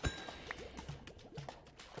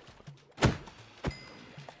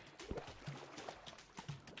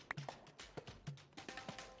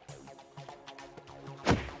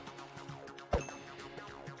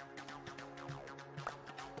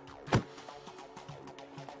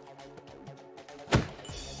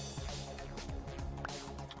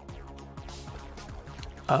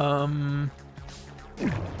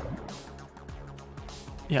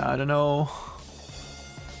 Yeah, I don't know.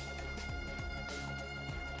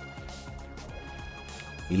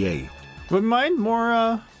 Yay. Wouldn't mind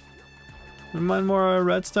more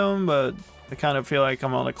redstone, but I kind of feel like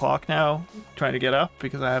I'm on the clock now, trying to get up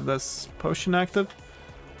because I have this potion active.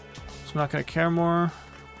 So I'm not gonna care more.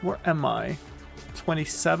 Where am I?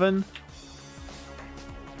 27.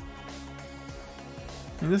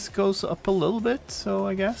 And this goes up a little bit, so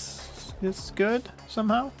I guess it's good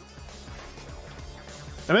somehow.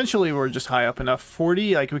 Eventually we're just high up enough.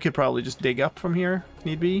 40, like we could probably just dig up from here if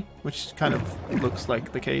need be, which kind of looks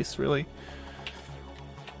like the case, really.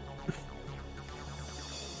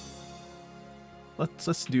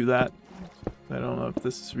 Let's do that. I don't know if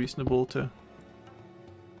this is reasonable to...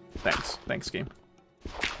 Thanks game.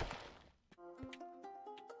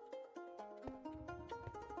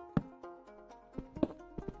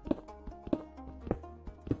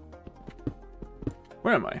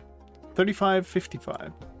 Where am I? 35,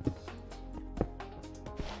 55.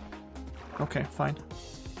 Okay, fine.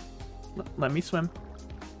 Let me swim.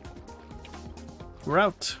 We're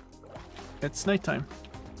out. It's nighttime.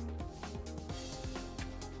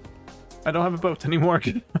 I don't have a boat anymore.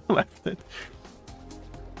 I left it.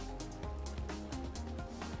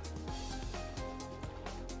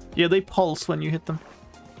 Yeah, they pulse when you hit them.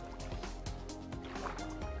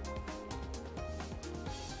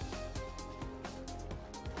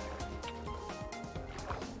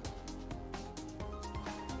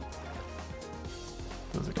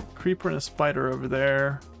 There's a creeper and a spider over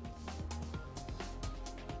there.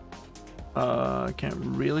 I can't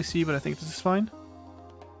really see, but I think this is fine.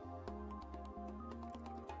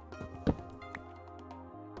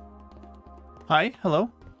 Hi,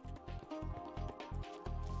 hello.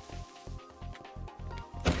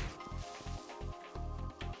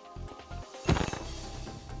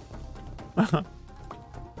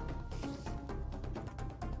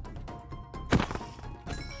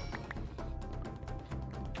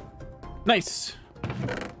 Nice.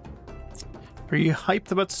 Are you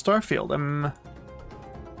hyped about Starfield? I'm...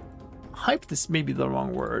 Hyped is maybe the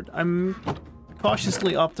wrong word. I'm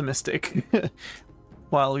cautiously optimistic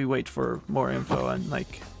while we wait for more info and,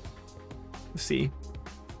 like, see.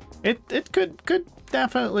 It could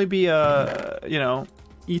definitely be a, you know,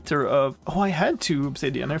 eater of... Oh, I had 2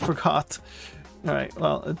 obsidian, I forgot. Alright,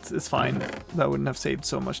 well, it's fine. That wouldn't have saved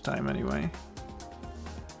so much time anyway.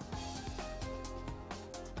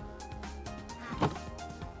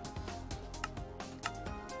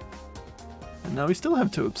 Now we still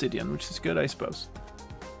have 2 obsidian, which is good, I suppose.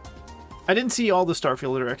 I didn't see all the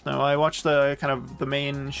Starfield Direct now. I watched the kind of the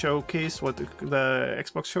main showcase, what the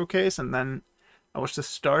Xbox showcase, and then I watched the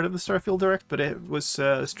start of the Starfield Direct, but it was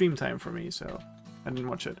stream time for me, so I didn't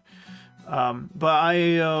watch it. But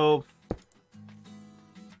I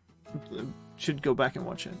should go back and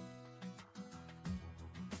watch it.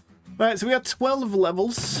 Alright, so we got 12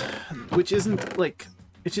 levels, which isn't like...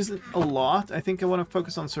 It isn't a lot. I think I want to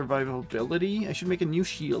focus on survivability. I should make a new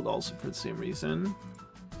shield also for the same reason.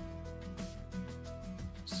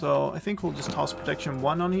 So I think we'll just toss protection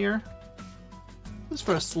 1 on here. Just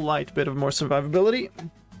for a slight bit of more survivability.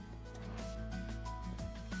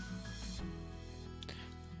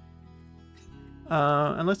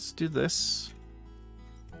 And let's do this.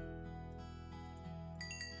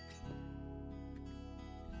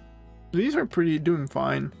 These are doing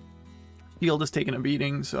fine. Field is taking a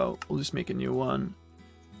beating, so we'll just make a new one.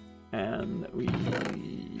 And we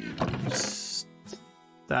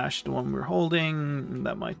stash the one we're holding.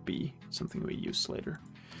 That might be something we use later.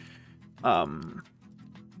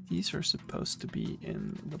 These are supposed to be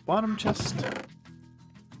in the bottom chest.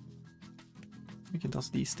 We can toss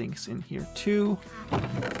these things in here too.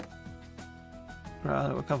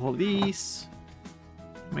 Grab a couple of these.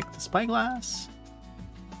 Make the spyglass.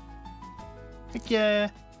 Heck yeah.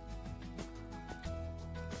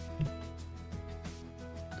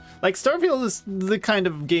 Like, Starfield is the kind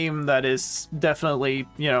of game that is definitely,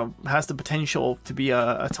 you know, has the potential to be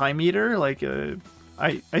a time eater. Like,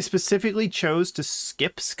 I specifically chose to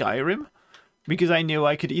skip Skyrim because I knew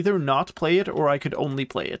I could either not play it or I could only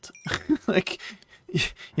play it. Like,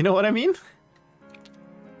 you know what I mean?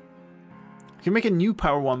 I can make a new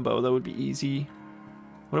Power 1 bow, that would be easy.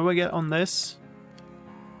 What do I get on this?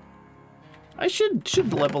 I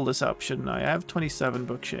should level this up, shouldn't I? I have 27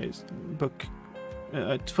 bookshelves.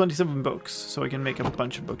 27 books, so I can make a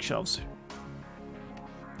bunch of bookshelves.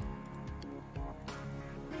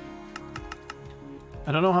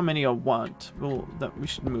 I don't know how many I want. Well, that we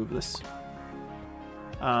should move this.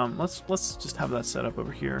 Let's just have that set up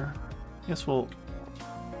over here. I guess we'll.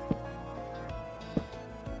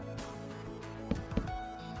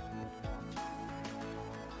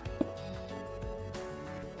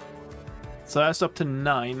 So that's up to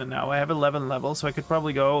 9 now. I have 11 levels, so I could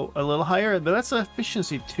probably go a little higher, but that's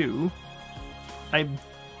efficiency 2. I'm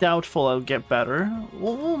doubtful I'll get better.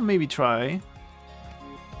 We'll maybe try.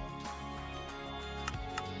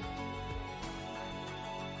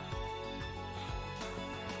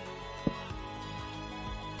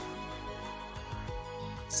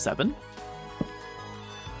 $7.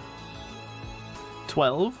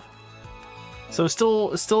 12. So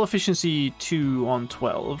still efficiency 2 on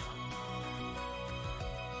 12.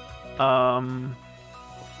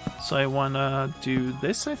 So I wanna do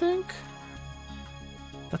this, I think?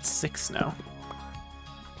 That's 6 now.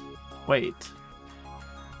 Wait.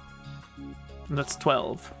 That's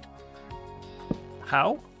 12.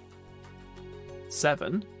 How?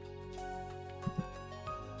 7?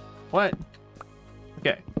 What?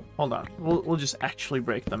 Okay, hold on. We'll just actually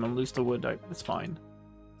break them and lose the wood. It's fine.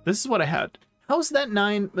 This is what I had. How's that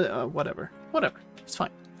 9? Whatever. Whatever. It's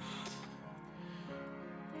fine.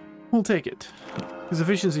 We'll take it. Because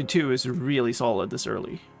efficiency 2 is really solid this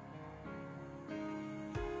early.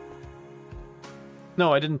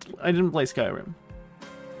 No, I didn't play Skyrim.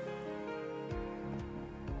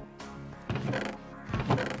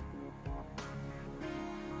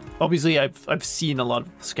 Obviously, I've seen a lot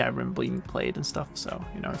of Skyrim being played and stuff, so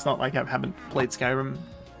you know it's not like I haven't played Skyrim,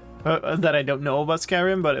 that I don't know about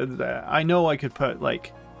Skyrim, but I know I could put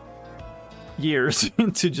like years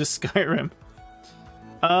into just Skyrim.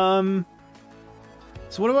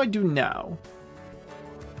 So what do I do now?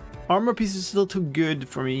 Armor piece is still too good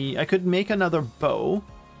for me. I could make another bow.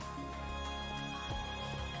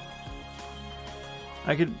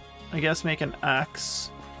 I could, I guess, make an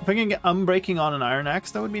axe. If I can get unbreaking on an iron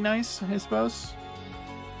axe, that would be nice, I suppose.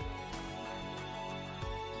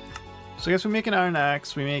 So I guess we make an iron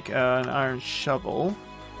axe, we make an iron shovel.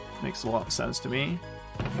 Makes a lot of sense to me.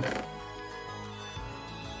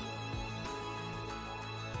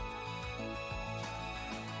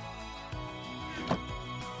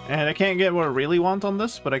 And I can't get what I really want on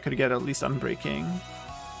this, but I could get at least unbreaking.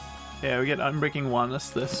 Yeah, we get unbreaking 1 as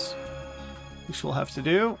this, which we'll have to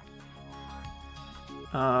do.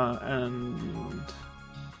 And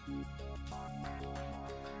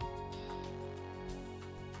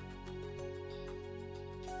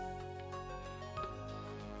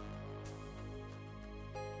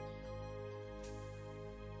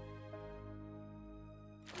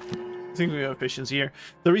I think we have efficiency here.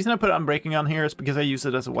 The reason I put unbreaking on here is because I use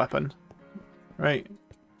it as a weapon, right?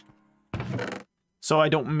 So I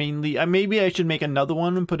don't mainly. Maybe I should make another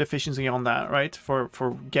one and put efficiency on that, right? For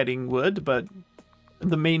getting wood, but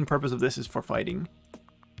the main purpose of this is for fighting.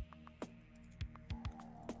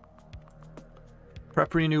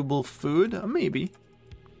 Prep renewable food? Maybe.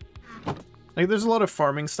 Like, there's a lot of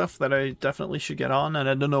farming stuff that I definitely should get on, and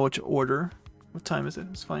I don't know which order. What time is it?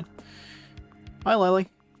 It's fine. Hi, Lily.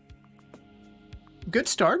 Good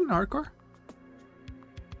start in hardcore.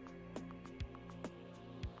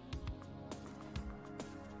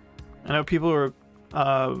 I know people are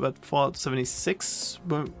at Fallout 76,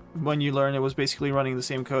 but when you learn it was basically running the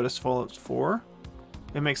same code as Fallout 4,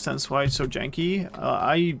 it makes sense why it's so janky.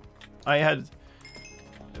 I had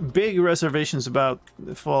big reservations about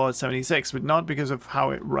Fallout 76, but not because of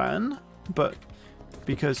how it ran, but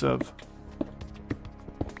because of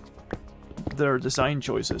their design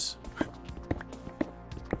choices.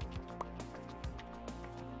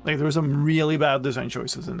 Like, there were some really bad design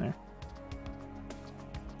choices in there.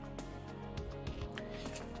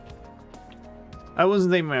 I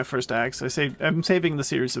wasn't saving my first axe. I'm saving the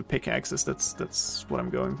series of pickaxes. That's what I'm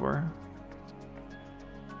going for.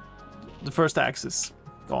 The first axe is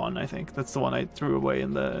gone, I think. That's the one I threw away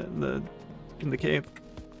in the cave.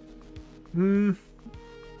 And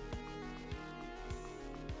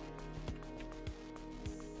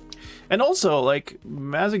also, like,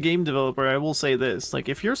 as a game developer, I will say this. Like,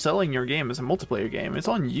 if you're selling your game as a multiplayer game, it's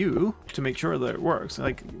on you to make sure that it works.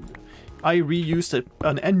 Like, I reused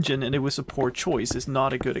an engine and it was a poor choice. It's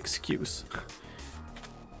not a good excuse.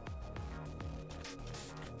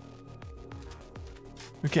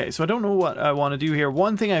 Okay, so I don't know what I want to do here.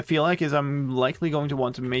 One thing I feel like is I'm likely going to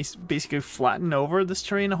want to basically flatten over this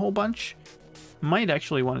terrain a whole bunch. Might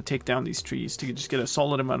actually want to take down these trees to just get a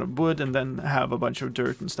solid amount of wood and then have a bunch of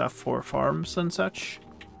dirt and stuff for farms and such.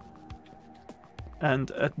 And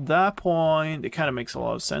at that point, it kind of makes a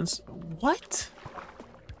lot of sense. What?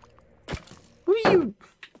 Who are you?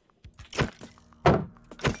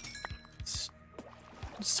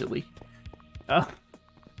 Silly.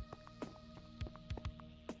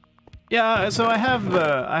 Yeah, so I have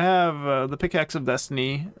the Pickaxe of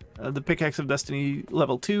Destiny. The Pickaxe of Destiny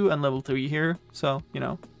level 2 and level 3 here, so, you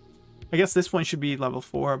know. I guess this one should be level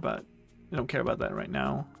 4, but I don't care about that right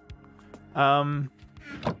now.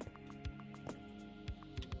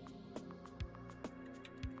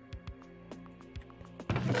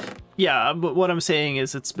 Yeah, but what I'm saying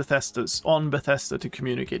is it's Bethesda's on Bethesda to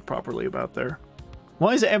communicate properly about their...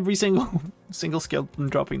 Why is every single skeleton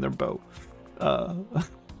dropping their bow?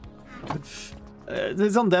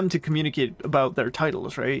 It's on them to communicate about their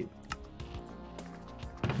titles, right?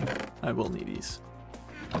 I will need these.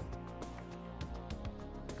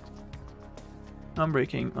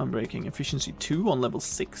 Unbreaking. Efficiency 2 on level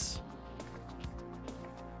 6.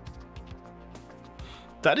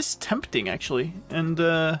 That is tempting, actually. And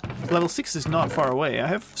level 6 is not far away. I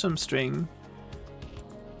have some string.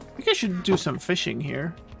 I think I should do some fishing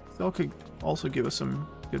here. That could also give us some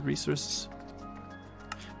good resources.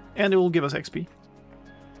 And it will give us XP.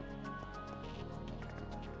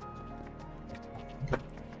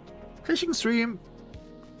 Fishing stream.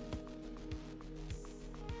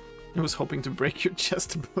 I was hoping to break your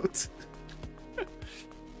chest boat.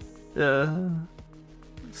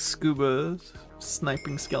 Scuba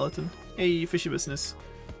sniping skeleton. Hey, fishy business.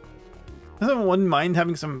 I wouldn't mind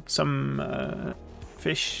having some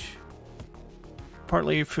fish.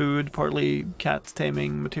 Partly food, partly cat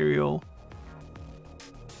taming material.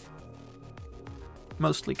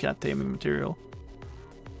 Mostly cat taming material.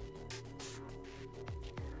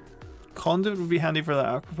 Conduit would be handy for the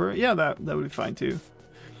aquifer. Yeah, that would be fine too.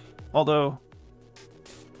 Although,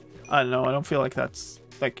 I don't know. I don't feel like that's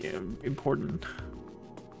like important.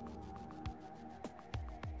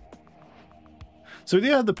 So we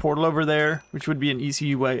do have the portal over there, which would be an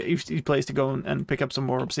easy place to go and pick up some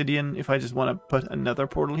more obsidian if I just want to put another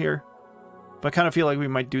portal here. But I kind of feel like we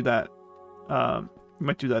might do that. We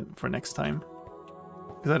might do that for next time.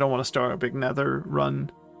 Because I don't want to start a big nether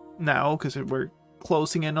run now, because we're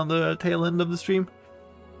closing in on the tail end of the stream.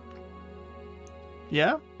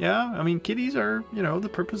 Yeah, I mean, kitties are, you know, the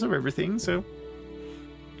purpose of everything, so...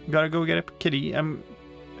 Gotta go get a kitty. I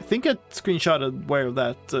think I screenshotted where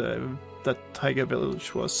that, that taiga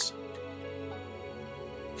village was.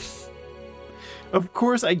 Of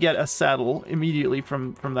course I get a saddle immediately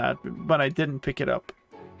from that, but I didn't pick it up.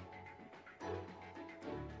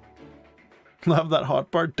 Love that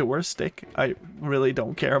hotbar door stick. I really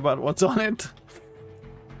don't care about what's on it.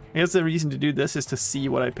 I guess the reason to do this is to see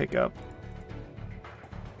what I pick up.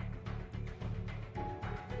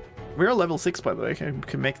 We're level 6, by the way. I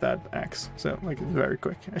can make that axe. So, like, it's very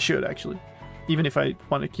quick. I should, actually. Even if I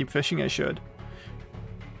want to keep fishing, I should.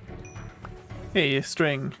 Hey,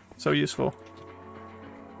 string. So useful.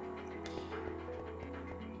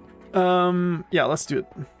 Yeah, let's do it.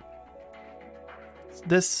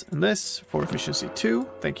 This and this for efficiency 2.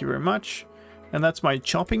 Thank you very much. And that's my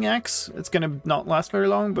chopping axe. It's gonna not last very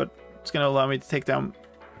long, but it's gonna allow me to take down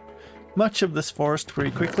much of this forest pretty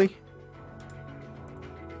quickly.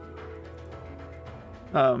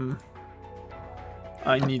 I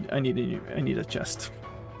need a chest.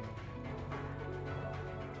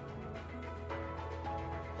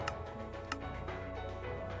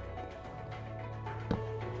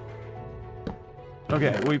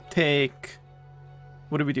 Okay, we take...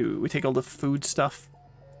 What do? We take all the food stuff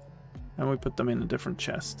and we put them in a different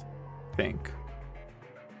chest, I think.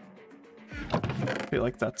 I feel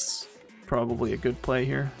like that's probably a good play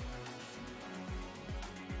here.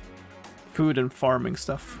 food and farming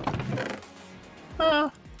stuff.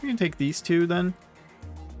 We can take these two then.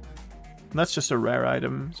 That's just a rare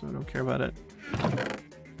item, so I don't care about it.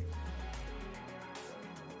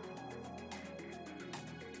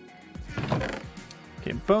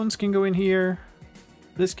 Okay, bones can go in here.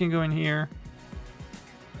 This can go in here.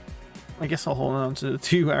 I guess I'll hold on to the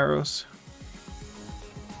 2 arrows.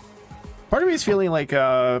 Part of me is feeling like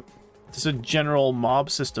just a general mob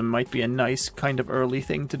system might be a nice kind of early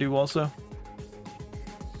thing to do also.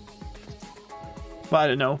 But I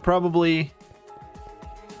don't know. Probably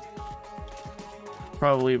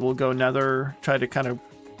we'll go nether, try to kind of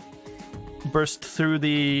burst through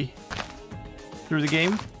the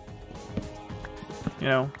game. You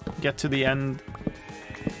know, get to the end.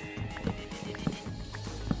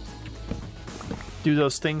 Do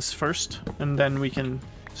those things first, and then we can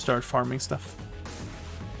start farming stuff.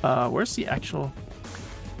 Where's the actual...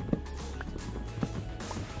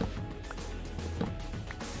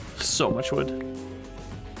 So much wood.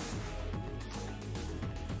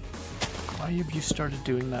 Why have you started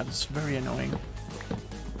doing that? It's very annoying.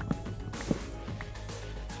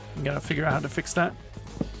 I'm gonna figure out how to fix that.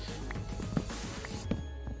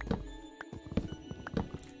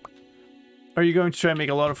 Are you going to try and make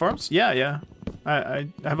a lot of farms? Yeah. I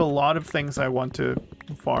have a lot of things I want to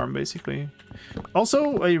farm, basically.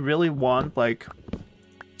 Also, I really want, like,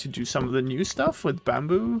 to do some of the new stuff with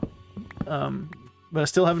bamboo. But I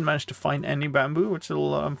still haven't managed to find any bamboo, which is a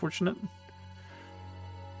little unfortunate.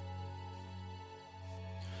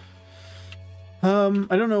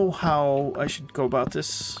 I don't know how I should go about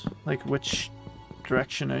this. Like, which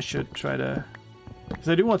direction I should try to... Because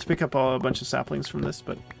I do want to pick up a bunch of saplings from this,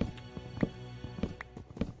 but...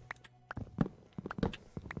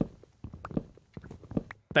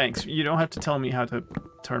 Thanks. You don't have to tell me how to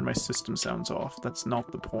turn my system sounds off. That's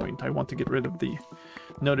not the point. I want to get rid of the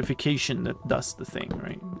notification that does the thing,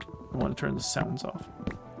 right? I want to turn the sounds off.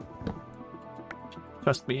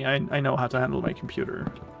 Trust me, I know how to handle my computer.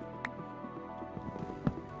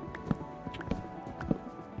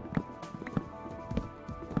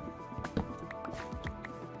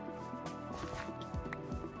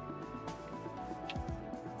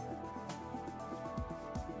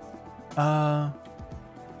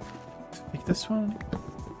 Take this one.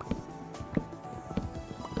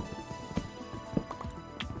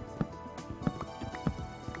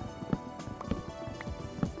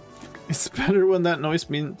 It's better when that noise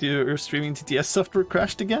means your streaming TTS software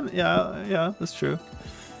crashed again? Yeah, that's true.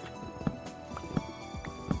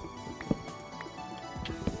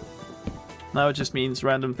 Now it just means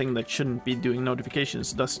random thing that shouldn't be doing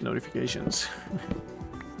notifications does notifications.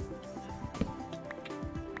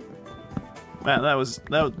 Man,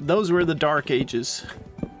 those were the dark ages.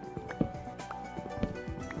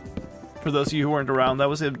 For those of you who weren't around, that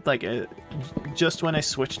was just when I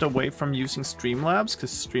switched away from using Streamlabs,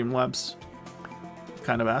 because Streamlabs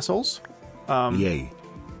kind of assholes. Yay.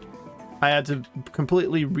 I had to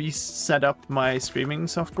completely reset up my streaming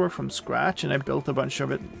software from scratch, and I built a bunch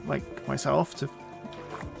of it like myself to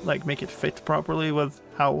like make it fit properly with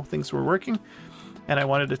how things were working. And I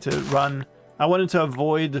wanted it to run. I wanted to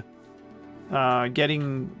avoid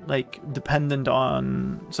getting like dependent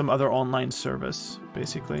on some other online service,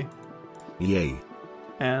 basically. Yay.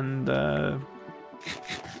 And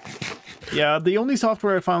yeah, the only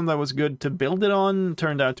software I found that was good to build it on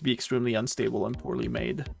turned out to be extremely unstable and poorly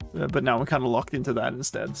made. But now I'm kind of locked into that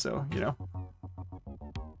instead, so, you know.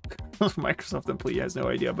 Microsoft employee has no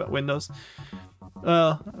idea about Windows.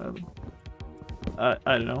 I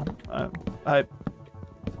don't know. I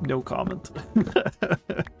no comment.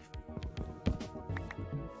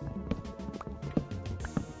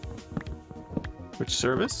 Which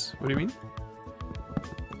service? What do you mean?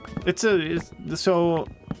 So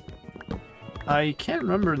I can't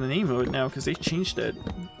remember the name of it now because they changed it.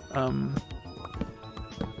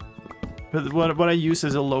 But what I use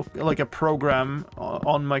is a program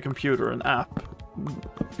on my computer, an app,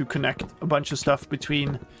 to connect a bunch of stuff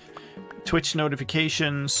between Twitch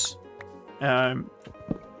notifications,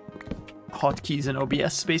 hotkeys in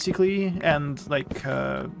OBS basically, and like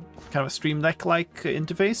kind of a Stream Deck-like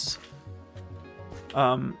interface.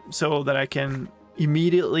 So that I can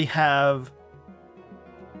immediately have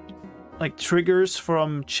like triggers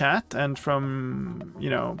from chat and from, you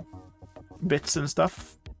know, bits and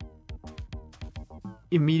stuff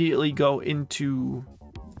immediately go into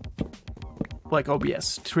like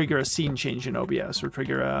OBS, trigger a scene change in OBS, or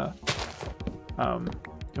trigger a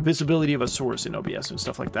visibility of a source in OBS and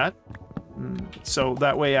stuff like that. So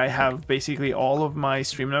that way I have basically all of my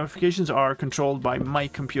stream notifications are controlled by my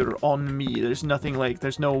computer on me. There's nothing like,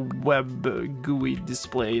 there's no web GUI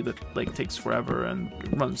display that like takes forever and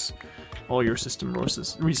runs all your system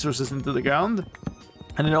resources into the ground.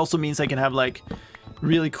 And it also means I can have like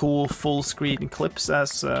really cool full screen clips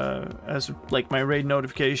as like my raid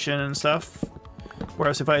notification and stuff.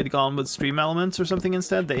 Whereas if I had gone with stream elements or something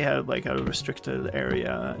instead, they had like a restricted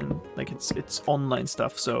area and like it's online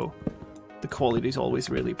stuff, so the quality is always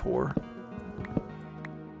really poor.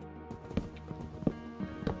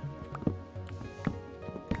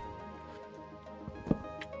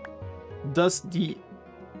 Do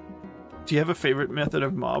you have a favorite method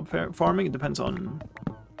of mob farming? It depends on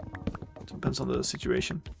the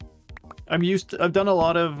situation. I've done a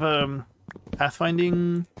lot of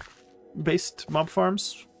pathfinding based mob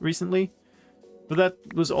farms recently, but that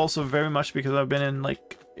was also very much because I've been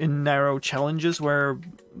in narrow challenges where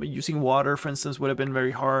using water, for instance, would have been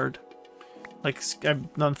very hard. Like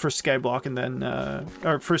I've done first Skyblock and then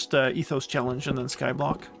or first Ethos challenge and then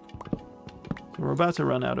Skyblock. We're about to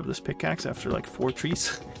run out of this pickaxe after like 4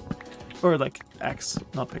 trees. Or like axe,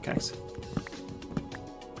 not pickaxe.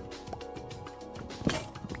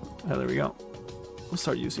 Oh, there we go. We'll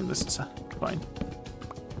start using this, it's fine.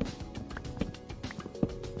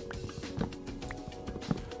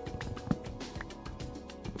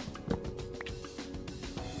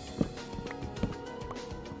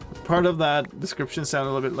 Part of that description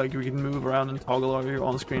sounded a little bit like we can move around and toggle over your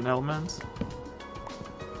on-screen elements.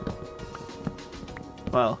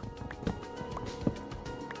 Well,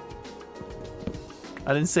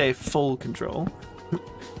 I didn't say full control.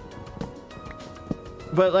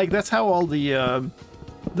 But like that's how all the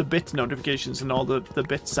bit notifications and all the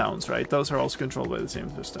bit sounds, right? Those are also controlled by the same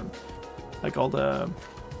system. Like all the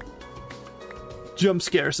jump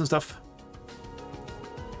scares and stuff.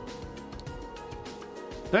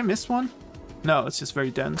 Did I miss one? No, it's just very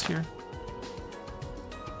dense here.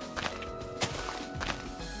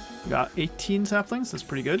 Got 18 saplings, that's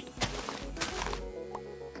pretty good.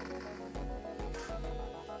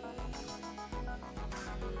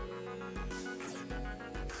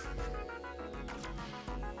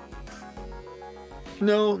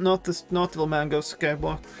 No, not this, not the mango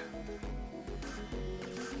skyblock.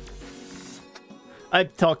 I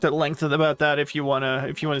talked at length about that. If you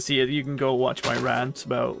wanna see it, you can go watch my rant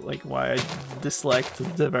about like why I disliked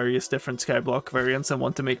the various different skyblock variants and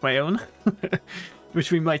want to make my own,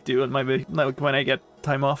 which we might do on my when I get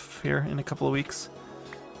time off here in a couple of weeks.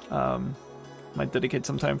 Might dedicate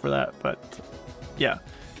some time for that, but yeah.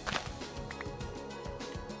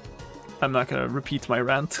 I'm not gonna repeat my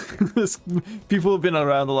rant. People have been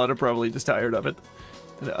around a lot are probably just tired of it.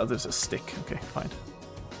 Oh, there's a stick. Okay, fine.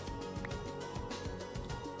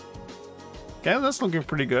 Okay, that's looking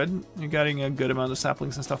pretty good. You're getting a good amount of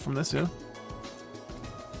saplings and stuff from this too.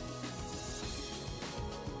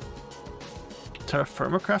 Terra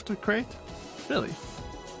Firma crafted crate? Really?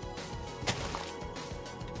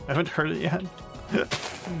 I haven't heard it yet.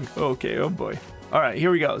 Okay, oh boy. Alright,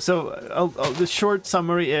 here we go. So the short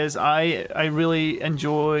summary is I really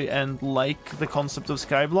enjoy and like the concept of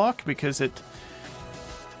Skyblock because it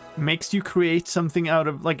makes you create something out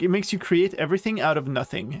of, like, it makes you create everything out of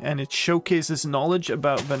nothing, and it showcases knowledge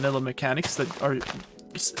about vanilla mechanics that are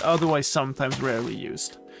otherwise sometimes rarely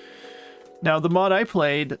used. Now, the mod I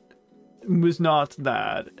played was not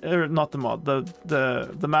that, or not the mod,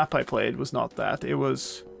 the map I played was not that. It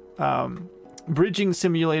was bridging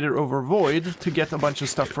simulator over void to get a bunch of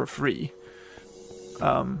stuff for free.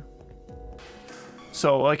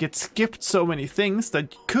 So, like, it skipped so many things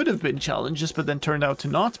that could have been challenges, but then turned out to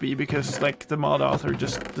not be, because, like, the mod author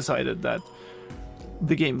just decided that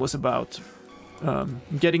the game was about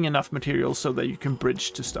getting enough material so that you can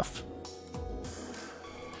bridge to stuff.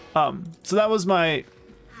 So that was my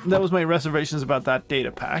reservations about that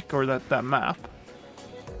data pack, or that map.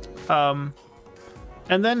 And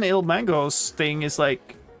then Il Mango's thing is,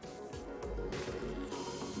 like,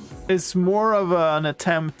 it's more of an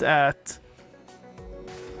attempt at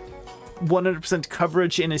 100%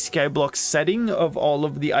 coverage in a Skyblock setting of all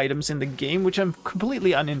of the items in the game, which I'm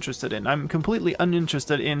completely uninterested in. I'm completely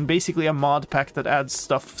uninterested in basically a mod pack that adds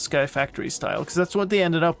stuff Sky Factory style, because that's what they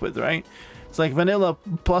ended up with, right? It's like vanilla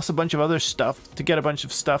plus a bunch of other stuff to get a bunch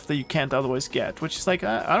of stuff that you can't otherwise get, which is like,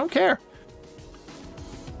 I don't care.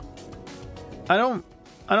 I don't,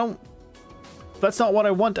 that's not what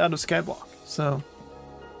I want out of Skyblock, so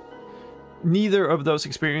neither of those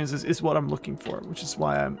experiences is what I'm looking for, which is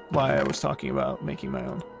why I was talking about making my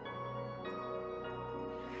own.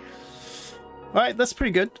 Alright, that's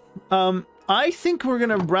pretty good. I think we're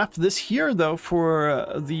gonna wrap this here, though, for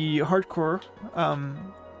the hardcore.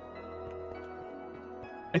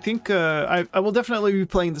 I think I will definitely be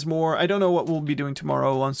playing this more. I don't know what we'll be doing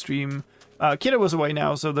tomorrow on stream. Kiddo was away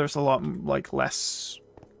now, so there's a lot like less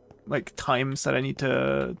like times that I need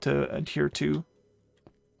to adhere to.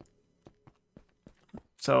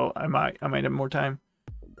 So I might have more time.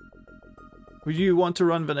 Would you want to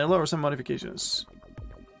run vanilla or some modifications?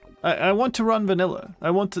 I want to run vanilla.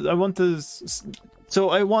 I want this. So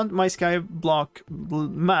I want my Skyblock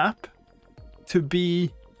map to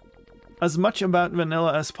be as much about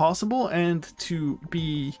vanilla as possible and to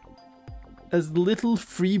be as little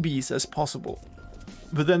freebies as possible.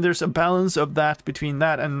 But then there's a balance of that between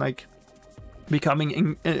that and like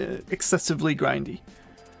becoming excessively grindy.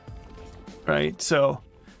 Right? So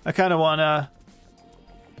I kind of want to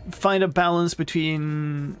find a balance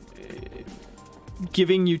between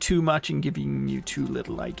giving you too much and giving you too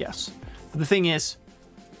little, I guess. But the thing is,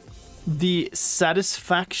 the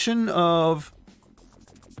satisfaction of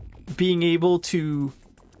being able to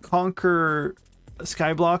conquer a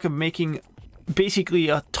Skyblock, of making basically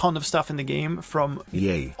a ton of stuff in the game from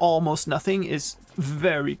almost nothing, is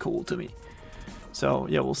very cool to me. So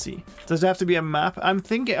yeah, we'll see. Does it have to be a map? I'm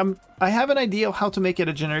thinking, I have an idea of how to make it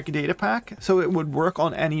a generic data pack, so it would work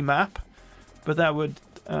on any map, but that would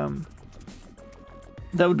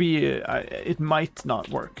be, it might not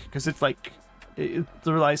work, because it's like, it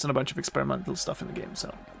relies on a bunch of experimental stuff in the game,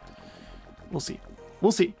 so we'll see.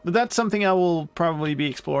 We'll see. But that's something I will probably be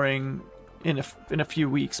exploring in a few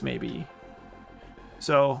weeks, maybe.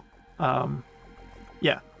 So,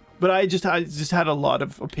 yeah. But I just had a lot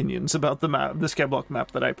of opinions about the map, the Skyblock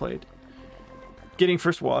map that I played. Getting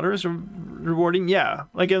first water is rewarding, yeah.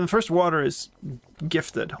 Like, the first water is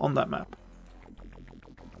gifted on that map.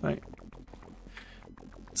 Right.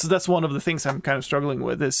 So that's one of the things I'm kind of struggling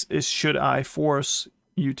with, is should I force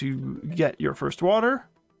you to get your first water,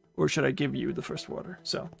 or should I give you the first water?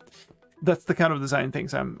 So that's the kind of design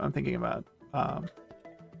things I'm thinking about.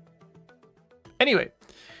 Anyway,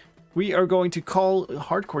 we are going to call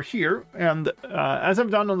hardcore here, and as I've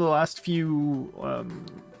done on the last few,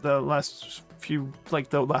 like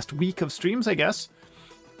the last week of streams, I guess,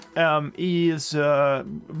 we've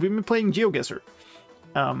been playing GeoGuessr.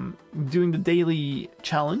 Doing the daily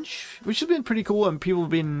challenge, which has been pretty cool, and people have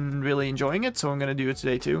been really enjoying it, so I'm going to do it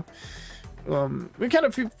today too. We kind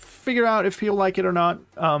of figure out if people like it or not.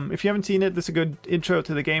 If you haven't seen it, this is a good intro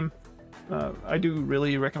to the game. I do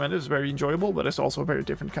really recommend it. It's very enjoyable, but it's also a very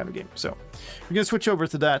different kind of game. So we're going to switch over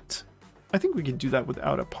to that. I think we can do that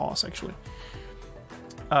without a pause, actually.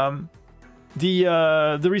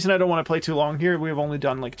 The reason I don't want to play too long here, we've only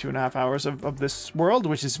done like 2.5 hours of this world,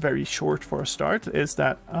 which is very short for a start, is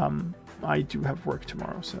that I do have work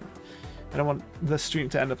tomorrow, so I don't want the stream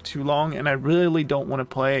to end up too long, and I really don't want to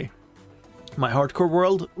play my hardcore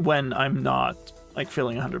world when I'm not like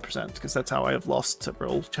feeling 100%, because that's how I have lost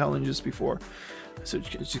several challenges before, so it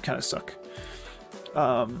just kind of suck.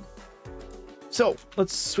 So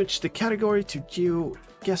let's switch the category to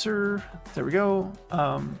GeoGuessr. There we go.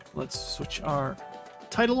 Let's switch our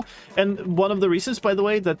title. And one of the reasons, by the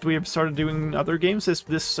way, that we have started doing other games is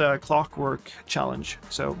this clockwork challenge.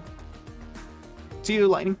 So, see you,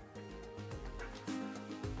 Lightning.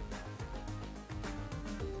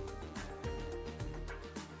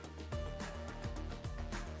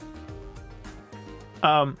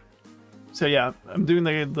 So yeah, I'm doing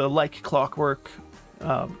the like clockwork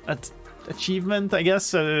achievement, I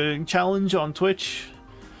guess, challenge on Twitch,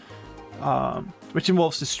 which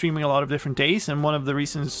involves just streaming a lot of different days. And one of the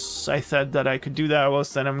reasons I said that I could do that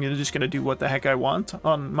was that I'm just gonna do what the heck I want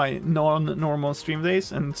on my non-normal stream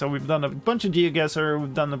days. And so we've done a bunch of GeoGuessr,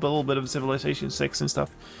 we've done a little bit of Civilization 6 and stuff.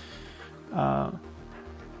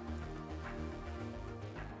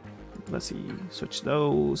 Let's see, switch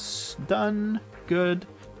those, done, good.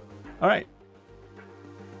 All right.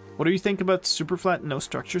 What do you think about super flat no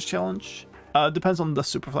structures challenge? Depends on the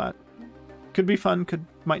super flat. Could be fun,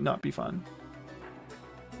 might not be fun.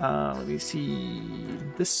 Let me see.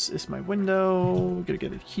 This is my window. Gotta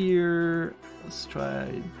get it here. Let's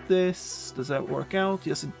try this. Does that work out?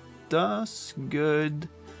 Yes, it does. Good.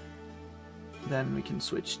 Then we can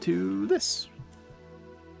switch to this.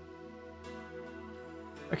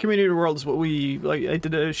 A community world is what we like. I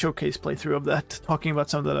did a showcase playthrough of that, talking about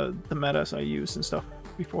some of the metas I used and stuff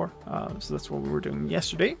before. So that's what we were doing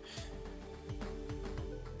yesterday.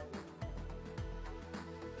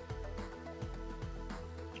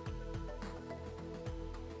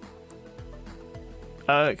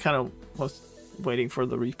 Kind of was waiting for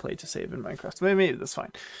the replay to save in Minecraft. Maybe that's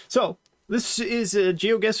fine. So This is a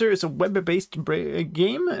GeoGuessr. It's a web-based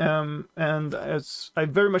game, and as I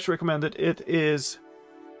very much recommend it. It is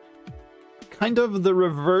kind of the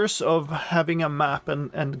reverse of having a map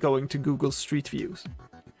and going to Google Street Views.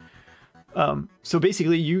 So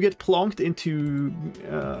basically, you get plonked into...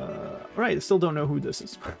 right, I still don't know who this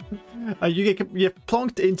is. You get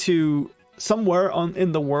plonked into somewhere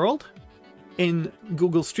in the world in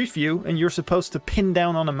Google Street View, and you're supposed to pin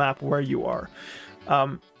down on a map where you are.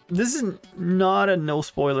 This is not a no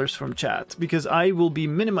spoilers from chat, because I will be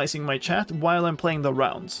minimizing my chat while I'm playing the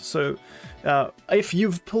rounds. So if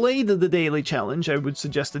you've played the daily challenge, I would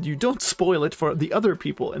suggest that you don't spoil it for the other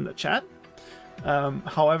people in the chat.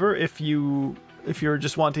 However, if you're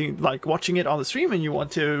just wanting, like, watching it on the stream and you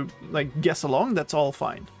want to, like, guess along, that's all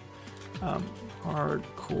fine.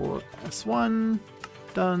 Hardcore S1,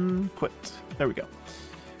 done, quit. There we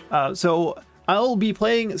go. So I'll be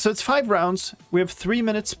playing, so it's 5 rounds. We have 3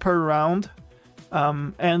 minutes per round,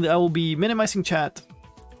 and I will be minimizing chat,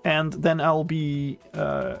 and then I'll be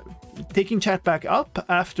taking chat back up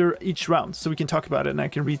after each round, so we can talk about it, and I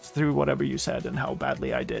can read through whatever you said and how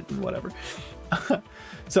badly I did and whatever.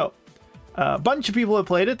 So a bunch of people have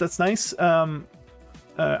played it. That's nice.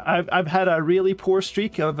 I've had a really poor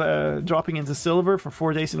streak of dropping into silver for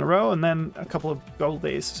 4 days in a row, and then a couple of gold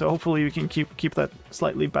days. So hopefully we can keep that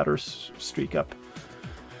slightly better streak up.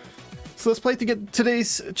 So let's play to get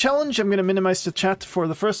today's challenge. I'm going to minimize the chat for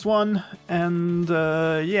the first one, and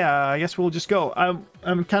yeah, I guess we'll just go.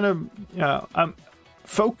 I'm kind of I'm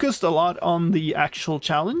focused a lot on the actual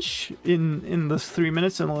challenge in this 3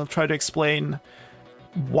 minutes, and I'll try to explain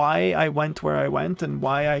why I went where I went and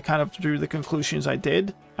why I kind of drew the conclusions I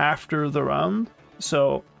did after the round.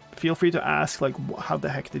 So feel free to ask, like, how the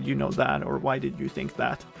heck did you know that, or why did you think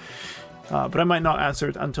that? But I might not answer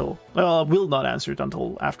it until, well, I will not answer it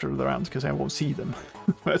until after the rounds, because I won't see them.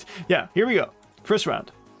 But yeah, here we go. First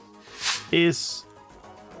round is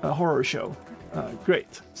a horror show.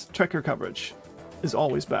 Great. Trekker coverage is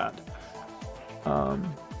always bad.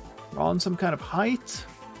 On some kind of height.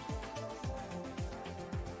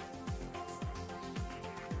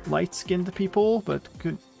 Light-skinned people, but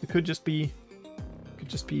it could just be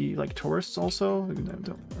like tourists also.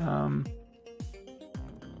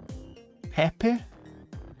 Pepe.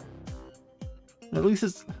 At least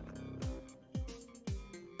it's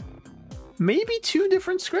maybe 2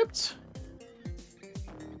 different scripts.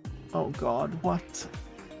 Oh God, what?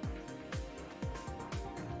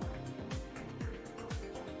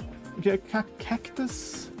 Okay,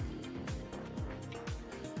 cactus.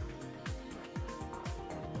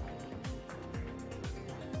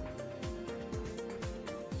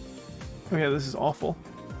 Okay, this is awful.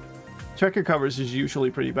 Trekker covers is usually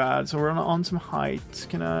pretty bad, so we're on some height.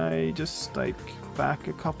 Can I just, like, back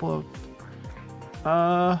a couple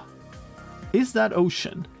of... Is that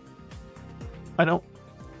ocean? I don't...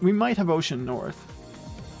 We might have ocean north.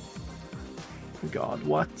 God,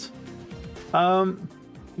 what?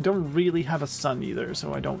 We don't really have a sun either,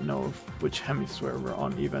 so I don't know which hemisphere we're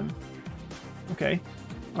on even. Okay,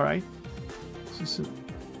 alright. So,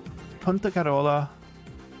 Punta Carola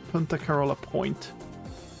Point.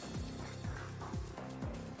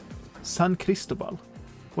 San Cristobal.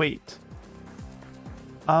 Wait.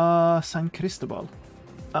 San Cristobal.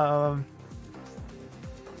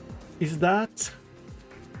 Is that...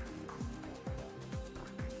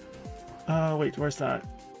 wait, where's that?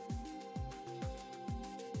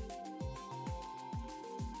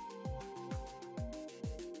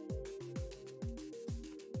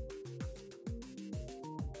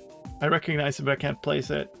 I recognize it, but I can't place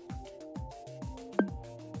it.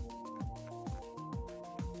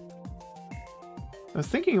 I was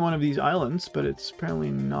thinking one of these islands, but it's apparently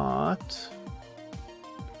not.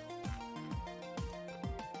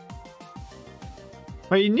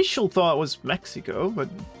 My initial thought was Mexico, but...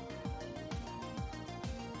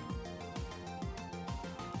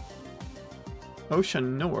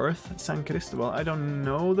 Ocean North, San Cristobal. I don't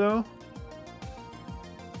know, though.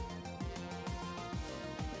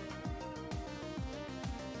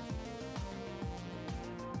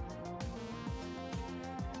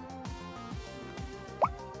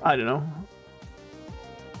 I don't know.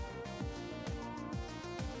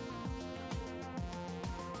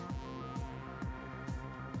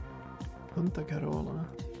 Punta Carola.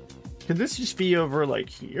 Could this just be over, like,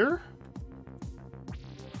 here?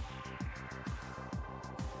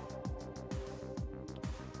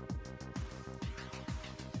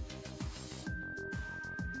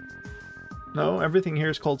 No, everything here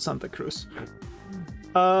is called Santa Cruz.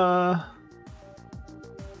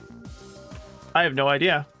 I have no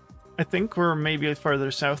idea. I think we're maybe further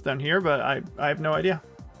south down here, but I have no idea.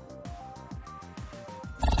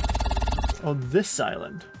 Oh, this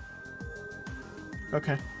island.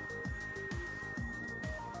 Okay.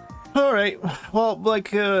 Alright. Well, like,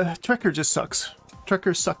 Trekker just sucks.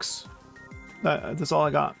 Trekker sucks. That's all I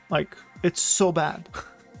got. Like, it's so bad.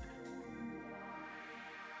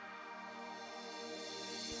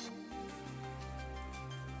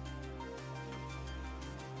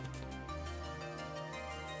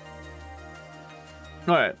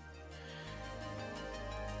 Alright.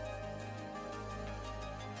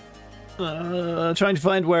 Trying to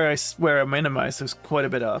find where I minimize. There's quite a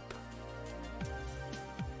bit up.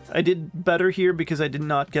 I did better here because I did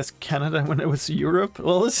not guess Canada when it was Europe.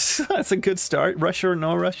 Well, that's a good start. Russia or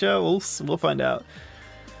no Russia? We'll find out.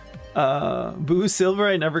 Boo Silver,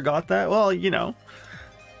 I never got that. Well, you know.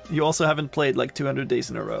 You also haven't played like 200 days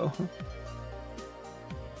in a row.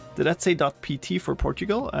 Did that say .pt for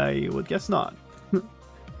Portugal? I would guess not.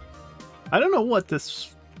 I don't know what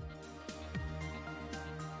this...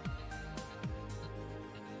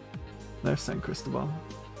 There's San Cristobal.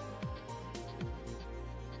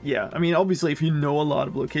 Yeah, I mean, obviously, if you know a lot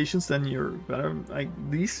of locations, then you're better.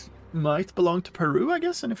 These might belong to Peru, I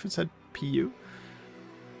guess, and if it said PU.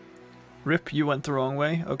 Rip, you went the wrong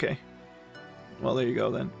way? Okay. Well, there you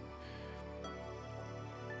go, then.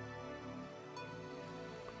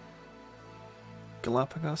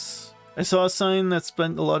 Galapagos. I saw a sign that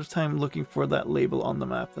spent a lot of time looking for that label on the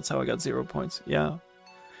map. That's how I got 0 points. Yeah.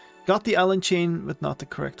 Got the island chain, but not the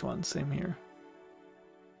correct one. Same here.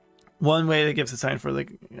 One way that gives a sign for the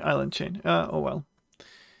island chain. Oh well.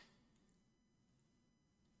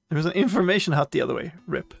 There was an information hut the other way.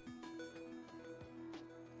 Rip.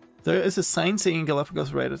 There is a sign saying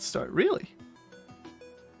Galapagos right at the start. Really?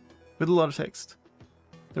 With a lot of text.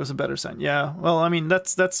 There was a better sign. Yeah. Well, I mean,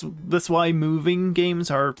 that's why moving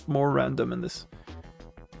games are more random in this.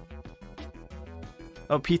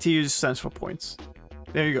 Oh, PTU stands for points.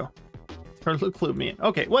 There you go. Clue me in.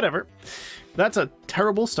 Okay, whatever. That's a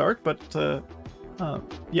terrible start, but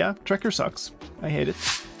yeah, Trekker sucks. I hate it.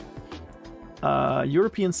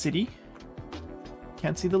 European city.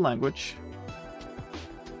 Can't see the language.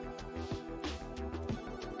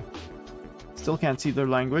 Still can't see their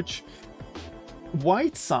language.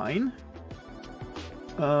 White sign.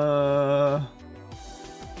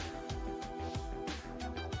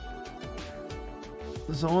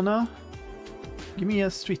 Zona. Give me a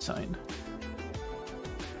street sign.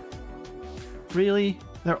 Really?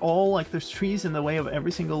 They're all like, there's trees in the way of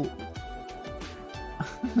every single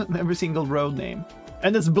every single road name.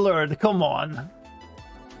 And it's blurred, come on.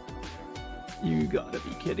 You gotta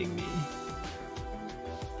be kidding me.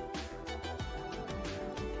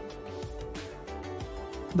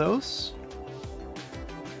 Those?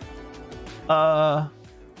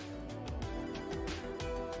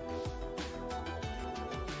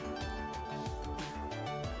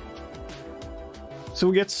 So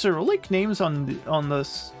we get Cyrillic names on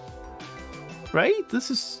this, right? This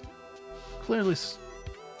is clearly.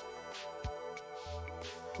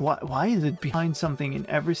 Why is it behind something in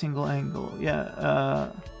every single angle? Yeah,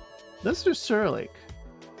 let's do Cyrillic.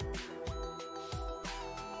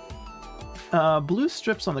 Blue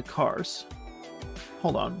strips on the cars.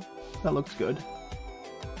 Hold on, that looks good.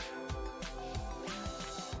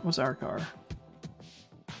 What's our car?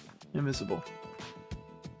 Invisible.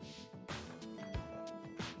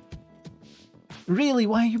 Really?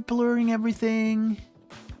 Why are you blurring everything?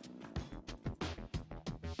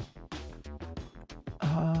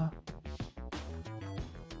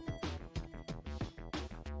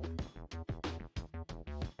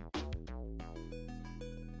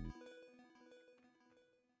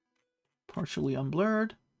 Partially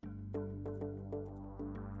unblurred.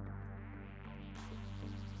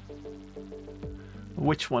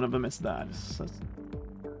 Which one of them is that?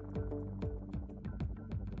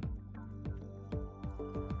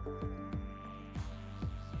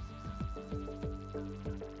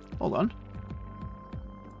 Hold on.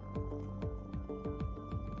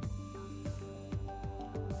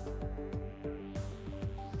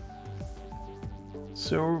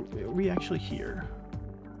 So, are we actually here?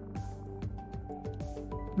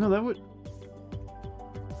 No, that would...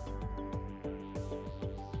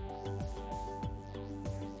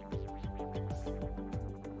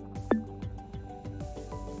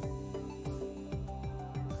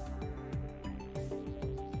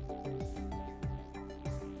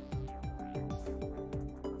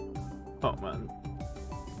 Oh man,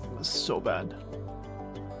 that was so bad.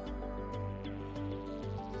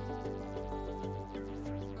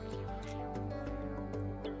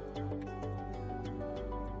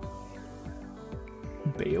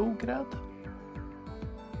 Beograd?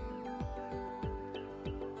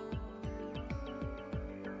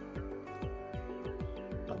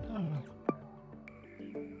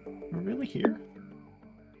 We're really here?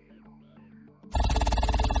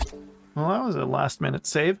 Well, that was a last-minute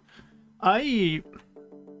save. I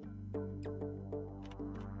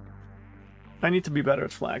need to be better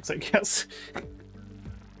at flags, I guess.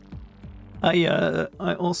 I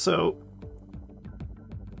also...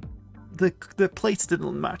 The plates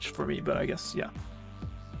didn't match for me, but I guess, yeah.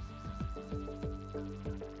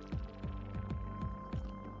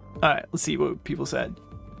 Alright, let's see what people said.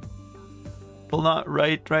 Well, not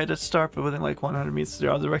right at start, but within like 100 meters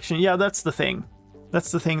the other direction. Yeah, that's the thing.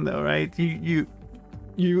 That's the thing, though, right? You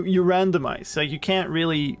randomize. Like, you can't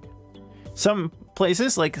really... Some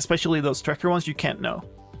places, like especially those trekker ones, you can't know.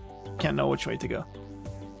 Can't know which way to go.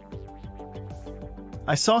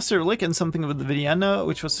 I saw Cyrillic and something with the Vienna,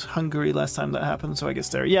 which was Hungary last time that happened, so I guess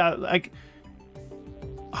there. Yeah, like...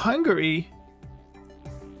 Hungary...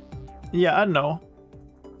 Yeah, I don't know.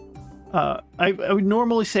 I would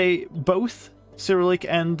normally say both Cyrillic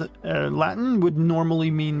and Latin would normally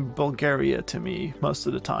mean Bulgaria to me most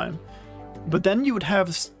of the time. But then you would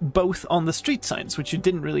have both on the street signs, which you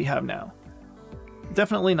didn't really have now.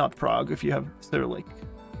 Definitely not Prague if you have Cyrillic.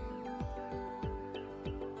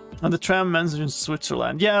 And the tram mentions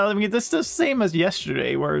Switzerland. Yeah, I mean, that's the same as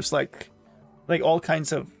yesterday, where it's like all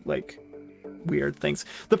kinds of like weird things.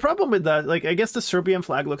 The problem with that, like, I guess the Serbian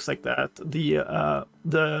flag looks like that.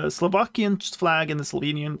 The Slovakian flag and the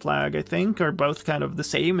Slovenian flag, I think, are both kind of the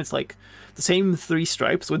same. It's like the same 3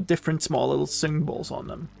 stripes with different small little symbols on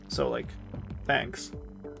them. So, like, thanks.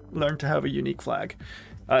 Learn to have a unique flag.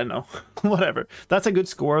 I don't know. Whatever. That's a good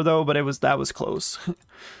score, though, but that was close.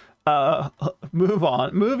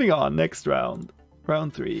 Moving on. Next round.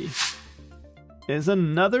 Round 3. Is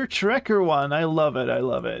another trekker one. I love it. I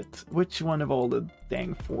love it. Which one of all the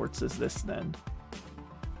dang forts is this then?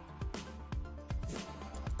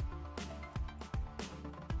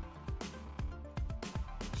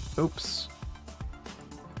 Oops.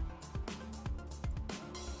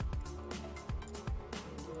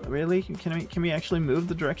 Really? Can we actually move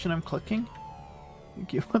the direction I'm clicking?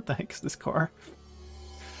 What the heck is this car?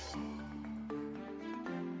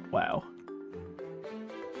 Wow.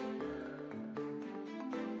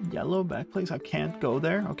 Yellow backplace. I can't go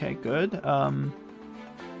there. Okay, good.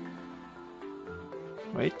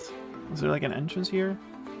 Wait. Is there like an entrance here?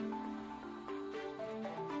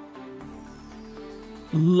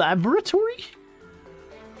 Laboratory?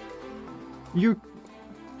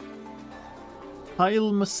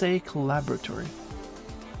 Tile mosaic laboratory.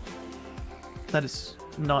 That is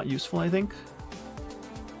not useful, I think.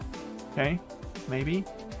 Okay, maybe.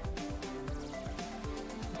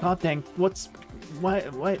 God dang, why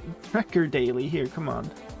trekker daily here, come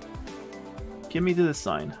on. Get me to this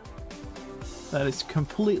sign. That is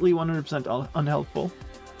completely 100% unhelpful.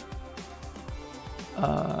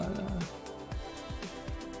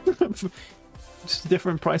 Just a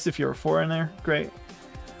different price if you're a foreigner. Great.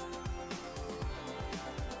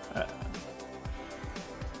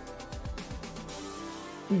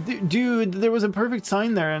 Dude, there was a perfect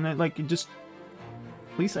sign there, and it just...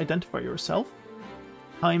 Please identify yourself.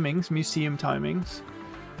 Timings, museum timings.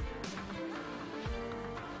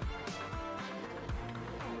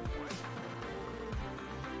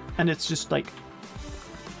 And it's just like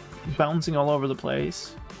bouncing all over the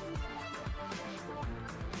place.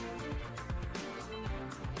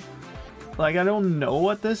 Like, I don't know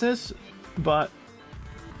what this is, but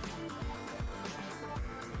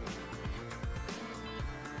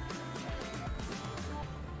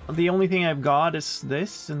the only thing I've got is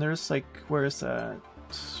this, and there's like, where is that?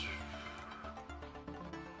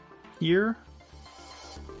 Here?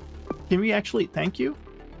 Can we actually, thank you?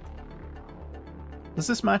 Does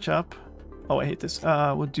this match up? Oh, I hate this.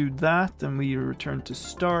 We'll do that, and we return to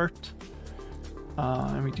start.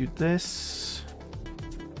 And we do this.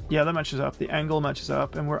 Yeah, that matches up. The angle matches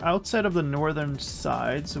up, and we're outside of the northern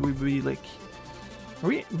side, so we'd be like...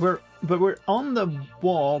 But we're on the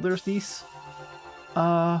wall. There's these...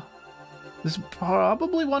 There's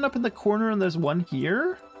probably one up in the corner, and there's one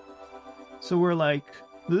here. So we're like...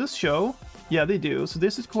 Does this show? Yeah, they do. So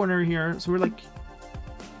this is corner here. So we're like...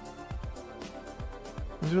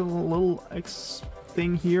 There's a little X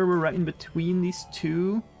thing here. We're right in between these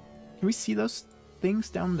two. Can we see those things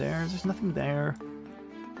down there? There's nothing there.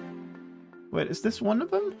 Wait, is this one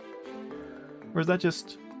of them? Or is that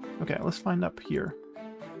just... Okay, let's find up here.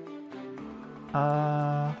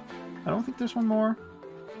 I don't think there's one more.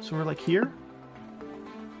 So we're like here.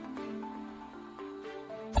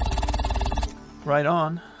 Right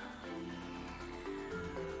on.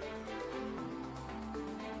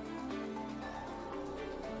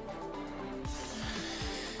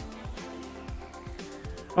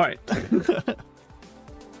 Alright.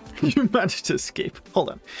 You managed to escape.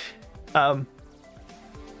 Hold on.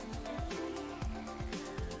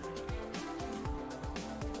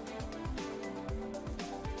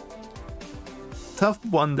 Tough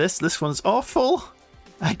one. This one's awful.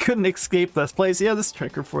 I couldn't escape this place. Yeah, this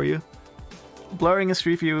trigger for you. Blurring is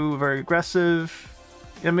Street View, very aggressive.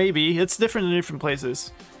 Yeah, maybe. It's different in different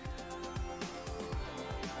places.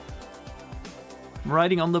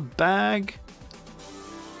 Riding on the bag.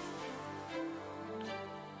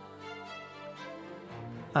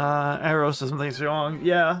 Arrows does something's wrong.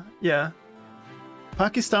 Yeah, yeah.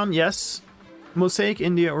 Pakistan, yes. Mosaic,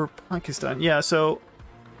 India, or Pakistan. Yeah, so...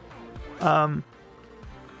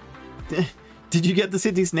 Did you get the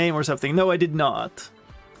city's name or something? No, I did not.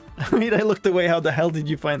 Wait, I looked away. How the hell did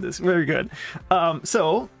you find this? Very good.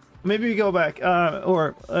 So, maybe we go back,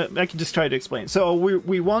 or I can just try to explain. So,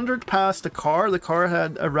 we wandered past the car. The car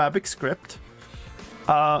had Arabic script.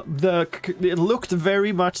 It looked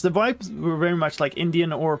very much, the vibes were very much like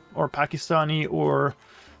Indian or Pakistani or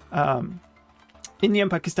Indian,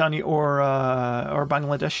 Pakistani or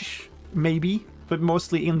Bangladesh, maybe, but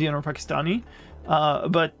mostly Indian or Pakistani.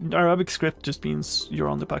 But Arabic script just means you're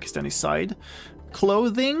on the Pakistani side.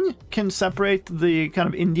 Clothing can separate the kind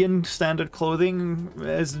of Indian standard clothing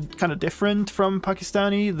as kind of different from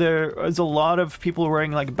Pakistani. There is a lot of people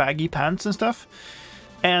wearing like baggy pants and stuff.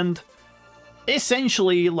 And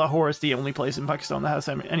essentially, Lahore is the only place in Pakistan that has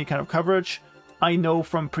any kind of coverage. I know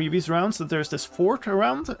from previous rounds that there's this fort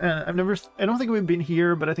around. I don't think we've been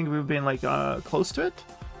here, but I think we've been like close to it.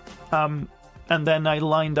 And then I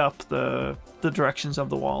lined up the directions of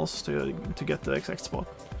the walls to get the exact spot.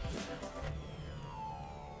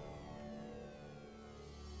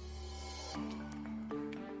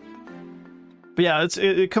 But yeah, it's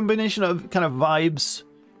a combination of kind of vibes,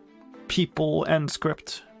 people, and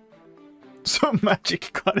script. So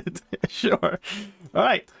magic got it. Sure. All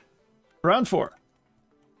right. Round 4.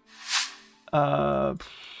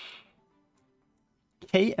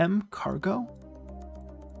 KM Cargo?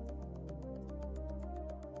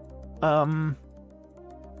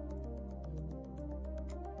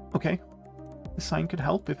 Okay. The sign could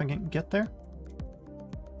help if I can get there.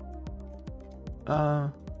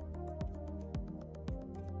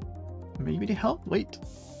 Maybe to help? Wait.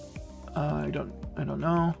 I don't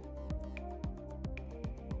know.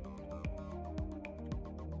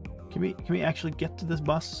 Can we actually get to this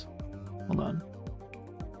bus? Hold on.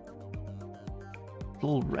 A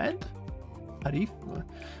little red? Arif?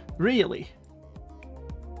 Really?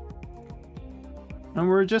 And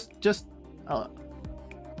we're just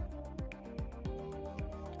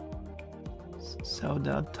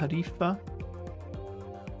Saudade Tarifa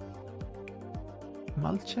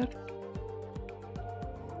Malcher?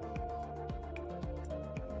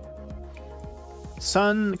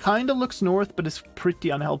 Sun kind of looks north, but it's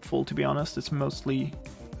pretty unhelpful, to be honest. It's mostly...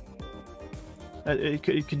 It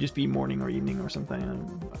could just be morning or evening or something.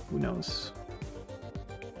 Who knows?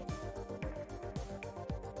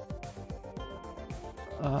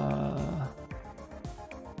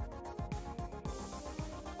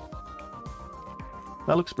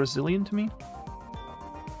 That looks Brazilian to me.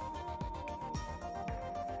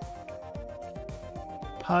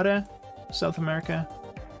 Para, South America.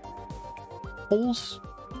 Holes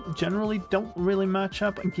generally don't really match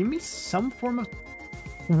up. Give me some form of...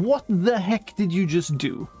 What the heck did you just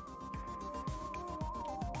do?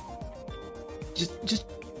 Just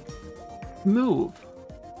move.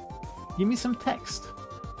 Give me some text.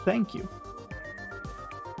 Thank you.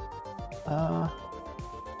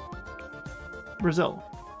 Brazil.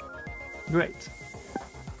 Great.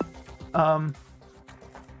 Don't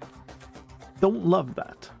love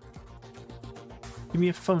that. Give me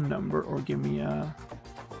a phone number or give me a...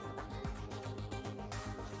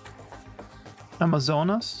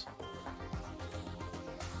 Amazonas.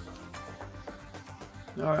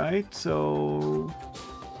 Alright, so...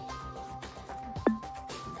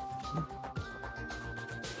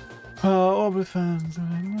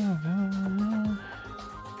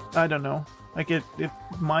 I don't know. Like, it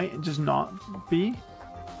might just not be.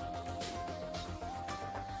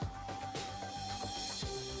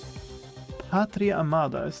 Patria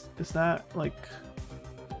Amada, is that like...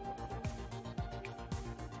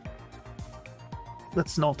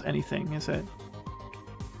 That's not anything, is it?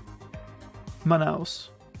 Manaus.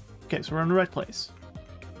 Okay, so we're in the right place.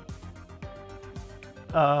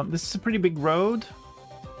 This is a pretty big road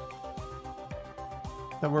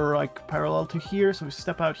that we're like parallel to here, so we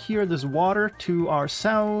step out here. There's water to our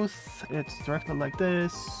south. It's directed like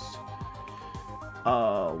this.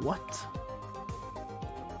 What?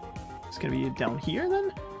 It's gonna be down here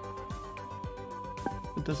then?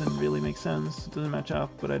 It doesn't really make sense. It doesn't match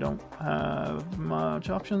up, but I don't have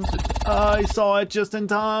much options. I saw it just in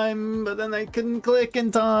time, but then I couldn't click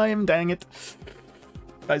in time. Dang it.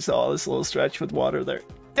 I saw this little stretch with water there.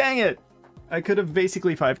 Dang it! I could have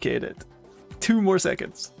basically 5k'd it. 2 more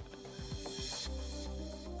seconds.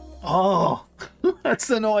 Oh,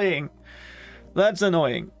 that's annoying. That's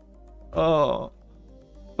annoying. Oh.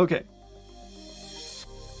 Okay.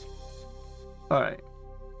 Alright.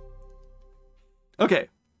 Okay.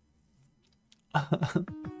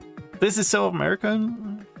 This is so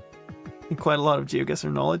American. And quite a lot of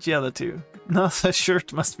GeoGuessr knowledge. Yeah, that too. No, that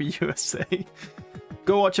shirt must be USA.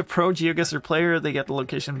 Go watch a pro GeoGuessr player. They get the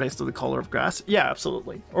location based on the color of grass. Yeah,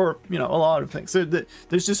 absolutely. Or, you know, a lot of things. So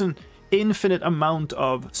there's just an infinite amount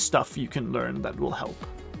of stuff you can learn that will help.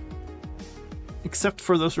 Except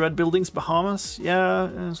for those red buildings, Bahamas.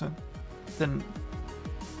 Yeah, so then...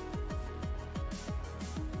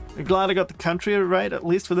 I'm glad I got the country right, at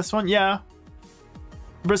least for this one. Yeah.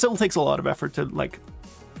 Brazil takes a lot of effort to, like,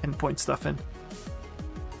 pinpoint stuff in.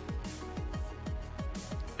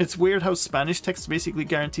 It's weird how Spanish text basically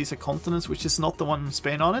guarantees a continent, which is not the one in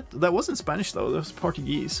Spain on it. That wasn't Spanish, though. That was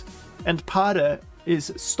Portuguese. And pare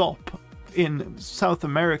is stop in South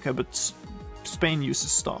America, but Spain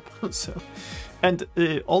uses stop. So, and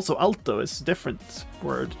also alto is a different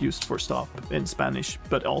word used for stop in Spanish,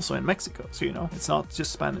 but also in Mexico. So, you know, it's not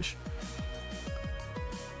just Spanish.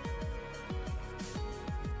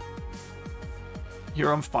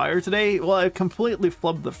 You're on fire today? Well, I completely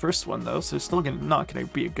flubbed the first one, though, so it's still not going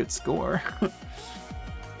to be a good score.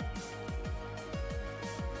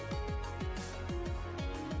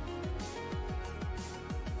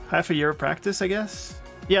 Half a year of practice, I guess?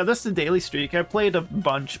 Yeah, that's the daily streak. I played a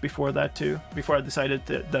bunch before that, too. Before I decided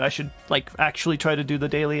that I should, like, actually try to do the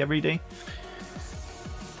daily every day.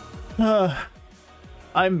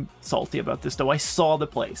 I'm salty about this, though. I saw the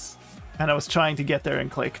place. And I was trying to get there and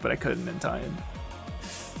click, but I couldn't in time.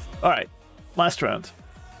 Alright, last round.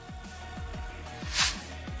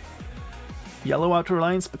 Yellow outer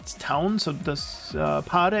lines, but it's town, so does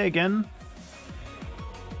Pare again.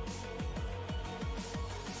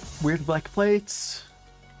 Weird black plates.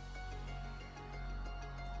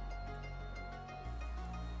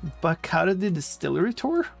 Bacardi Distillery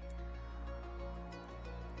Tour?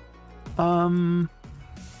 No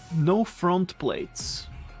front plates.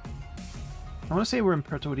 I want to say we're in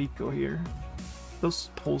Puerto Rico here.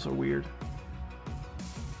 Those poles are weird.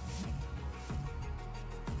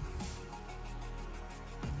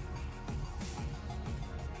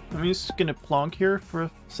 I'm just gonna plonk here for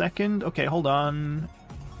a second. Okay, hold on.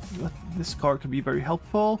 This card could be very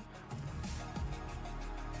helpful.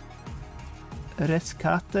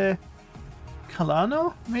 Rescate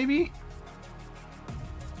Calano, maybe?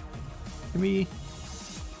 Maybe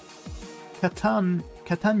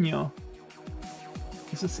Catano.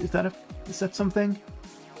 Is that something?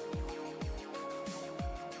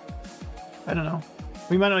 I don't know.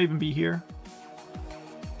 We might not even be here.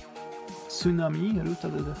 Tsunami, Ruta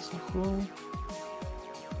de Desarrollo.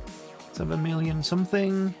 7 million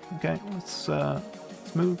something. Okay, let's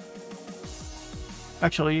move.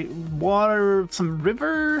 Actually, water, some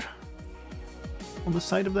river on the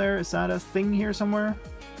side of there. Is that a thing here somewhere?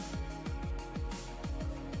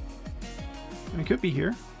 It could be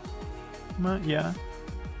here. Yeah.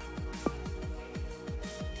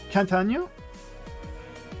 Cantagno?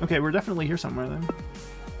 Okay, we're definitely here somewhere then.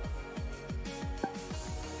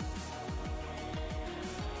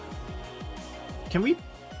 Can we...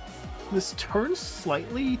 This turns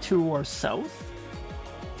slightly to our south?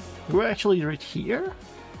 We're actually right here?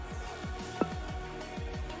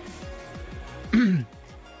 It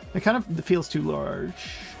kind of feels too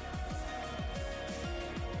large.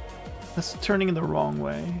 That's turning in the wrong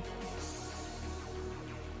way.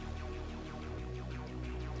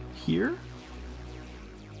 Here?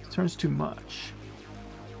 It turns too much.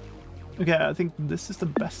 Okay, I think this is the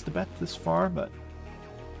best bet this far, but...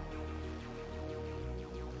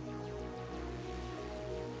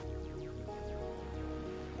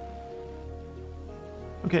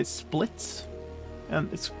 Okay, it splits.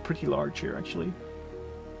 And it's pretty large here, actually.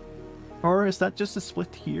 Or is that just a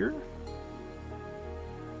split here?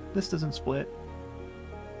 This doesn't split.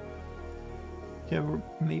 Okay, we're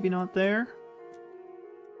maybe not there.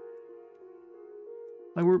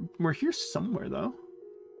 Like, we're here somewhere, though.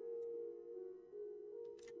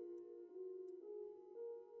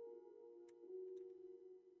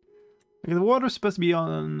 Okay, the water's supposed to be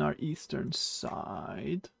on our eastern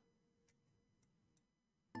side.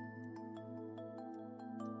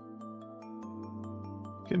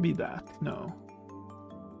 Could be that. No.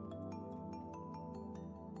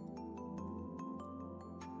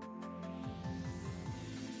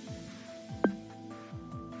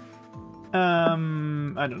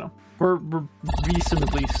 I don't know. We're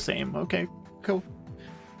reasonably same. Okay, cool.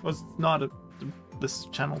 Was not this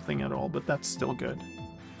channel thing at all, but that's still good.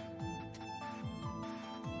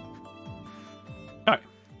 Alright.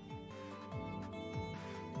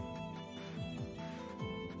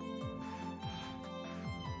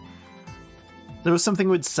 There was something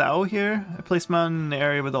with Sao here. I placed my own an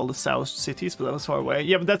area with all the Sao cities, but that was far away.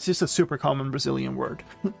 Yeah, but that's just a super common Brazilian word.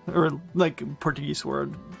 Or, like, Portuguese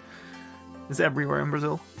word. It's everywhere in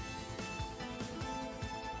Brazil.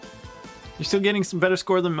 You're still getting some better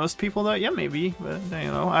score than most people, though? Yeah, maybe. But, you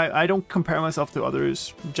know, I don't compare myself to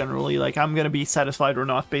others generally. Like, I'm gonna be satisfied or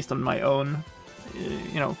not based on my own,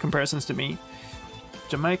 you know, comparisons to me.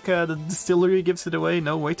 Jamaica, the distillery gives it away.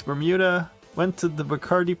 No way to Bermuda. Went to the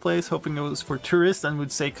Bacardi place hoping it was for tourists and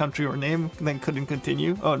would say country or name, then couldn't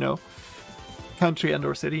continue. Oh no. Country and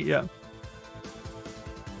or city, yeah.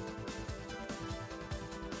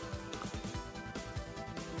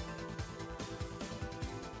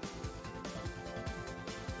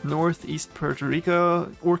 Northeast Puerto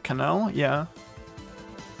Rico or Canal, yeah.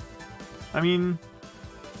 I mean...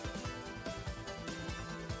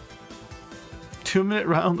 2-minute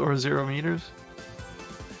round or 0 meters?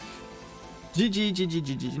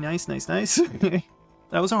 GG. Nice. That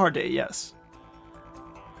was a hard day, yes.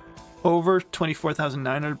 Over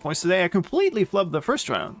 24,900 points today. I completely flubbed the first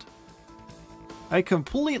round. I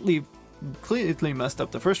completely messed up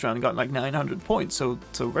the first round and got like 900 points, so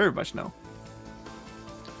very much no.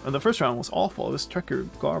 And the first round was awful. It was tracker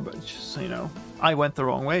garbage, so you know. I went the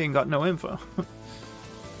wrong way and got no info.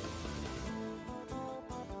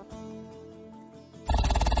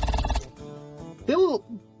 Still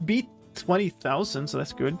beat 20,000, so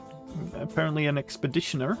that's good. Apparently an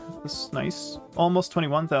expeditioner. That's nice. Almost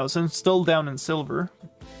 21,000. Still down in silver,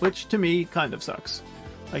 which to me kind of sucks.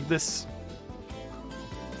 Like this.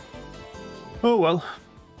 Oh well.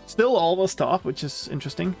 Still almost top, which is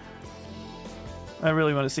interesting. I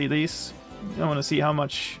really want to see these. I want to see how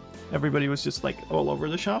much everybody was just like all over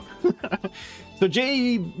the shop. So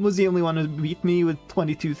Jay was the only one who beat me with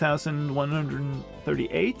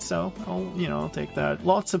 22,138, so I'll take that.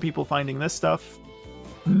 Lots of people finding this stuff.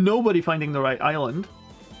 Nobody finding the right island.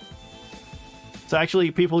 So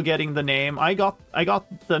actually people getting the name. I got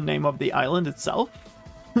the name of the island itself.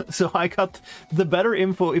 So I got the better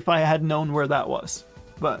info if I had known where that was.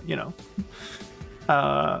 But, you know.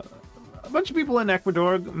 A bunch of people in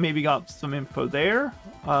Ecuador maybe got some info there.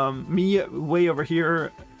 Me way over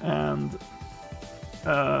here and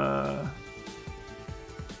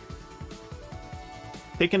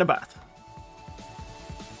taking a bath.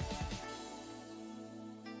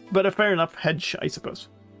 But a fair enough hedge, I suppose.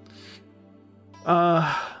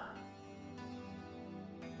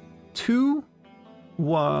 2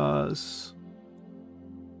 was...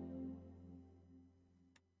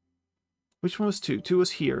 Which one was 2? 2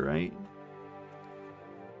 was here, right?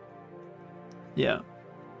 Yeah.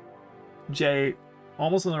 J,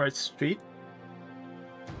 almost on the right street.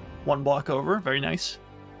 1 block over, very nice.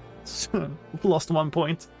 Lost 1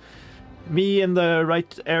 point. Me in the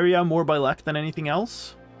right area, more by luck than anything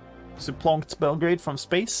else. So plonked Belgrade from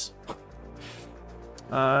space.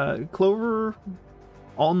 Clover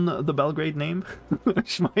on the Belgrade name,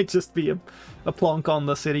 which might just be a plonk on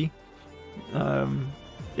the city. Yeah,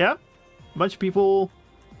 a bunch of people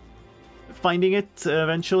finding it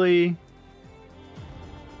eventually.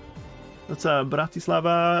 That's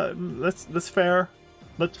Bratislava. That's fair.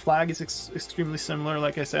 That flag is extremely similar,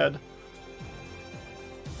 like I said.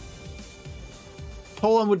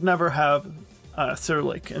 Poland would never have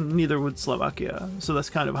Cyrillic, and neither would Slovakia. So that's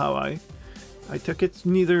kind of how I took it.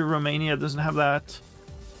 Neither Romania doesn't have that.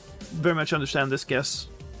 Very much understand this guess.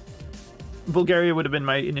 Bulgaria would have been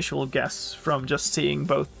my initial guess from just seeing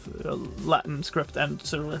both Latin script and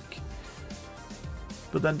Cyrillic.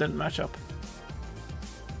 But then didn't match up.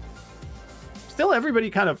 Still, everybody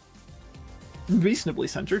kind of reasonably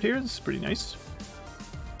centered here. This is pretty nice.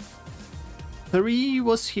 3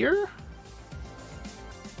 was here.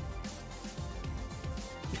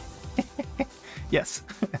 Yes.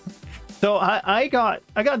 So I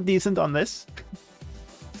got decent on this.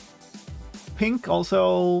 Pink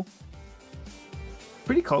also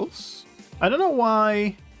pretty close. I don't know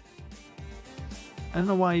why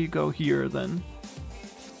you go here then.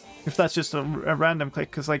 If that's just a random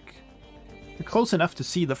click, because like you're close enough to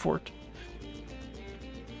see the fort.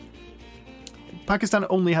 Pakistan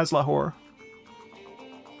only has Lahore.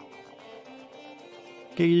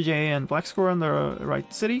 KJ and Black Score on the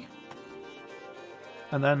right city.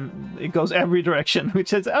 And then it goes every direction,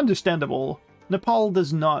 which is understandable. Nepal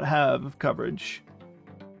does not have coverage.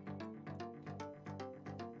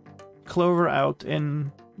 clover out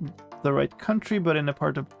in the right country, but in a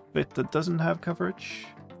part of it that doesn't have coverage.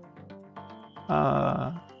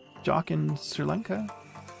 Jock in Sri Lanka,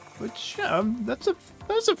 which that's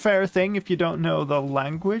a fair thing if you don't know the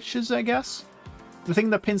languages, I guess. The thing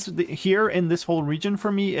that pins here in this whole region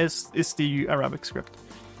for me is the Arabic script,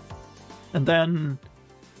 and then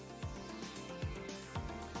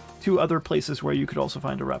 2 other places where you could also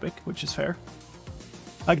find Arabic, which is fair.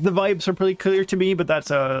 Like, the vibes are pretty clear to me, but that's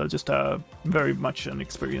just very much an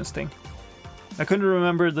experience thing. I couldn't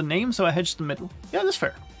remember the name, so I hedged the middle. Yeah, that's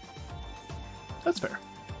fair. That's fair.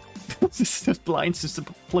 This blinds just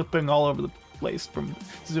flipping all over the place from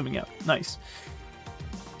zooming out. Nice.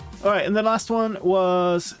 Alright, and the last one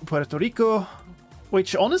was Puerto Rico,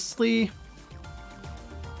 which honestly...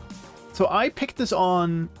 So I picked this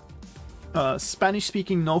on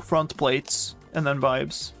Spanish-speaking, no front plates, and then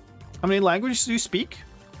vibes. How many languages do you speak?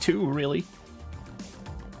 2, really.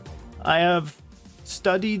 I have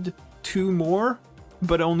studied 2 more,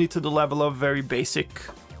 but only to the level of very basic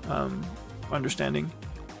understanding.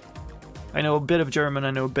 I know a bit of German,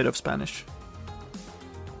 I know a bit of Spanish.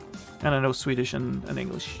 And I know Swedish and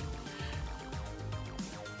English.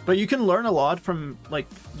 But you can learn a lot from, like,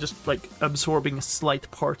 just, like, absorbing slight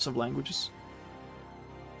parts of languages.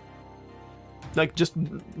 Like, just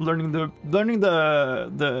learning the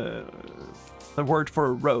word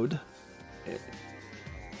for road.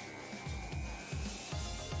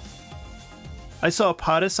 I saw a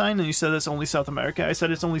Pare sign and you said it's only South America. I said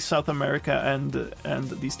it's only South America and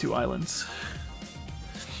these 2 islands.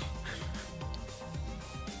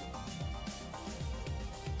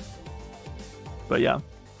 But yeah.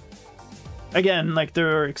 Again, like,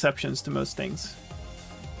 there are exceptions to most things.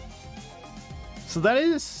 So that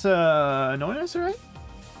is no answer, right?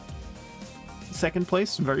 2nd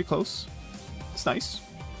place, very close. It's nice.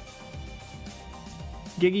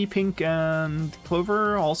 Giggy, Pink, and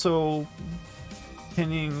Clover also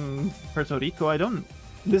pinning Puerto Rico. I don't...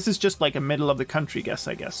 This is just like a middle of the country guess,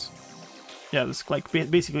 I guess. Yeah, this is like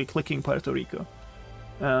basically clicking Puerto Rico.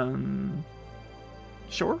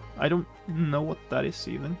 Sure. I don't know what that is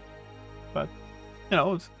even. But, you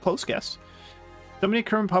know, it's a close guess.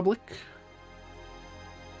 Dominican Republic.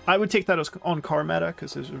 I would take that as on car meta,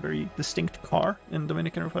 because there's a very distinct car in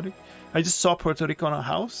Dominican Republic. I just saw Puerto Rico on a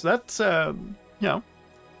house. That's, you know,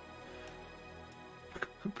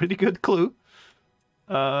 a pretty good clue.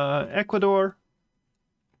 Ecuador.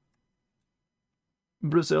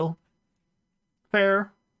 Brazil.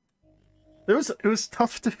 Fair. It was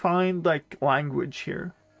tough to find, like, language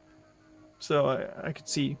here. So I could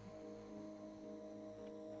see.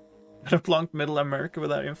 I plunked Middle America with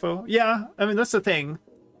that info. Yeah, I mean, that's the thing.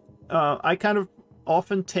 I kind of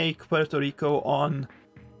often take Puerto Rico on...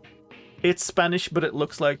 It's Spanish, but it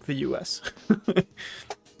looks like the US.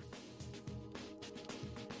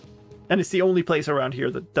 And it's the only place around here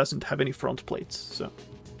that doesn't have any front plates, so...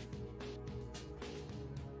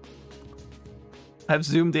 I've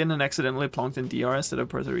zoomed in and accidentally plonked in DR instead of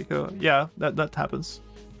Puerto Rico. Yeah, that happens.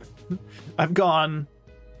 I've gone...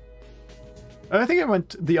 I think I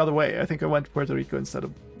went the other way. I think I went Puerto Rico instead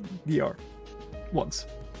of DR. Once.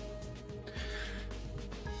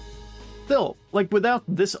 Still, like, without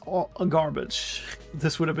this garbage,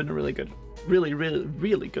 this would have been a really good,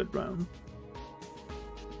 really good round.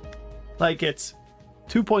 Like, it's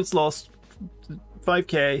 2 points lost,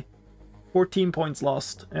 5k, 14 points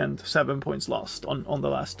lost, and 7 points lost on the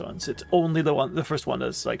last ones. It's only the first one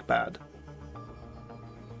that's, like, bad.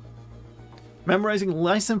 Memorizing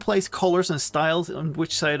license plates, colors, and styles on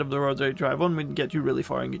which side of the road they drive on would get you really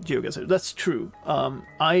far in GeoGuessr. That's true.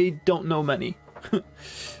 I don't know many.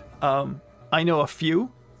 I know a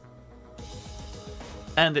few,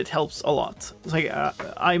 and it helps a lot. It's like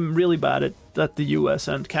I'm really bad at the US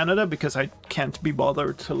and Canada because I can't be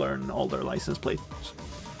bothered to learn all their license plates.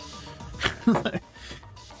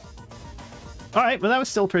 Alright, but that was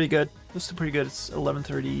still pretty good. It was still pretty good. It's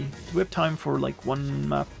 11:30. Do we have time for like one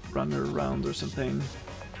map runner round or something?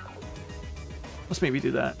 Let's maybe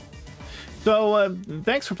do that. So,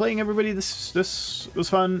 thanks for playing, everybody. This was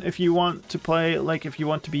fun. If you want to play, like, if you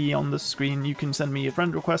want to be on the screen, you can send me a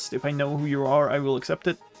friend request. If I know who you are, I will accept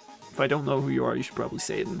it. If I don't know who you are, you should probably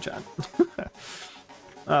say it in chat.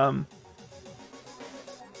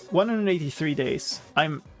 183 days.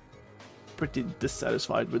 I'm pretty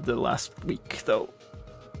dissatisfied with the last week, though.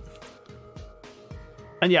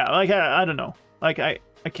 And yeah, like, I don't know. Like, I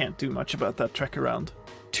can't do much about that trek around.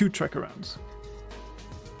 2 trek arounds.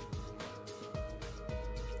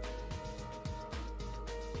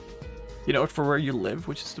 You know it for where you live,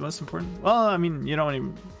 which is the most important. Well, I mean, you don't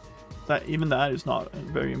even that is not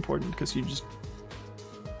very important because you just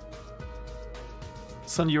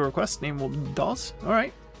Send your request. Name will be DOS.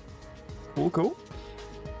 Alright. Cool.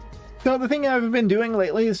 So the thing I've been doing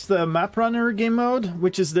lately is the map runner game mode,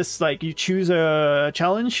 which is this, like, you choose a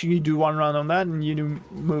challenge, you do one run on that, and you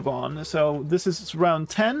move on. So this is round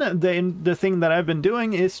 10. The thing that I've been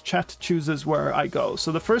doing is chat chooses where I go.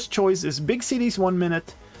 So the first choice is big cities 1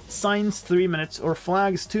 minute, signs 3 minutes, or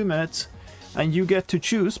flags 2 minutes, and you get to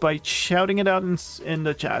choose by shouting it out in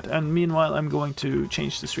the chat. And meanwhile, I'm going to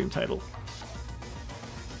change the stream title.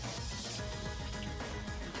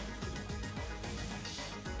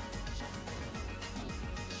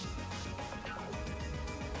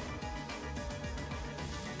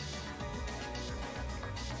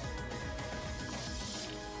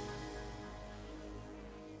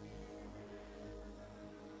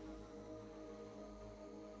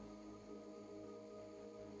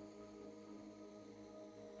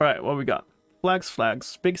 Alright, what we got?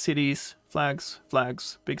 Flags, big cities, flags,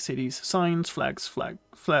 big cities, signs, flags,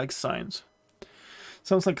 signs.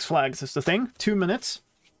 Sounds like flags is the thing. 2 minutes.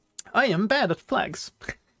 I am bad at flags.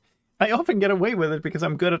 I often get away with it because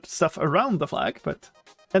I'm good at stuff around the flag, but...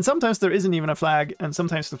 And sometimes there isn't even a flag, and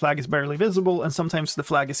sometimes the flag is barely visible, and sometimes the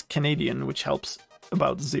flag is Canadian, which helps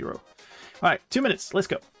about 0. Alright, 2 minutes, let's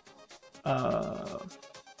go.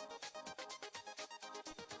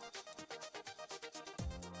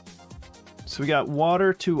 So we got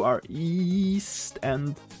water to our east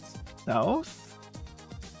and south.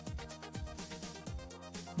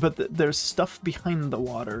 But there's stuff behind the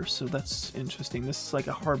water, so that's interesting. This is like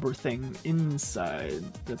a harbor thing inside.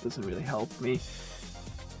 That doesn't really help me.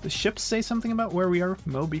 The ships say something about where we are.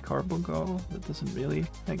 Moby Cargo. That doesn't really...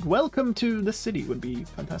 Like, welcome to the city would be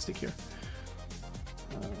fantastic here.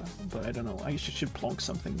 But I don't know. I should plonk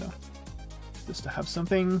something, though. Just to have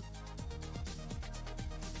something...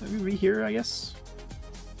 Maybe here, I guess.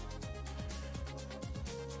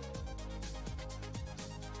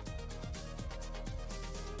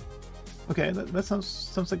 Okay, that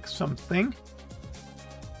sounds like something.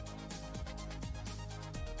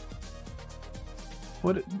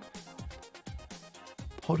 What?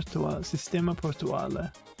 Sistema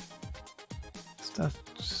portuale.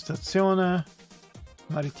 Stazione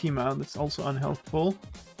Maritima. That's also unhelpful.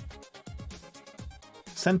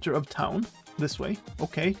 Center of town. This way.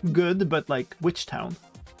 Okay, good, but like, which town?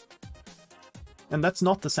 And that's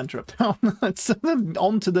not the center of town. It's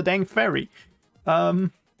onto the dang ferry.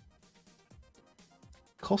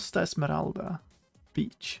 Costa Esmeralda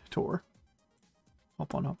Beach tour.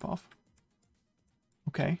 Hop on, hop off.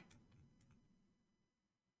 Okay.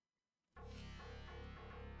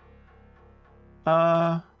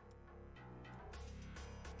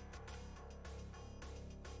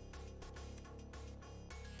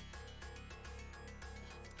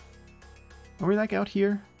 Are we like out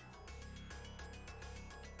here?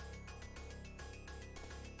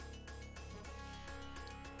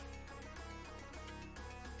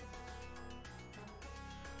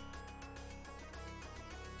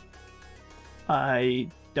 I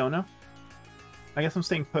don't know. I guess I'm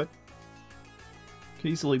staying put.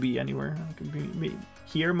 Could easily be anywhere. It could be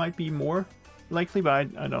here might be more likely, but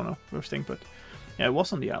I don't know. We're staying put. Yeah, it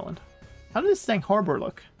was on the island. How did this dang harbor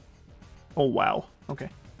look? Oh wow. Okay.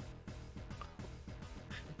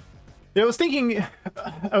 Yeah, I was thinking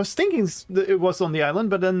that it was on the island,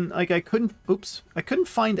 but then like I couldn't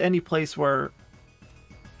find any place where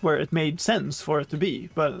it made sense for it to be.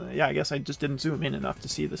 But yeah, I guess I just didn't zoom in enough to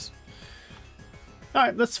see this. All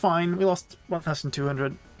right, that's fine. We lost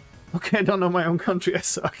 1,200. Okay, I don't know my own country. I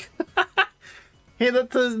suck. Hey,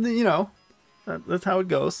 that's you know, that's how it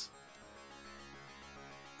goes.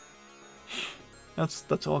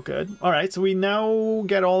 That's all good. All right, so we now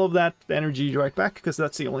get all of that energy right back because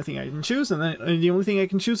that's the only thing I can choose, and then the only thing I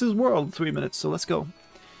can choose is world. 3 minutes, so let's go.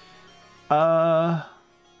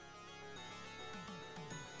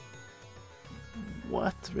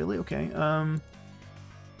 What? Really? Okay.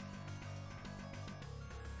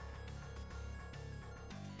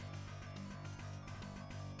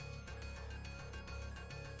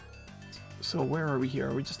 So where are we here?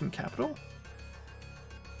 Are we just in capital?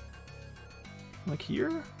 Like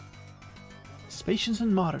here? Spacious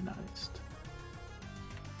and modernized.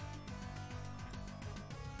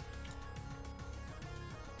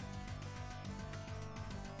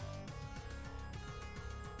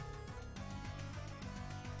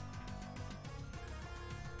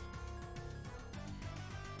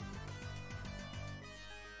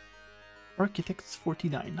 Architects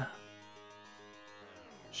 49.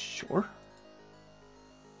 Sure.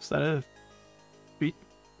 Is that a street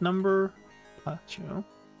number? Pacho.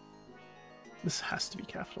 This has to be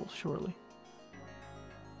capital, surely.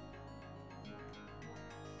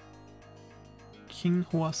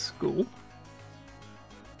 Qinghua School.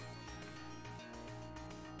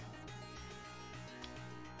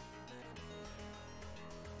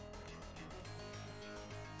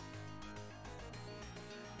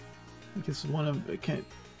 I guess one of okay.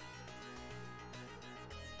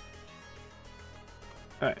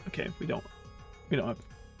 All right, okay, we don't have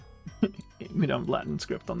we don't have Latin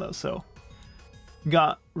script on those, so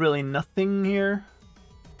got really nothing here.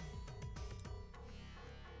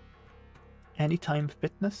 Anytime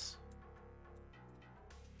fitness.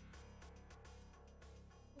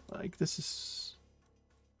 Like this is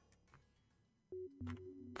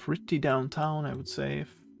pretty downtown, I would say.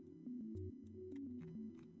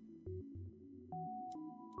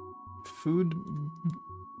 Food.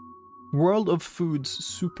 World of Foods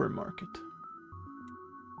supermarket.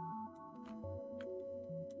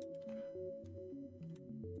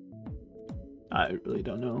 I really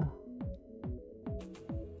don't know.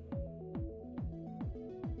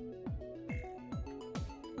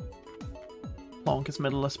 Long as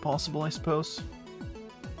middle as possible, I suppose.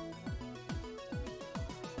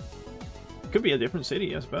 Could be a different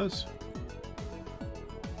city, I suppose.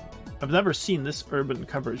 I've never seen this urban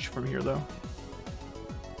coverage from here, though.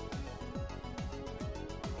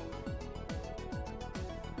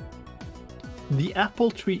 The Apple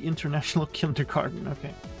Tree International Kindergarten,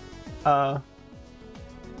 okay.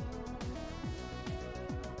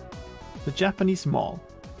 The Japanese Mall.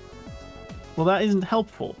 Well, that isn't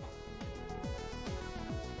helpful.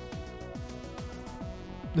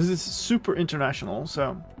 This is super international,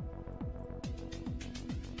 so...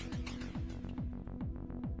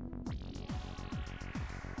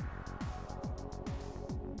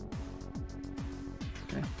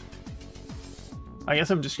 Okay. I guess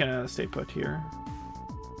I'm just gonna stay put here.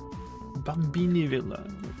 Bambini Villa.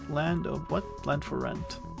 Land of what? Land for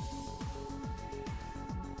rent.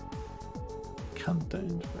 Kanta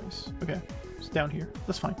interface. Okay, it's down here.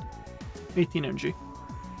 That's fine. 18 energy.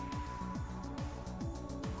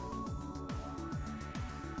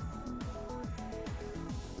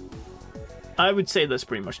 I would say that's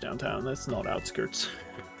pretty much downtown. That's not outskirts.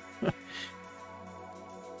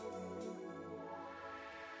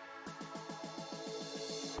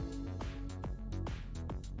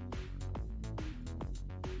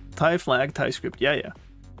 Thai flag, Thai script. Yeah.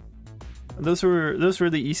 Those were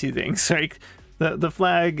the easy things. Like the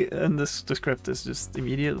flag and the script is just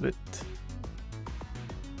immediately bit.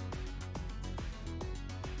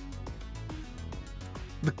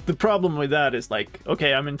 The problem with that is like,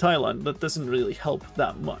 okay, I'm in Thailand. That doesn't really help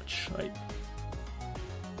that much, right?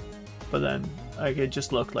 But then like, it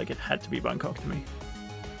just looked like it had to be Bangkok to me.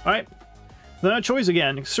 All right, then a choice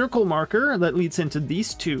again. Circle marker that leads into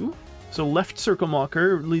these two. So left circle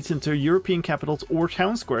marker leads into European capitals or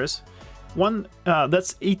town squares. One,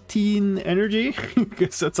 that's 18 energy,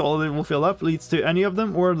 because that's all it will fill up, leads to any of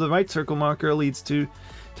them, or the right circle marker leads to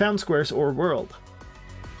town squares or world.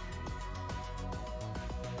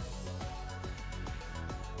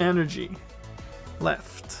 Energy.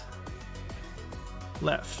 Left.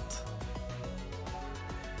 Left.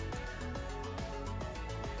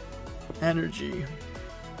 Energy.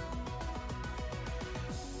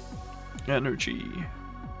 Energy.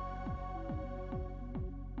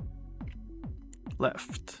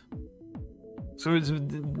 Left. So it's a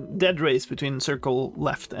dead race between circle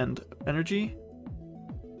left and energy.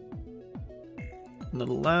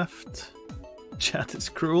 Little left. Chat is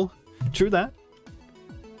cruel. True that.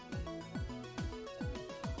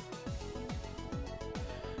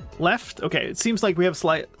 Left. Okay, it seems like we have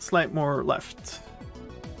slight more left.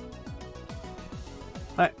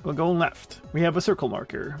 Alright, we'll go left. We have a circle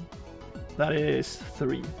marker. That is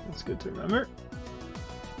 3. That's good to remember.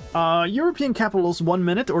 European capitals 1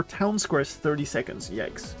 minute or town squares 30 seconds.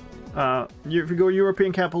 Yikes. If you go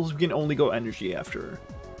European capitals, we can only go energy after.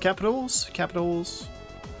 Capitals, capitals,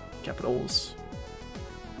 capitals.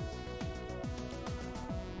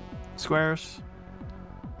 Squares.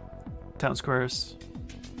 Town squares.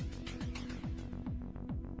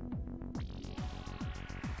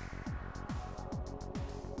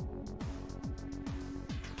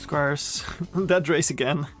 Squares. Dead race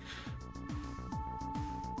again.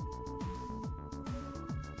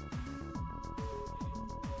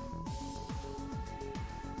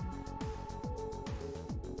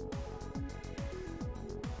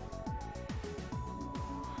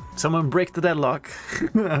 Someone break the deadlock.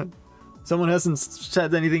 Someone hasn't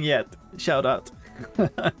said anything yet. Shout out.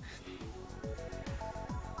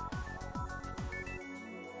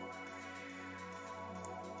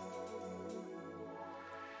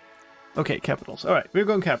 Okay, capitals. Alright, we're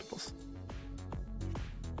going capitals.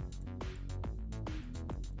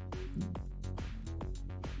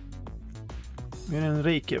 We're in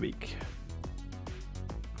Reykjavik.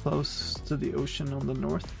 Close to the ocean on the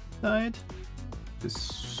north side. This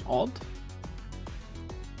is odd.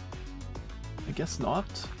 I guess not.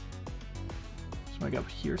 So I got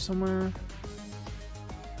here somewhere.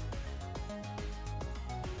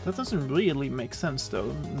 That doesn't really make sense though,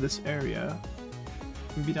 in this area.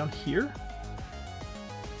 Maybe down here?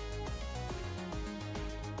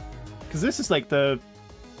 Because this is like the...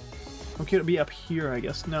 Okay, it'll be up here, I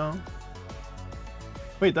guess. No.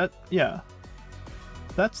 Wait, that... Yeah.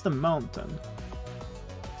 That's the mountain.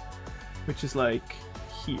 Which is like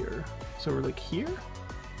here. So we're like here?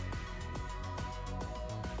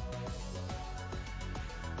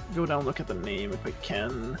 Go down, look at the name if I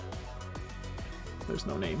can. There's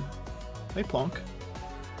no name. Hey, Plonk.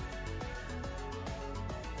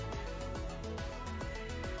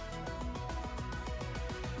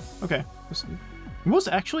 Okay. It was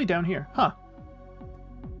actually down here. Huh.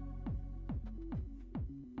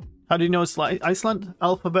 How do you know it's like Iceland?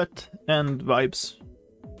 Alphabet and vibes.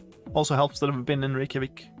 Also helps that I've been in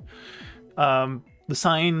Reykjavik. The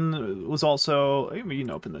sign was also... You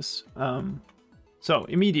can open this. So,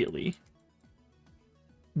 immediately...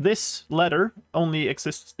 This letter only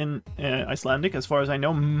exists in Icelandic, as far as I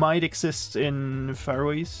know. Might exist in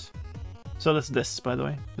Faroese. So that's this, by the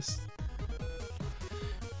way. This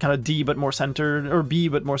kind of D but more centered, or B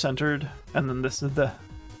but more centered. And then this is the...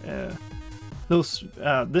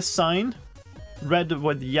 this sign, red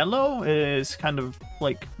with yellow, is kind of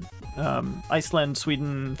like Iceland,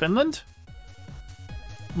 Sweden, Finland.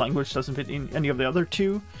 Language doesn't fit in any of the other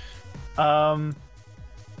two.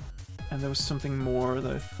 And there was something more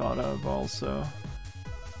that I thought of also.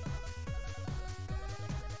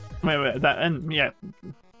 Wait, that, and yeah,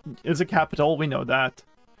 it's a capital, we know that.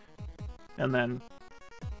 And then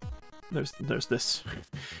there's this.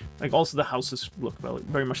 Like, also the houses look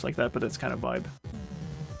very much like that, but it's kind of vibe.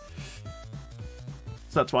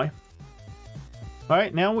 So that's why.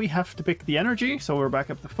 Alright, now we have to pick the energy, so we're back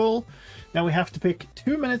up to full. Now we have to pick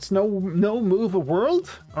 2 minutes, no move a world.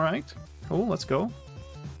 Alright, cool, let's go.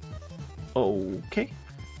 Okay.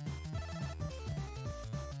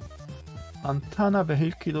 Antana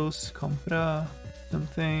vehículos, compra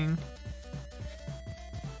something.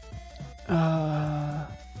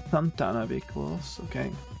 Santana vehículos, okay.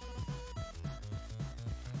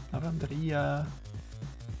 Lavanderia.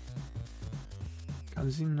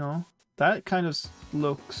 Casino. That kind of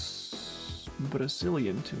looks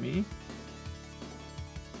Brazilian to me.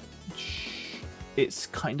 It's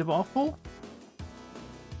kind of awful.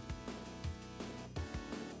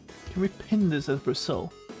 Can we pin this as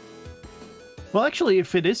Brazil? Well, actually,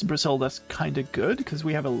 if it is Brazil, that's kind of good, because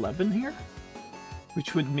we have 11 here.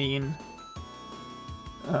 Which would mean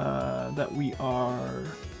that we are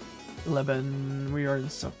 11... We are in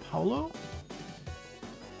Sao Paulo?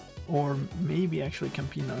 Or maybe actually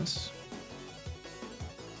Campinas.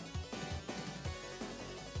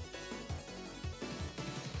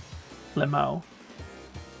 Lemao.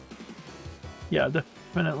 Yeah,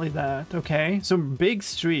 definitely that. Okay, so big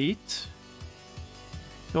street.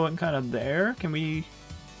 Going kind of there. Can we...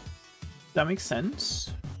 That makes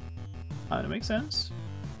sense. That makes sense.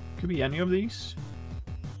 Could be any of these.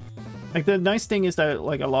 Like, the nice thing is that,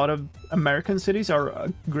 like, a lot of American cities are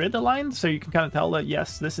grid aligned, so you can kind of tell that,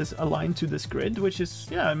 yes, this is aligned to this grid, which is,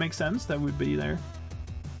 yeah, it makes sense that would be there.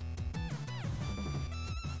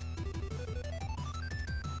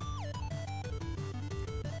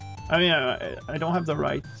 I mean, I don't have the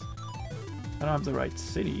right... I don't have the right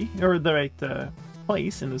city, or the right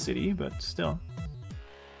place in the city, but still.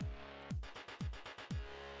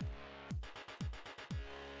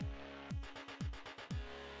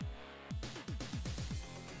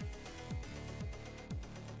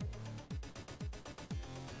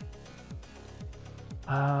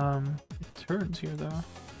 It turns here though.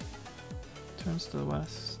 It turns to the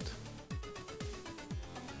west.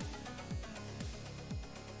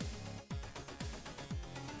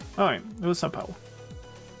 Alright, it was Sao Paulo.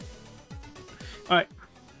 Alright.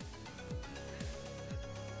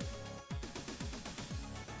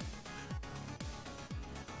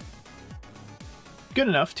 Good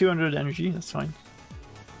enough, 200 energy, that's fine.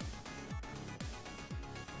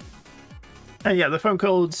 And yeah, the phone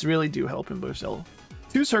codes really do help in Brazil.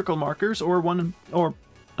 2 circle markers or one, or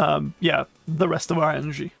yeah, the rest of our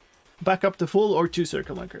energy. Back up to full or 2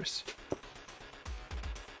 circle markers.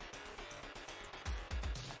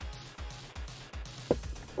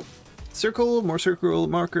 Circle, more circle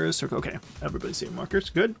markers, circle. Okay, everybody's saying markers.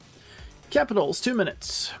 Good. Capitals, 2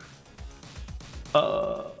 minutes.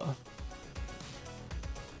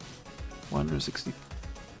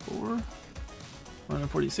 164,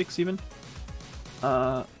 146 even.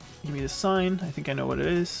 Give me the sign. I think I know what it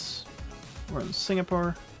is. We're in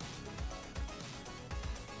Singapore.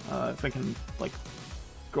 If I can, like,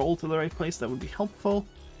 scroll to the right place, that would be helpful.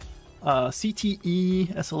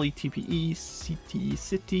 CTE, SLE TPE, CTE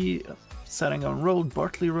City, Sarangan Road,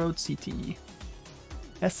 Bartley Road, CTE.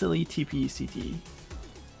 SLE TPE CTE.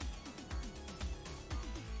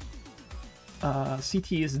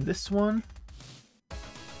 CTE is this one.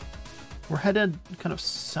 We're headed kind of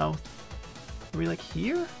south. Are we like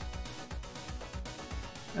here?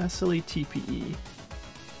 SLE TPE.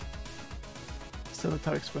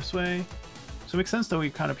 Seletar Expressway. So it makes sense that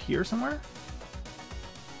we're kind of here somewhere.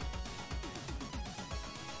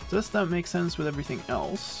 Does that make sense with everything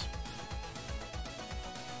else?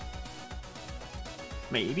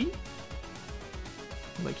 Maybe?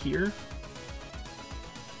 Like here?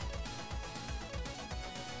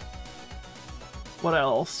 What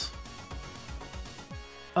else?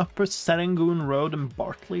 Upper Serangoon Road and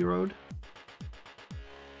Bartley Road?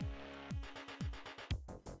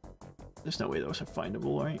 There's no way those are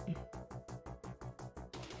findable, right?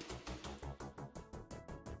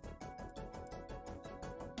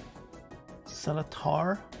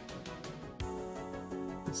 Seletar?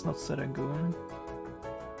 It's not Serangoon.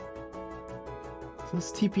 So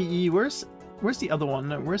it's TPE. Where's the other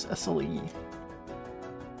one? Where's SLE?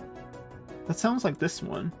 That sounds like this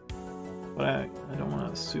one, but I don't want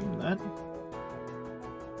to assume that.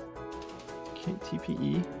 Okay,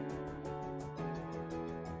 TPE.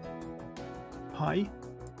 Hi,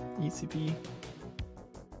 ECP.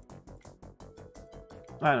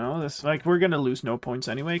 I don't know. This, like, we're gonna lose no points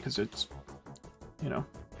anyway because it's, you know,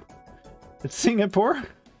 it's Singapore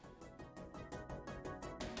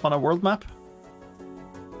on a world map.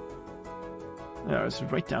 Yeah, it's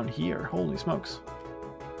right down here. Holy smokes.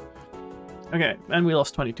 Okay, and we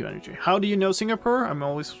lost 22 energy. How do you know Singapore? I'm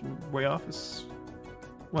always way off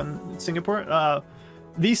when it's Singapore.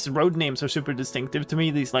 These road names are super distinctive to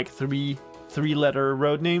me. These like three-letter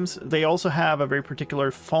road names. They also have a very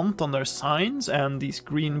particular font on their signs and these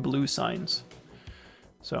green-blue signs.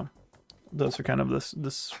 So those are kind of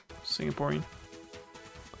this Singaporean.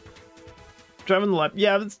 Driving the lap,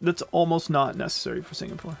 yeah, that's almost not necessary for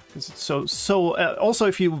Singapore because it's so. Also,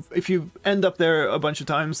 if you end up there a bunch of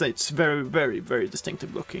times, it's very, very, very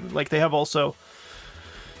distinctive looking. Like they have also,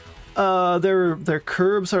 their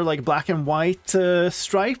curbs are like black and white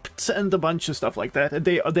striped and a bunch of stuff like that.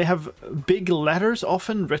 They have big letters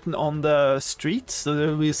often written on the streets.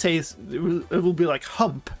 So we say it will be like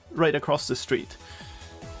hump right across the street.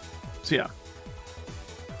 So yeah.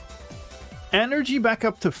 Energy back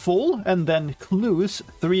up to full, and then clues,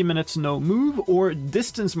 3 minutes no move, or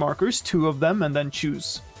distance markers, 2 of them, and then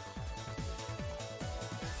choose.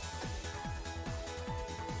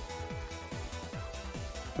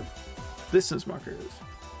 Distance markers.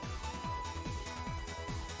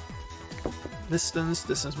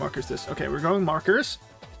 Distance markers, this. Okay, we're going markers.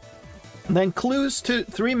 And then clues to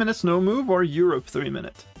 3 minutes no move, or Europe 3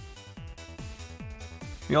 minute.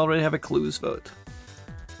 We already have a clues vote.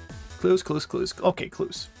 Clues. Okay,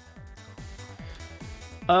 clues.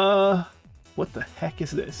 What the heck is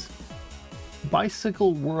this?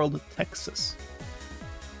 Bicycle World, Texas.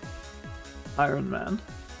 Iron Man.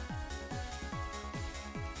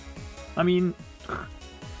 I mean...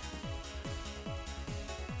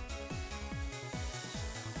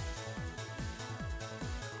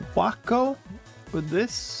 Waco? With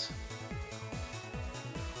this?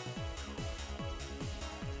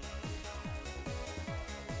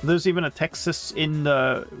 There's even a Texas in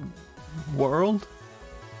the world.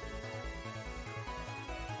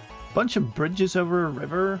 Bunch of bridges over a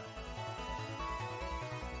river.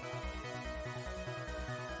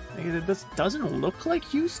 This doesn't look like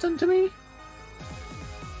Houston to me.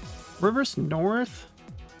 Rivers north.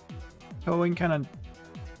 Going kind of...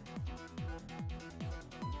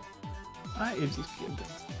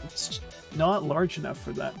 It's not large enough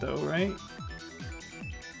for that though, right?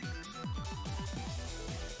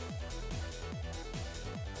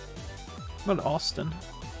 What about Austin?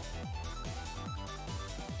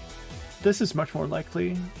 This is much more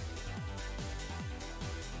likely.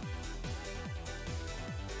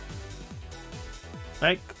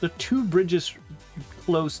 Like, the 2 bridges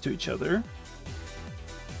close to each other.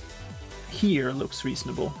 Here looks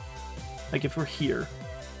reasonable. Like, if we're here.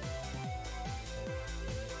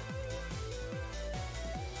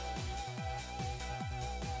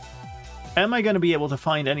 Am I going to be able to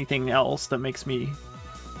find anything else that makes me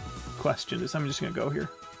question this? I'm just gonna go here.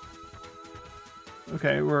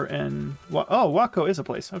 Okay, we're in... Oh, Waco is a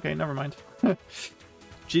place. Okay, never mind.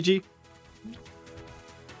 GG.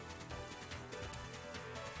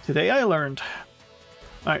 Today I learned.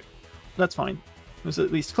 Alright, that's fine. It was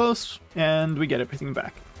at least close, and we get everything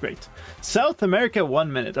back. Great. South America,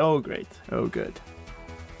 1 minute. Oh, great. Oh, good.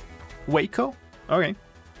 Waco? Okay,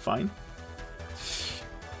 fine.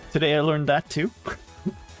 Today I learned that too.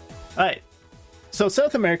 Alright. So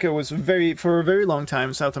South America was for a very long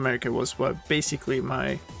time, South America was what basically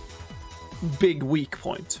my big weak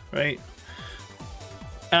point, right?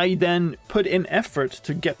 I then put in effort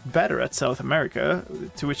to get better at South America,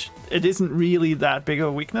 to which it isn't really that big of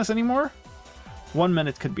a weakness anymore. 1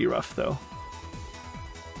 minute could be rough, though.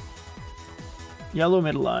 Yellow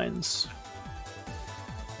middle lines.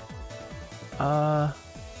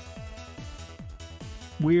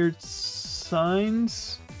 Weird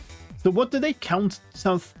signs. So what do they count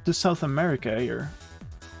to South America here?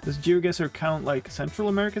 Does GeoGuessr count like Central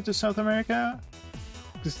America to South America?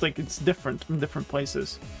 Just like it's different from different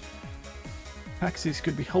places. Taxis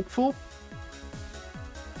could be helpful.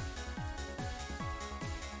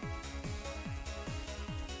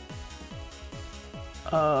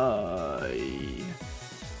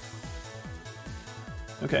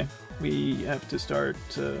 Okay, we have to start.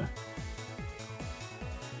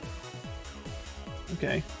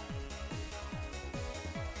 Okay.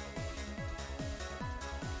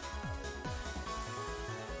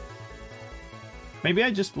 Maybe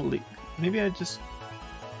I just believe. Maybe I just.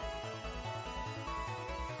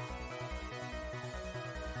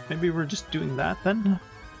 Maybe we're just doing that then.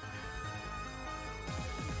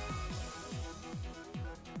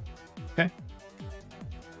 Okay.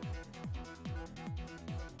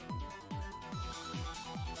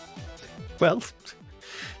 Well,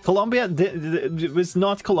 Colombia it was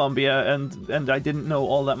not Colombia, and I didn't know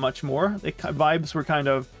all that much more. The vibes were kind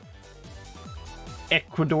of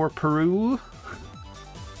Ecuador, Peru.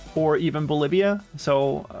 Or even Bolivia,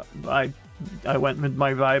 so I went with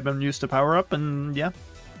my vibe and used the power up, and yeah.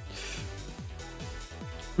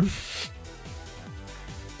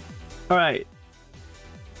 All right,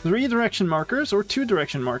 3 direction markers or 2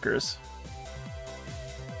 direction markers.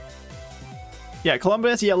 Yeah,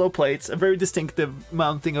 Colombia has yellow plates, a very distinctive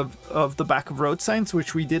mounting of the back of road signs,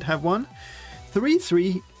 which we did have one. 3,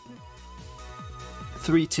 3,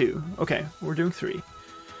 3, 2. Okay, we're doing 3.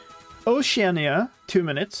 Oceania, 2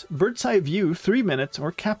 minutes. Bird's eye view, 3 minutes.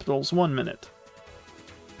 Or capitals, 1 minute.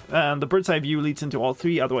 And the bird's eye view leads into all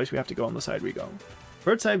 3, otherwise we have to go on the side we go.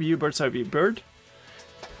 Bird's eye view, bird.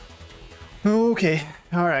 Okay,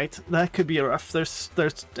 alright. That could be rough. There's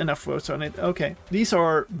enough votes on it. Okay, these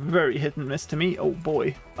are very hit and miss to me. Oh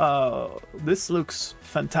boy. This looks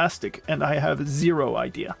fantastic, and I have 0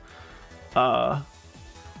 idea.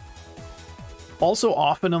 Also,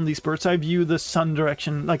 often on these bird's eye view, the sun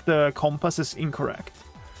direction, like the compass, is incorrect.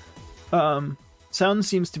 Sound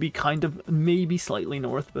seems to be kind of maybe slightly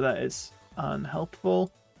north, but that is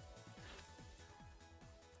unhelpful.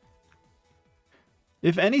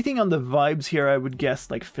 If anything on the vibes here, I would guess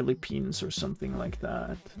like Philippines or something like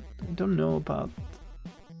that. I don't know about...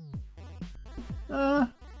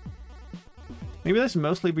 maybe that's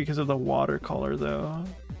mostly because of the watercolor, though.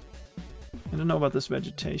 I don't know about this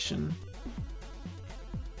vegetation.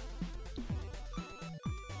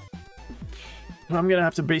 I'm gonna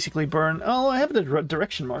have to basically burn. Oh, I have the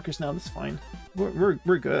direction markers now. That's fine.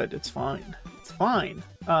 We're good. It's fine. It's fine.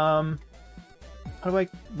 How do I?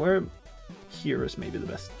 Where? Here is maybe the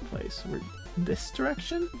best place. We're this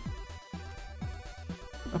direction.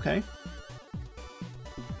 Okay.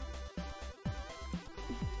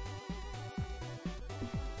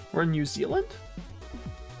 We're in New Zealand.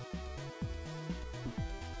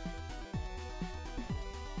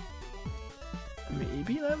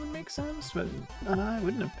 Maybe that would make sense, but I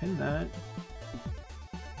wouldn't have pinned that.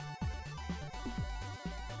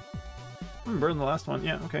 I'm burning the last one.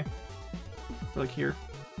 Yeah, okay. We're like here.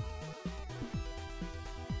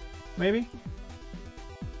 Maybe?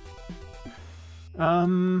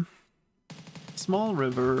 Small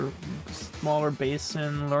river, smaller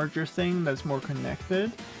basin, larger thing that's more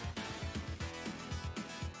connected.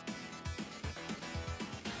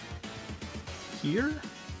 Here?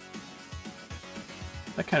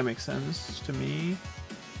 That kind of makes sense to me.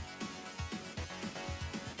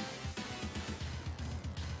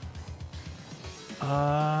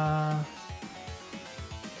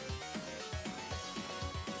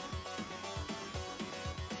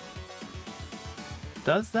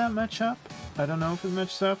 Does that match up? I don't know if it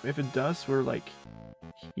matches up. If it does, we're like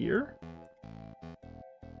here.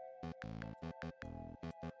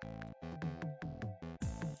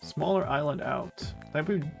 Smaller island out. That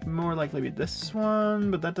would more likely be this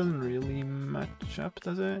one, but that doesn't really match up,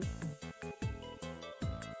 does it?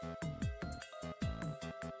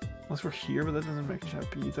 Unless we're here, but that doesn't match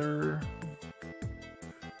up either.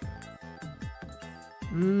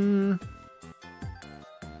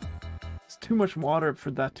 It's too much water for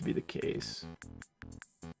that to be the case.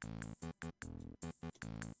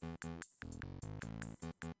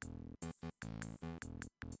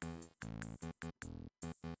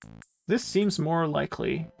 This seems more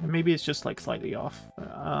likely. Maybe it's just like slightly off.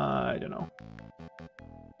 I don't know.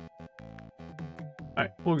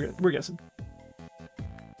 Alright, we're guessing.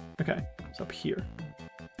 Okay, it's up here.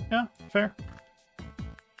 Yeah, fair.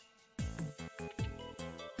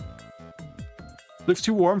 Looks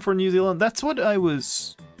too warm for New Zealand. That's what I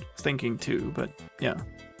was thinking too, but yeah.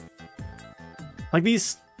 Like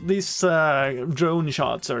these drone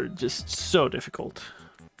shots are just so difficult.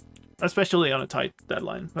 Especially on a tight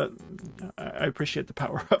deadline, but I appreciate the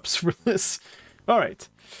power-ups for this. Alright.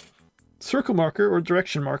 Circle marker or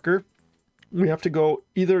direction marker. We have to go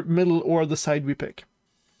either middle or the side we pick.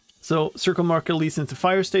 So, circle marker leads into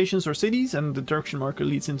fire stations or cities, and the direction marker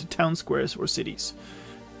leads into town squares or cities.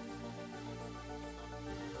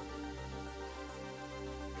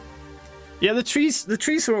 Yeah, the trees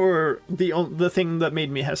were the thing that made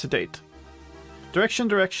me hesitate.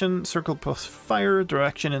 Direction, circle plus fire,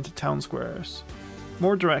 direction into town squares.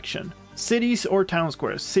 More direction. Cities or town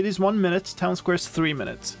squares. Cities 1 minute, town squares 3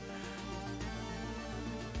 minutes.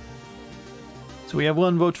 So we have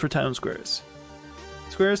 1 vote for town squares.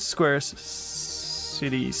 Squares,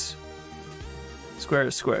 cities.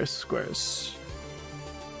 Squares. Town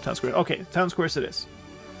squares. Okay, town squares it is.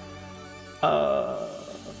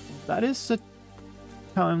 That is a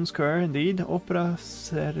town square indeed. Opera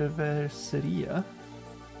Cerveceria.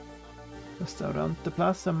 Restaurante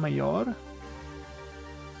Plaza Mayor.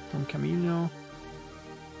 Don Camino.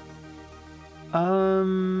 I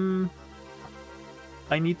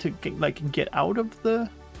need to get out of the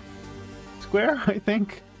square, I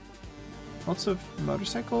think. Lots of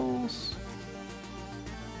motorcycles.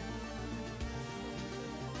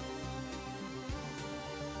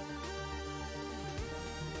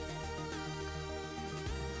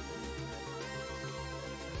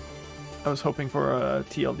 I was hoping for a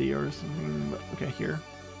TLD or something, but okay, here.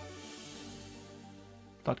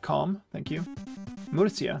 .com, thank you.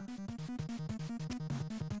 Murcia.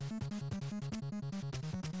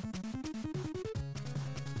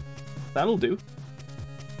 That'll do.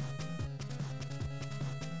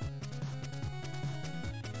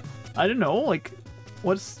 I don't know, like,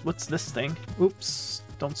 what's this thing? Oops,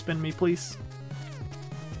 don't spin me, please.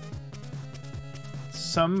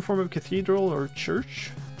 Some form of cathedral or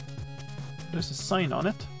church? There's a sign on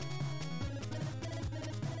it.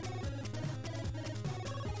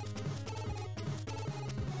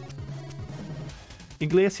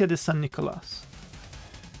 Iglesia de San Nicolas.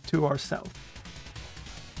 To our south.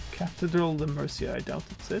 Cathedral de Murcia, I doubt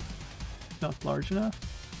it's it. Not large enough.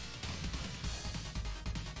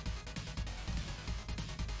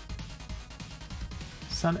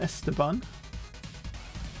 San Esteban.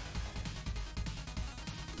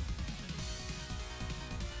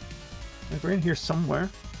 We're in here somewhere.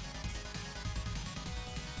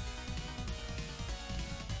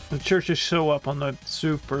 The churches show up on the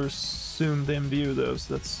super zoomed in view though,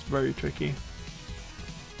 so that's very tricky.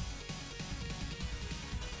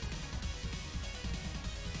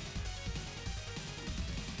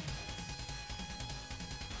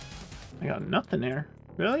 I got nothing there.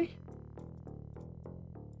 Really?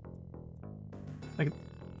 Like,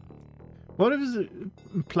 what is it?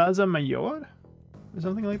 Plaza Mayor? Or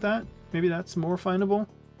something like that? Maybe that's more findable.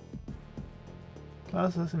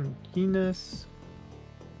 Plazas and Guinness.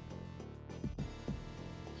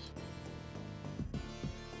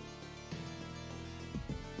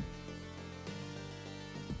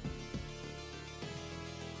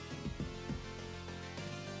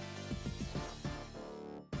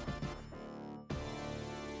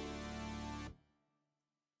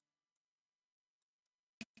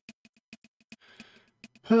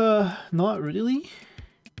 Not really.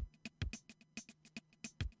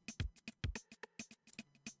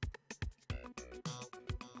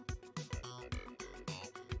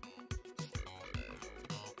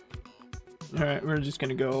 Alright, we're just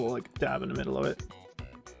gonna go like dab in the middle of it.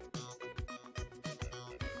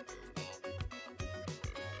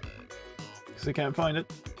 Because I can't find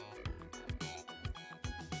it.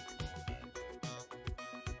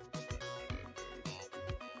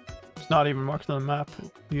 It's not even marked on the map.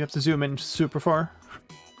 You have to zoom in super far.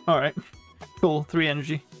 Alright. Cool, 3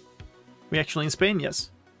 energy. We actually in Spain?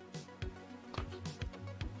 Yes.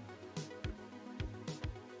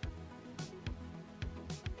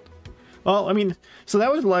 Well, I mean, so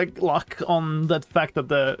that was like luck on the fact that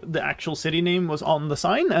the actual city name was on the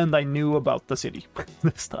sign, and I knew about the city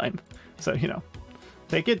this time. So, you know,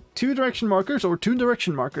 Take it. 2 direction markers or 2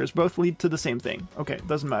 direction markers. Both lead to the same thing. Okay,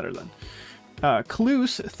 doesn't matter then.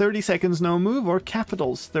 Clues, 30 seconds no move, or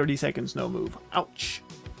capitals, 30 seconds no move. Ouch.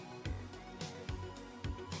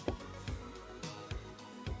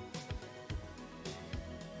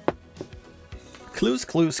 Clues,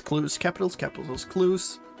 clues, clues, capitals, capitals,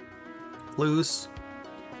 clues, clues.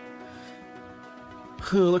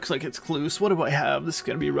 Looks like it's clues. What do I have? This is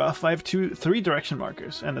gonna be rough. I have 3 direction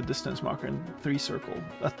markers and a distance marker and 3 circle.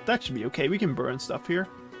 That should be okay. We can burn stuff here.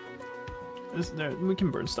 We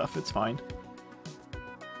can burn stuff. It's fine.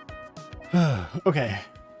 Okay.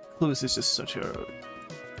 Clues is just such a...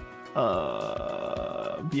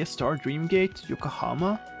 Be a Star Dreamgate?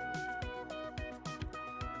 Yokohama?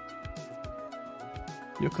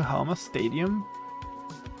 Yokohama Stadium?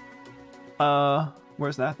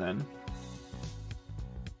 Where's that then?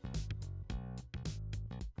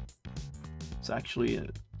 It's actually...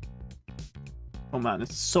 Oh man,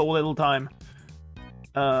 it's so little time.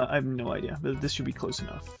 I have no idea, but this should be close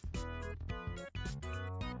enough.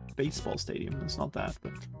 Baseball stadium, it's not that,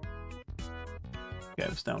 but... Yeah,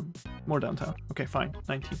 it's down. More downtown. Okay, fine.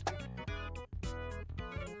 19.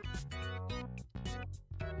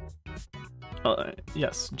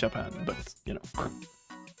 Yes, Japan, but, you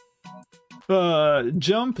know.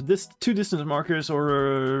 Jump, this 2 distance markers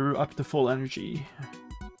or up to full energy.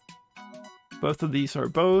 Both of these are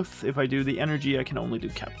both. If I do the energy, I can only do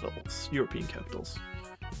capitals. European capitals.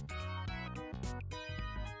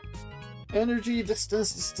 Energy,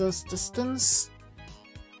 distance, distance, distance.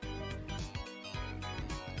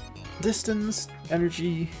 Distance,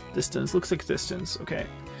 energy, distance. Looks like distance. Okay.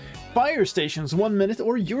 Fire stations, 1 minute,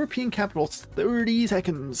 or European capitals, 30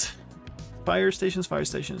 seconds. Fire stations, fire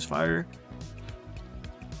stations, fire.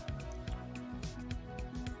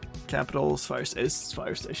 Capitals, fire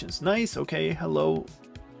stations. Nice, okay, hello.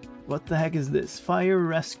 What the heck is this? Fire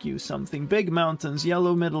rescue something. Big mountains,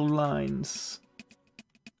 yellow middle lines.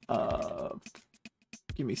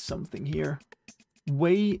 Give me something here.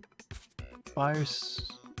 Way fire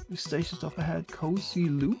stations up ahead. Cozy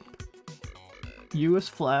loop. US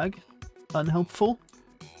flag. Unhelpful.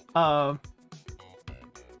 What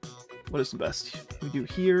is the best we do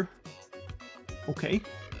here? Okay.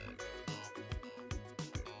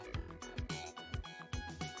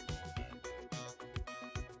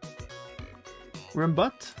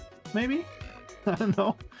 Rimbutt? Maybe? I don't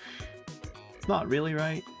know. It's not really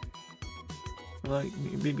right. Like,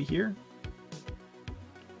 maybe here?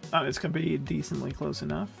 Oh, it's gonna be decently close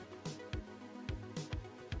enough.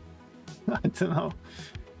 I don't know.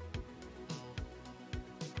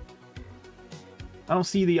 I don't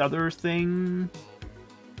see the other thing.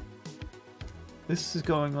 This is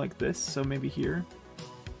going like this, so maybe here.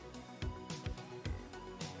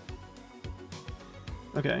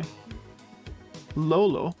 Okay.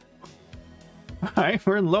 Lolo. Alright,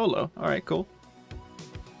 we're in Lolo. Alright, cool.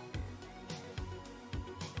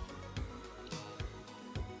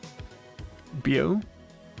 Bio.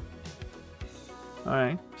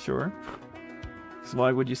 Alright, sure. So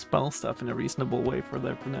why would you spell stuff in a reasonable way for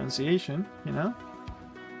their pronunciation, you know?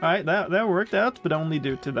 Alright, that worked out, but only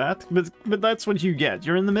due to that. But that's what you get.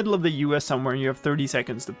 You're in the middle of the US somewhere and you have 30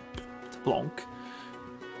 seconds to plonk.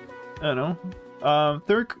 I don't know.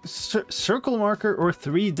 Circle marker or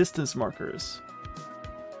 3 distance markers.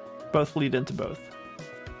 Both lead into both.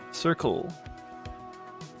 Circle.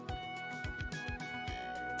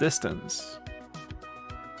 Distance.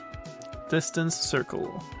 Distance,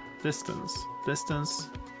 circle. Distance. Distance.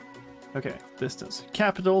 Okay, distance.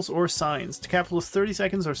 Capitals or signs. Capitals 30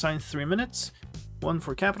 seconds or signs 3 minutes. 1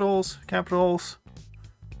 for capitals. Capitals.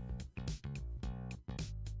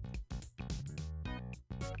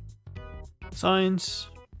 Signs.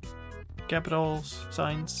 Capitals.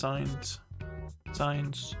 Signs. Signs.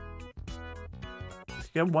 Signs.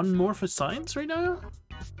 You got 1 more for signs right now?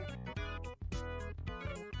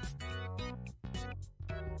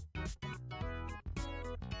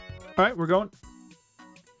 Alright, we're going.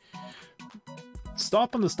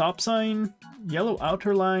 Stop on the stop sign. Yellow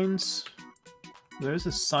outer lines. There's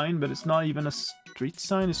a sign, but it's not even a street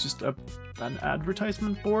sign. It's just an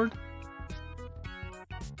advertisement board.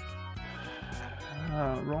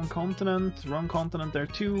 Wrong continent. Wrong continent there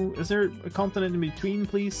too. Is there a continent in between,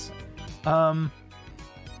 please?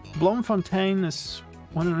 Bloemfontein is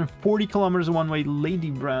 140 kilometers one way.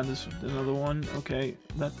 Ladybrand is another one. Okay,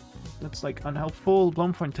 that's like unhelpful.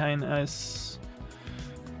 Bloemfontein is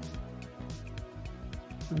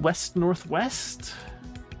west-northwest.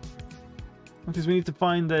 Because we need to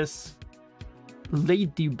find this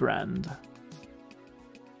Ladybrand.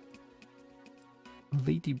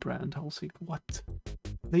 Ladybrand, I'll say what?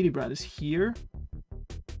 Ladybrand is here.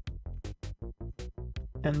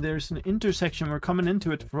 And there's an intersection. We're coming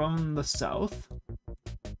into it from the south.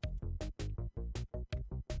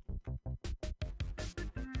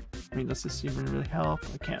 I mean, does this even really help?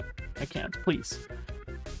 I can't, please.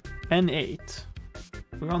 N8.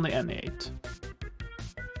 We're on the N8.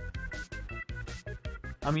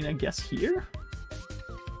 I mean, I guess here?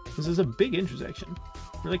 This is a big intersection.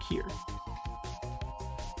 We're like here.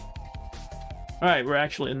 Alright, we're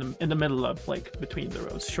actually in the middle of, like, between the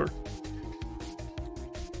roads, sure.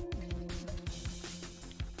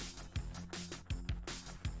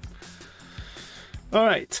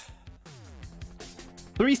 Alright.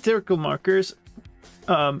 3 circle markers,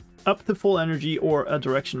 up to full energy, or a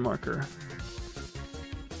direction marker.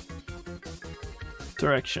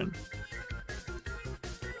 Direction.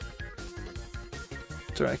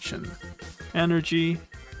 Direction. Energy.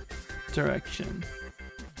 Direction.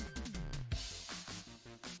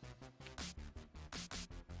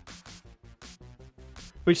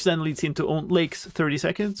 Which then leads into lakes 30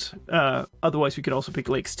 seconds. Otherwise, we could also pick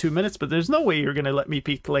lakes 2 minutes, but there's no way you're going to let me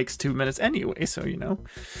pick lakes 2 minutes anyway, so you know.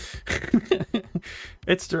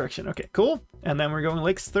 It's direction. Okay, cool. And then we're going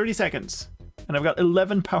lakes 30 seconds. And I've got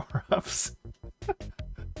 11 power-ups.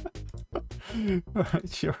 Alright,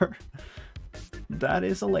 sure. That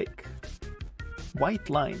is a lake.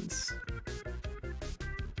 White lines.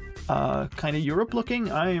 Kind of Europe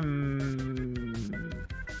looking. I'm...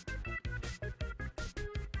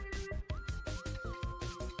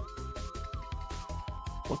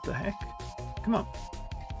 What the heck? Come on.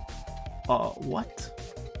 What?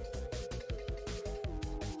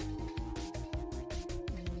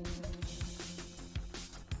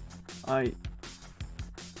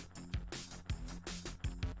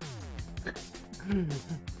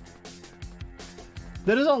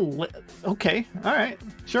 That is a okay, alright,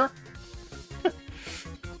 sure.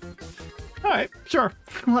 Alright, sure.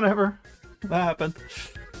 Whatever. That happened.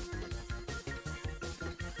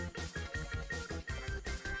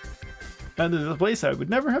 And there's a place I would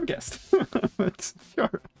never have guessed. But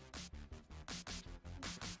sure.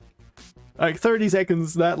 Like 30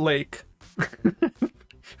 seconds, that lake.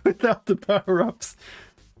 Without the power-ups.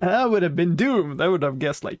 I would have been doomed. I would have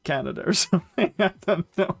guessed like Canada or something. I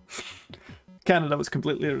don't know. Canada was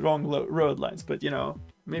completely the wrong road lines, but you know,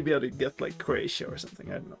 maybe I'd get like Croatia or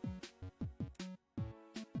something. I don't know.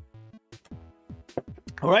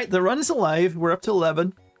 Alright, the run is alive. We're up to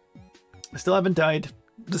 11. I still haven't died,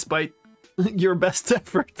 despite your best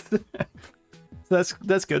effort. So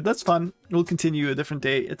that's good. That's fun. We'll continue a different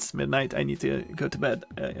day. It's midnight. I need to go to bed.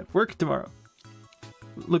 I have work tomorrow.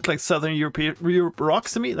 Look like Southern Europe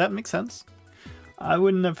rocks to me. That makes sense. I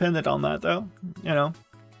wouldn't have pinned it on that though. You know,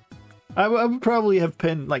 I would probably have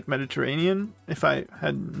pinned like Mediterranean if I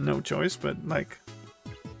had no choice. But like,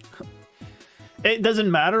 it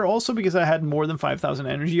doesn't matter. Also because I had more than 5,000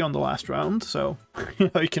 energy on the last round, so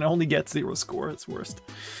you know you can only get 0 score. It's worst.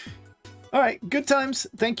 All right, good times.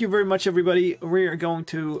 Thank you very much, everybody. We are going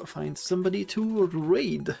to find somebody to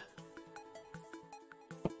raid.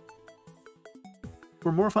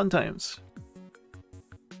 For more fun times.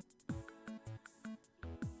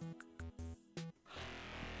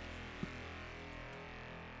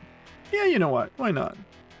 Yeah, you know what? Why not?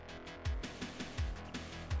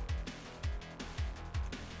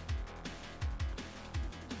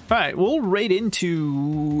 Alright, we'll raid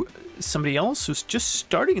into somebody else who's just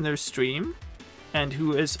starting their stream and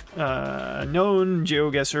who is a known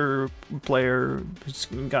GeoGuessr player who's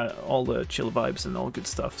got all the chill vibes and all good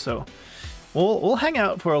stuff. So we'll hang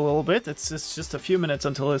out for a little bit. It's just a few minutes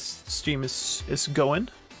until this stream is going.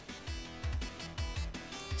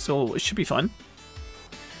 So it should be fun.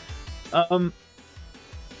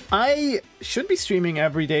 I should be streaming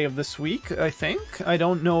every day of this week, I think. I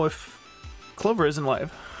don't know if Clover isn't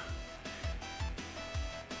live.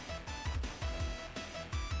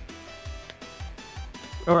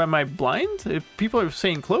 Or am I blind? If people are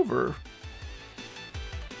saying Clover...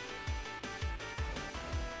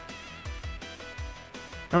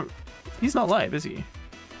 Oh, he's not live, is he?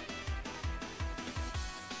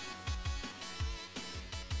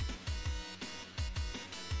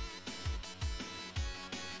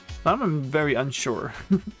 I'm very unsure.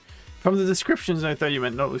 From the descriptions, I thought you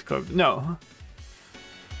meant no, it was Clover. No.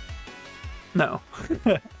 No.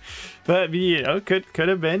 But, you know, could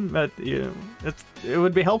have been, but, you know, it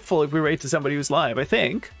would be helpful if we raid to somebody who's live, I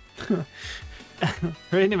think.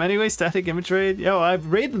 Raid him anyway, static image raid. Yo,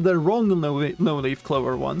 I've raided the wrong no-leaf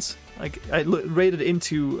Clover once. Like, I raided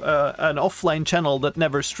into an offline channel that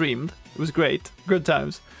never streamed. It was great. Good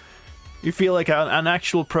times. You feel like an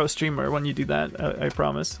actual pro streamer when you do that, I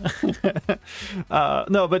promise.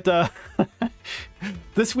 No, but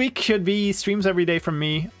this week should be streams every day from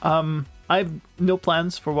me. I have no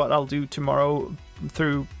plans for what I'll do tomorrow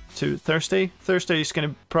through to Thursday. Thursday is going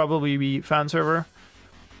to probably be fan server.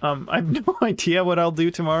 I have no idea what I'll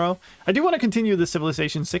do tomorrow. I do want to continue the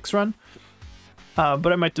Civilization 6 run,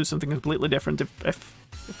 but I might do something completely different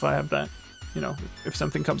if I have that. You know, if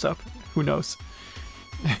something comes up, who knows?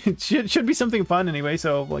 It should be something fun anyway,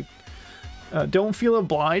 so like don't feel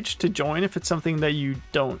obliged to join if it's something that you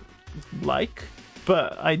don't like,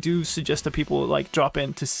 but I do suggest that people like drop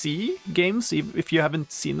in to see games if you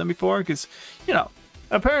haven't seen them before, because you know,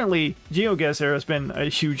 apparently GeoGuessr has been a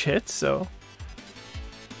huge hit, so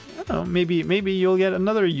I don't know, maybe you'll get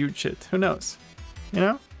another huge hit, who knows, you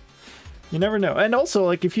know? You never know. And also,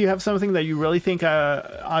 like, if you have something that you really think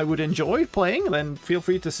I would enjoy playing, then feel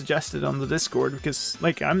free to suggest it on the Discord, because,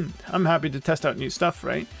 like, I'm happy to test out new stuff,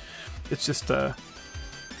 right? It's just, I'm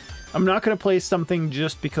not going to play something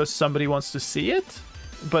just because somebody wants to see it,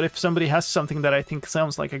 but if somebody has something that I think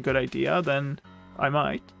sounds like a good idea, then I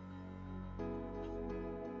might.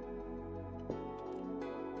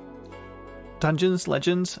 Dungeons,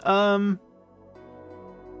 Legends, yeah,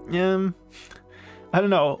 I don't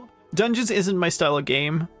know. Dungeons isn't my style of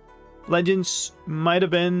game. Legends might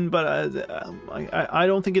have been, but I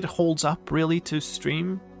don't think it holds up really to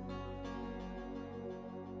stream.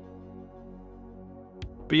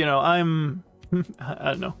 But you know, I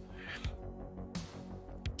don't know.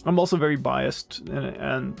 I'm also very biased,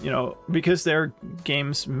 and you know, because they're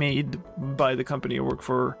games made by the company I work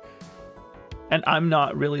for, and I'm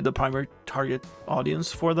not really the primary target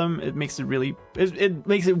audience for them, it makes it really, it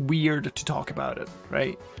makes it weird to talk about it,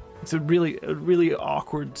 right? It's a really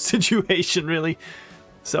awkward situation, really.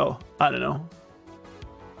 So, I don't know.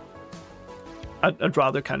 I'd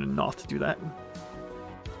rather kind of not do that.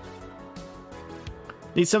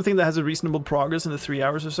 Need something that has a reasonable progress in the 3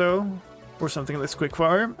 hours or so? Or something that's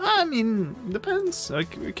quickfire? I mean, depends.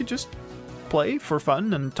 Like, we could just play for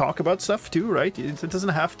fun and talk about stuff too, right? It doesn't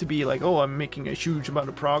have to be like, oh, I'm making a huge amount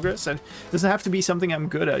of progress. And it doesn't have to be something I'm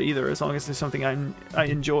good at either, as long as it's something I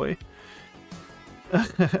enjoy.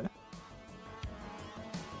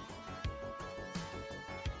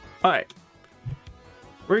 Alright.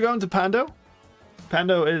 We're going to Pando.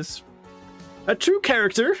 Pando is a true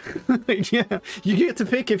character. Yeah, you get to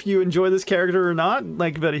pick if you enjoy this character or not.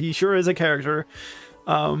 Like, but he sure is a character.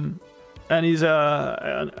 And he's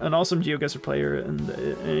an awesome GeoGuessr player. And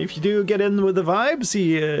if you do get in with the vibes,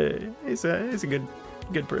 he's a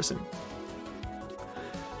good person.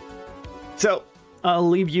 So I'll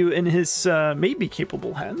leave you in his maybe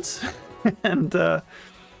capable hands, and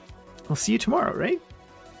I'll see you tomorrow, right?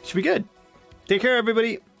 Should be good. Take care,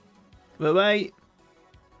 everybody. Bye-bye.